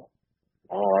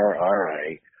 all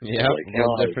right. Yeah, like, a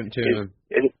little different tune.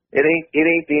 It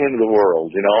ain't the end of the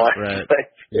world, you know. Right.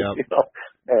 Yep. You know,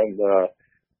 and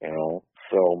you know,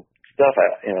 so stuff.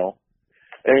 You know,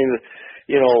 I mean,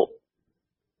 you know,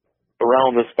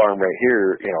 around this farm right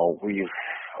here, you know,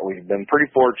 we've been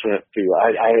pretty fortunate to.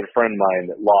 I had a friend of mine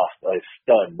that lost a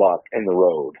stud buck in the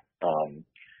road,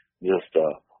 just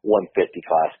a 150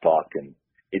 class buck, and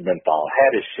he'd been followed,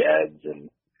 had his sheds, and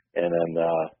then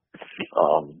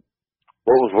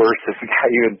what was worse is the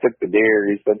guy even took the deer.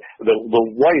 He said the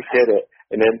wife hit it,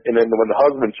 and then when the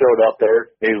husband showed up there,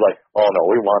 he was like, "Oh no,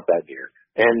 we want that deer."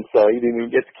 And so he didn't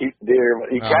even get to keep the deer.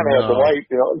 But he kind of had the wife,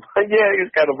 you know. Like, yeah, he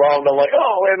was kind of bummed. I'm like,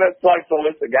 "Oh man, that sucks." So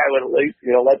the guy would at least,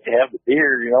 you know, let you have the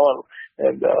deer, you know.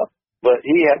 And but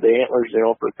he had the antlers, you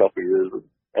know, for a couple of years.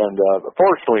 And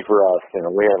fortunately for us, you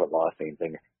know, we haven't lost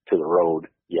anything to the road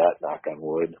yet. Knock on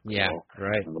wood. Yeah, you know.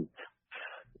 right.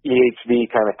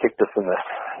 EHV kind of kicked us in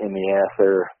the ass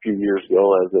there a few years ago,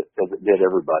 as it did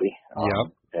everybody. Yep.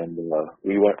 And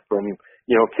we went from,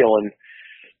 you know, killing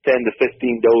 10 to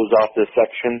 15 does off this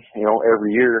section, you know,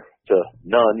 every year to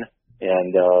none.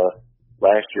 And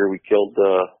last year we killed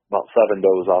about 7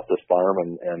 does off this farm,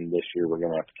 and this year we're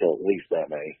going to have to kill at least that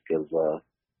many because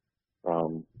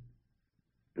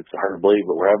it's hard to believe,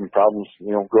 but we're having problems,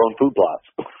 you know, growing food plots.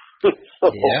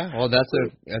 So, yeah, well, that's a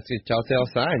telltale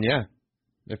sign, yeah.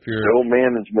 If you're no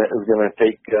management is going to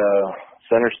take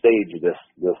center stage this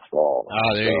fall.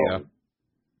 Oh, there you go.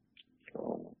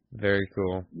 So, very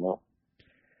cool.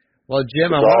 Well,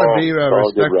 Jim, I want to be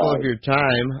respectful of your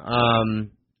time.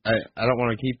 I don't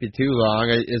want to keep you too long.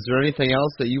 Is there anything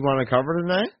else that you want to cover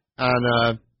tonight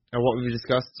on what we've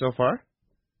discussed so far?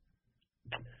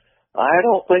 I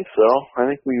don't think so. I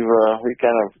think we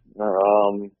kind of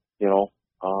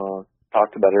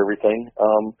talked about everything.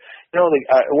 You know,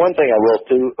 one thing I will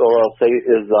say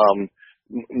is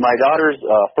my daughter's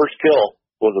first kill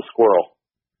was a squirrel.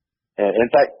 And in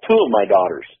fact, two of my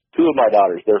daughters,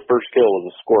 their first kill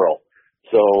was a squirrel.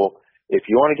 So if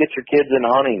you want to get your kids into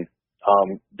hunting,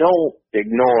 don't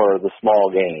ignore the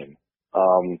small game.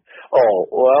 In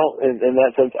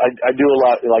that sense, I do a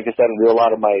lot, like I said, I do a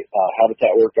lot of my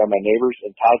habitat work on my neighbors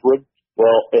in Todswood.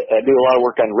 Well, I do a lot of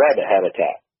work on rabbit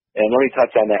habitat. And let me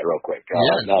touch on that real quick.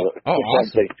 Awesome.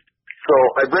 So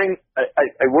I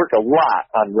work a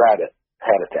lot on rabbit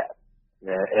habitat,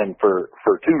 and for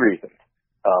 2 reasons.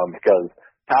 Because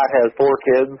Todd has 4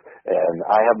 kids, and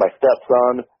I have my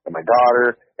stepson and my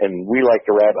daughter, and we like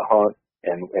to rabbit hunt,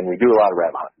 and we do a lot of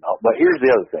rabbit hunting. But here's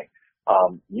the other thing.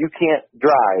 You can't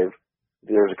drive.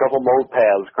 There's a couple mowed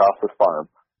paths across this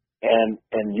farm, and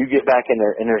you get back in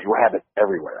there, and there's rabbits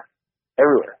everywhere.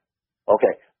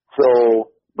 Okay, so,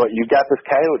 but you got this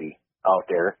coyote out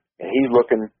there, and he's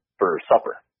looking for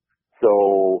supper.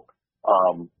 So,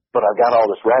 but I've got all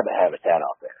this rabbit habitat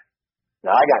out there.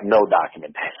 Now, I got no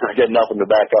documentation. I got nothing to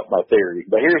back up my theory.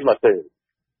 But here's my theory.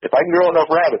 If I can grow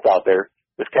enough rabbits out there,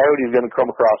 this coyote is going to come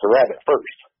across a rabbit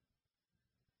first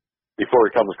before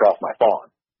he comes across my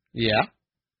fawn. Yeah.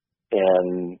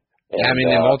 And I mean,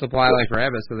 they multiply like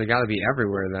rabbits, so they got to be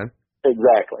everywhere then.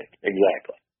 Exactly.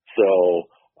 So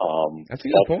that's a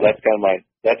good point.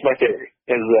 That's my theory,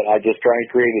 is that I just try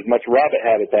and create as much rabbit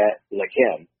habitat as I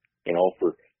can, you know, to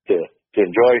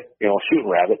enjoy, you know, shooting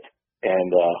rabbits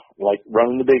and like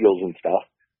running the beagles and stuff,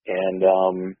 and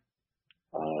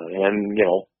you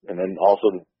know, and then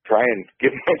also to try and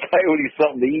give my coyotes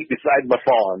something to eat besides my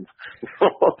fawns.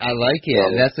 I like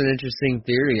it. So, that's an interesting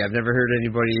theory. I've never heard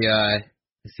anybody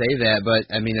say that, but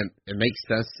I mean, it makes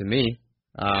sense to me.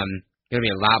 Gonna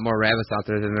be a lot more rabbits out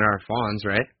there than there are fawns,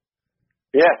 right?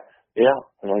 Yeah.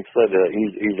 And like I said,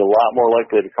 he's a lot more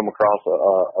likely to come across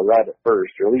a rabbit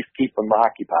first, or at least keep him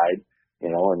occupied,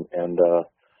 you know, and so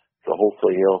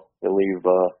hopefully he'll leave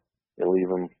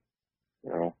him,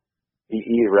 you know,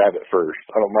 eat a rabbit first.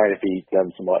 I don't mind if he eats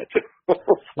them so much.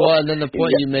 Well, and then the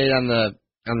point you made on the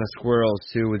squirrels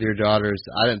too with your daughters,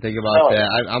 I didn't think about that.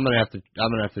 I'm gonna have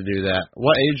to do that.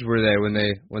 What age were they when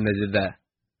they did that?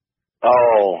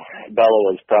 Oh, Bella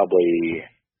was probably,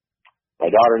 my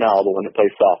daughter now, the one that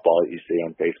plays softball that you see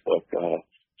on Facebook.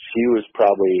 She was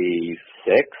probably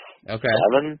 6,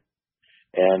 7,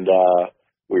 and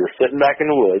we were sitting back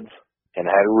in the woods, and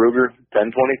I had a Ruger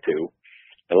 10-22,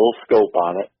 a little scope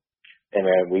on it, and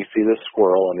then we see this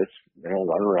squirrel, and it's, you know,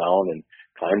 running around and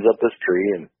climbs up this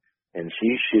tree, and she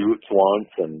shoots once,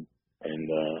 and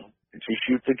she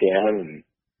shoots again, and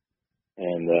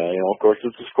you know, of course,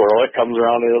 it's a squirrel. It comes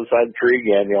around the other side of the tree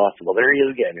again. You know, I said, well, there he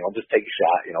is again. You know, just take a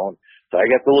shot. You know, and so I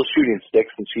got the little shooting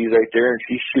sticks, and she's right there, and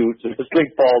she shoots, and this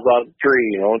thing falls out of the tree.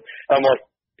 You know, and I'm like,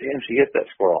 damn, she hit that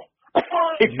squirrel.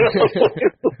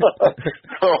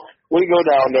 So we go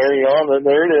down there, you know, and then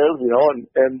there it is, you know,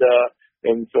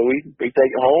 and so we take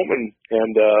it home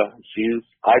and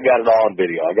I got it all on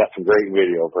video. I got some great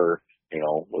video of her, you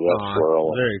know, with that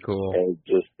squirrel. Very cool. And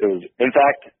in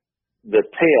fact, the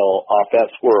tail off that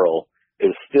squirrel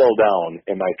is still down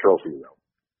in my trophy room.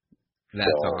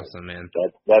 That's awesome, man.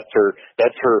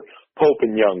 That's her Pope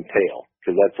and Young tail,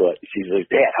 because that's what she's like.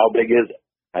 Dad, how big is it?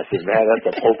 I said, man,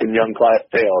 that's a Pope and Young class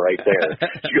tail right there.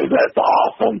 She goes, that's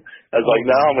awesome. I was like,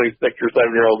 now how many 6 or 7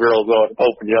 year old girls going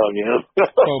Pope and Young, you know?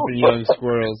 Pope and Young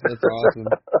squirrels. That's awesome.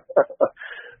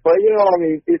 But you know, I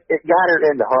mean, it got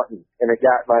her into hunting, and it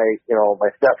got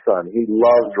my stepson. He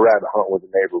loves rabbit hunting with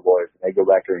the neighbor boys, and they go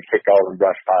back there and kick all the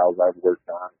brush piles I've worked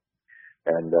on.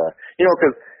 And you know,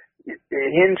 because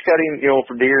hinge cutting, you know,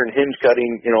 for deer and hinge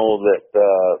cutting, you know,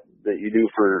 that you do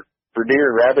for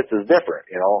deer and rabbits is different,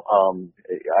 you know.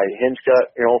 I hinge cut,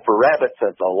 you know, for rabbits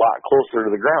that's a lot closer to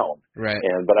the ground. Right.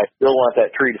 But I still want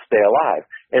that tree to stay alive.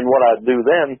 And what I do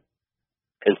then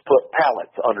is put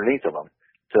pallets underneath of them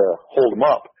to hold them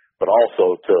up, but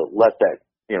also to let that,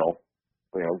 you know,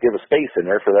 give a space in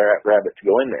there for that rabbit to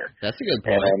go in there. That's a good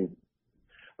point. And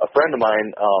a friend of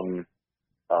mine,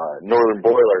 Northern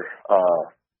Boiler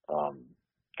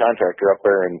contractor up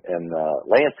there in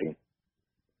Lansing,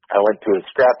 I went to a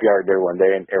scrapyard there one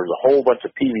day, and there was a whole bunch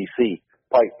of PVC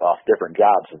pipe off different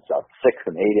jobs and stuff,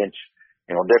 6 and 8 inch,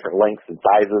 you know, different lengths and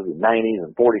sizes, and 90s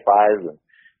and 45s,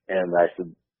 and I said,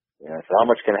 how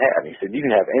much can I have? And he said, you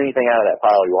can have anything out of that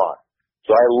pile you want.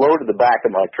 So I loaded the back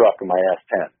of my truck in my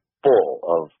S10 full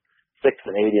of 6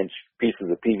 and 8 inch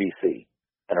pieces of PVC,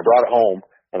 and I brought it home,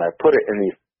 and I put it in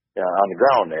these on the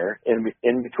ground there, in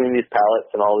between these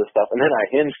pallets and all this stuff, and then I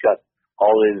hinge cut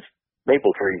all these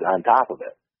maple trees on top of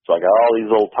it. So I got all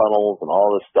these old tunnels and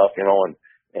all this stuff, you know,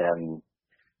 and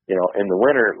you know, in the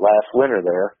last winter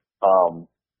there,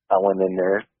 I went in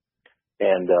there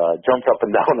and jumped up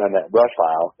and down on that brush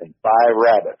pile, and 5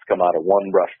 rabbits come out of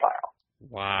one brush pile.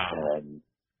 Wow. And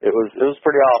it was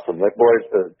pretty awesome. That boys,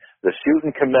 the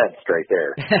shooting commenced right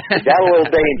there. It got a little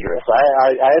dangerous.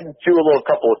 I had to chew a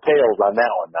couple of tails on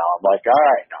that one now. I'm like, all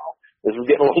right, now this is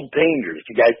getting a little dangerous.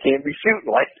 You guys can't be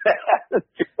shooting like that.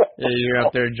 Yeah, you're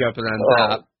up there jumping on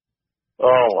top.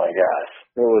 Oh my gosh.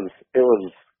 It was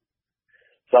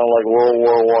sounded like World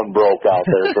War I broke out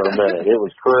there for a minute. It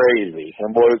was crazy.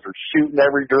 And boys were shooting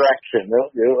every direction.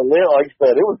 Like I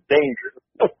said, it was dangerous.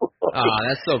 Oh,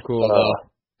 that's so cool though.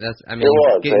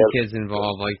 Getting kids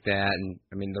involved like that, and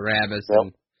I mean the rabbits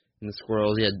and the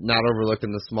squirrels. Yeah, not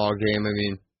overlooking the small game. I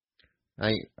mean,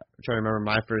 I'm trying to remember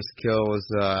my first kill was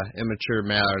immature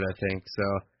mallard, I think.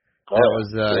 So that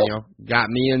was you know, got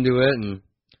me into it, and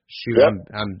shoot,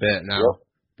 I'm bit now.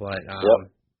 But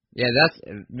yeah, that's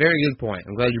a very good point.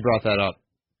 I'm glad you brought that up.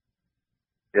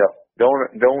 Yep. Don't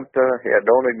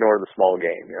ignore the small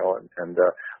game, you know, and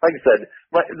like I said,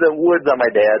 the woods on my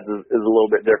dad's is a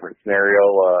little bit different scenario.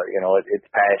 You know, it's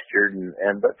pastured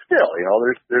but still, you know,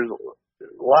 there's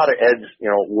a lot of edge,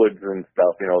 you know, woods and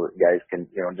stuff, you know, that guys can,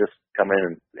 you know, just come in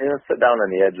and, you know, sit down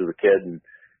on the edge with a kid and,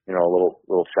 you know, a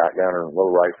little shotgun or a little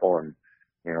rifle, and,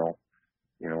 you know,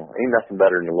 ain't nothing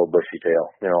better than a little bushy tail,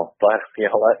 you know. But, you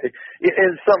know,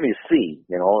 it's something you see,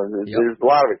 you know. There's a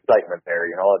lot of excitement there,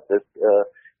 you know.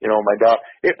 You know,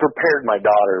 it prepared my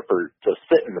daughter to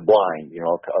sit in the blind, you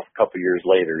know, a couple of years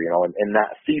later, you know, and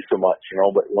not see so much, you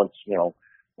know. But once we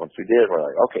did, we're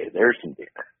like, okay, there's some deer,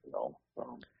 you know.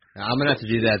 I'm gonna have to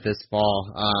do that this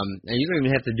fall. And you don't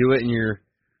even have to do it in your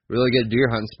really good deer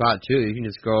hunting spot too. You can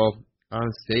just go on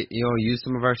state, you know, use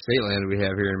some of our state land we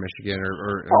have here in Michigan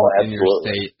or in your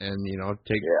state, and you know,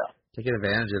 take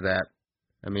advantage of that.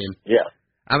 I mean,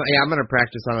 I'm going to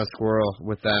practice on a squirrel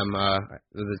with them,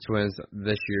 the twins,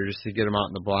 this year, just to get them out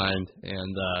in the blind,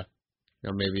 and you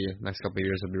know, maybe next couple of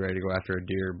years I'll be ready to go after a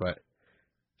deer. But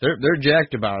they're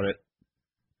jacked about it.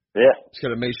 Yeah, just got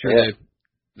to make sure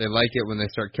they like it when they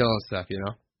start killing stuff, you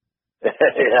know.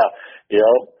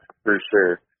 For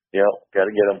sure. Got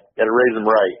to raise them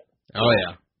right. Oh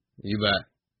yeah, you bet.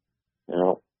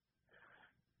 Yep.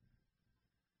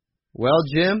 Well,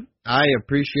 Jim, I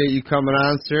appreciate you coming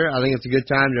on, sir. I think it's a good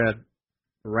time to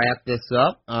wrap this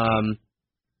up.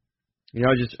 You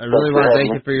know, I really want to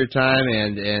thank you for your time,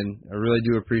 and I really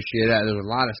do appreciate it. There's a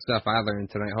lot of stuff I learned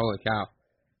tonight. Holy cow.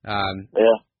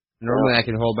 Normally I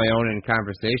can hold my own in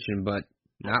conversation, but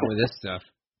not with this stuff.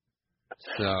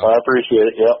 So I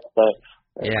appreciate it. Yep, thanks.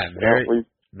 Yeah,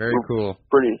 very cool.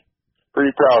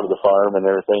 Pretty proud of the farm and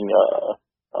everything.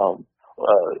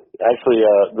 Actually,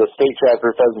 the state chapter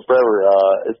of Pheasants Forever,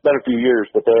 it's been a few years,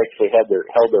 but they actually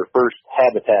held their first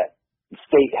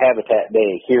state habitat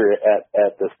day here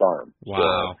at this farm. Wow.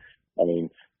 So, I mean,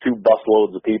 2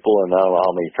 busloads of people, and I don't know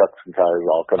how many trucks and cars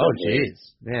all come Oh, in here.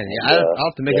 jeez. Man, yeah, I'll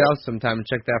have to make it out sometime and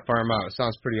check that farm out. It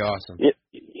sounds pretty awesome.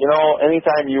 You know,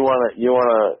 anytime you wanna, you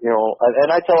know,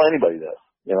 and I tell anybody this,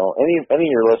 you know, any of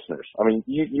your listeners, I mean,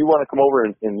 you want to come over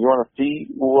and you want to see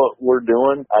what we're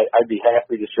doing, I'd be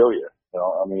happy to show you. You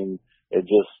know, I mean, it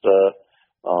just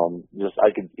I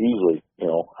could easily, you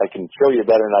know, I can show you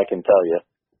better than I can tell you.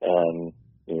 And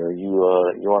you know, you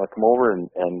want to come over and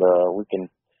we can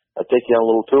take you on a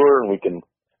little tour, and we can.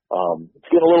 It's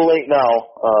getting a little late now.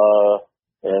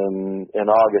 In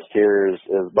August here is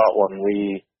about when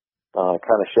we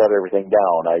kind of shut everything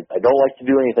down. I don't like to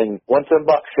do anything. Once them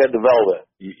bucks shed the velvet,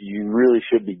 you really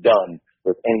should be done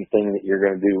with anything that you're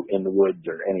going to do in the woods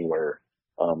or anywhere,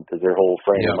 because their whole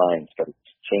frame of mind starts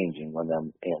changing when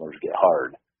them antlers get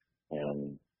hard.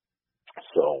 And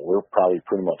so we're probably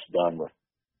pretty much done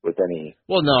with any.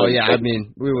 Well, no, yeah, I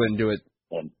mean, we wouldn't do it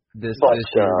this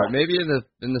year, but maybe in the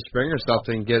spring or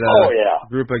something, get a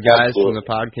group of guys from the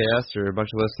podcast or a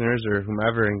bunch of listeners or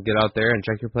whomever and get out there and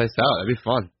check your place out. That'd be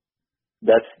fun.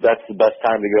 That's the best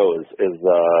time to go is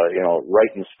you know,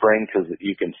 right in spring, because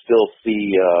you can still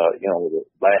see you know,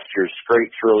 last year's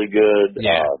scrape's really good.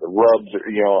 Yeah. The rubs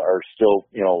are still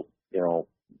you know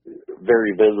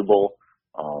very visible.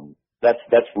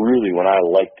 That's really when I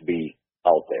like to be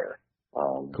out there.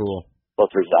 Cool. Plus,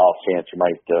 there's the off chance you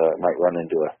might run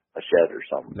into a shed or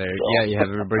something. Yeah, you have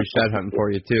everybody shed hunting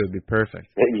for you too. It'd be perfect.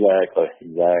 Exactly.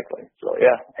 So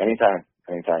yeah, anytime.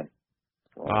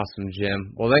 Awesome,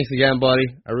 Jim. Well, thanks again, buddy.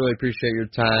 I really appreciate your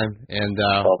time, and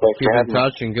keep in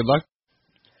touch, and good luck.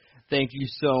 Thank you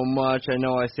so much. I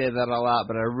know I say that a lot,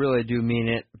 but I really do mean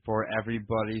it for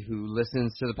everybody who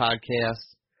listens to the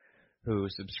podcast, who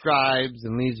subscribes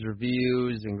and leaves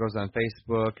reviews and goes on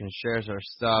Facebook and shares our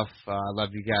stuff. I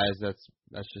love you guys. That's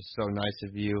just so nice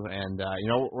of you. And, you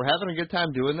know, we're having a good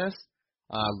time doing this,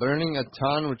 learning a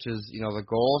ton, which is, you know, the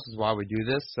goal. This is why we do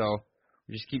this. So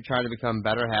we just keep trying to become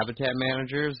better habitat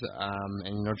managers,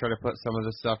 and, you know, try to put some of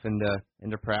this stuff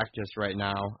into practice right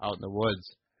now out in the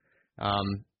woods.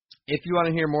 If you want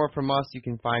to hear more from us, you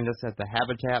can find us at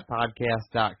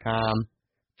thehabitatpodcast.com.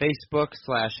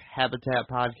 Facebook/Habitat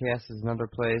Podcast is another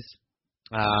place.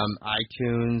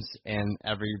 iTunes and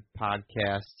every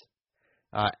podcast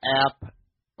app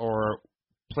or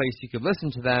place you could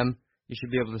listen to them, you should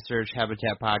be able to search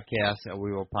Habitat Podcast and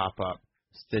we will pop up.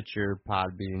 Stitcher,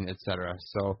 Podbean, etc.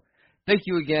 So thank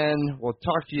you again. We'll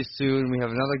talk to you soon. We have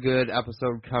another good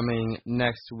episode coming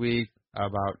next week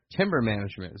about timber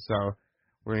management. So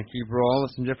we're going to keep rolling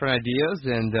with some different ideas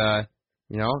and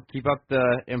you know, keep up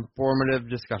the informative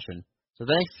discussion. So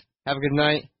thanks, have a good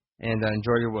night, and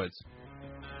enjoy your woods.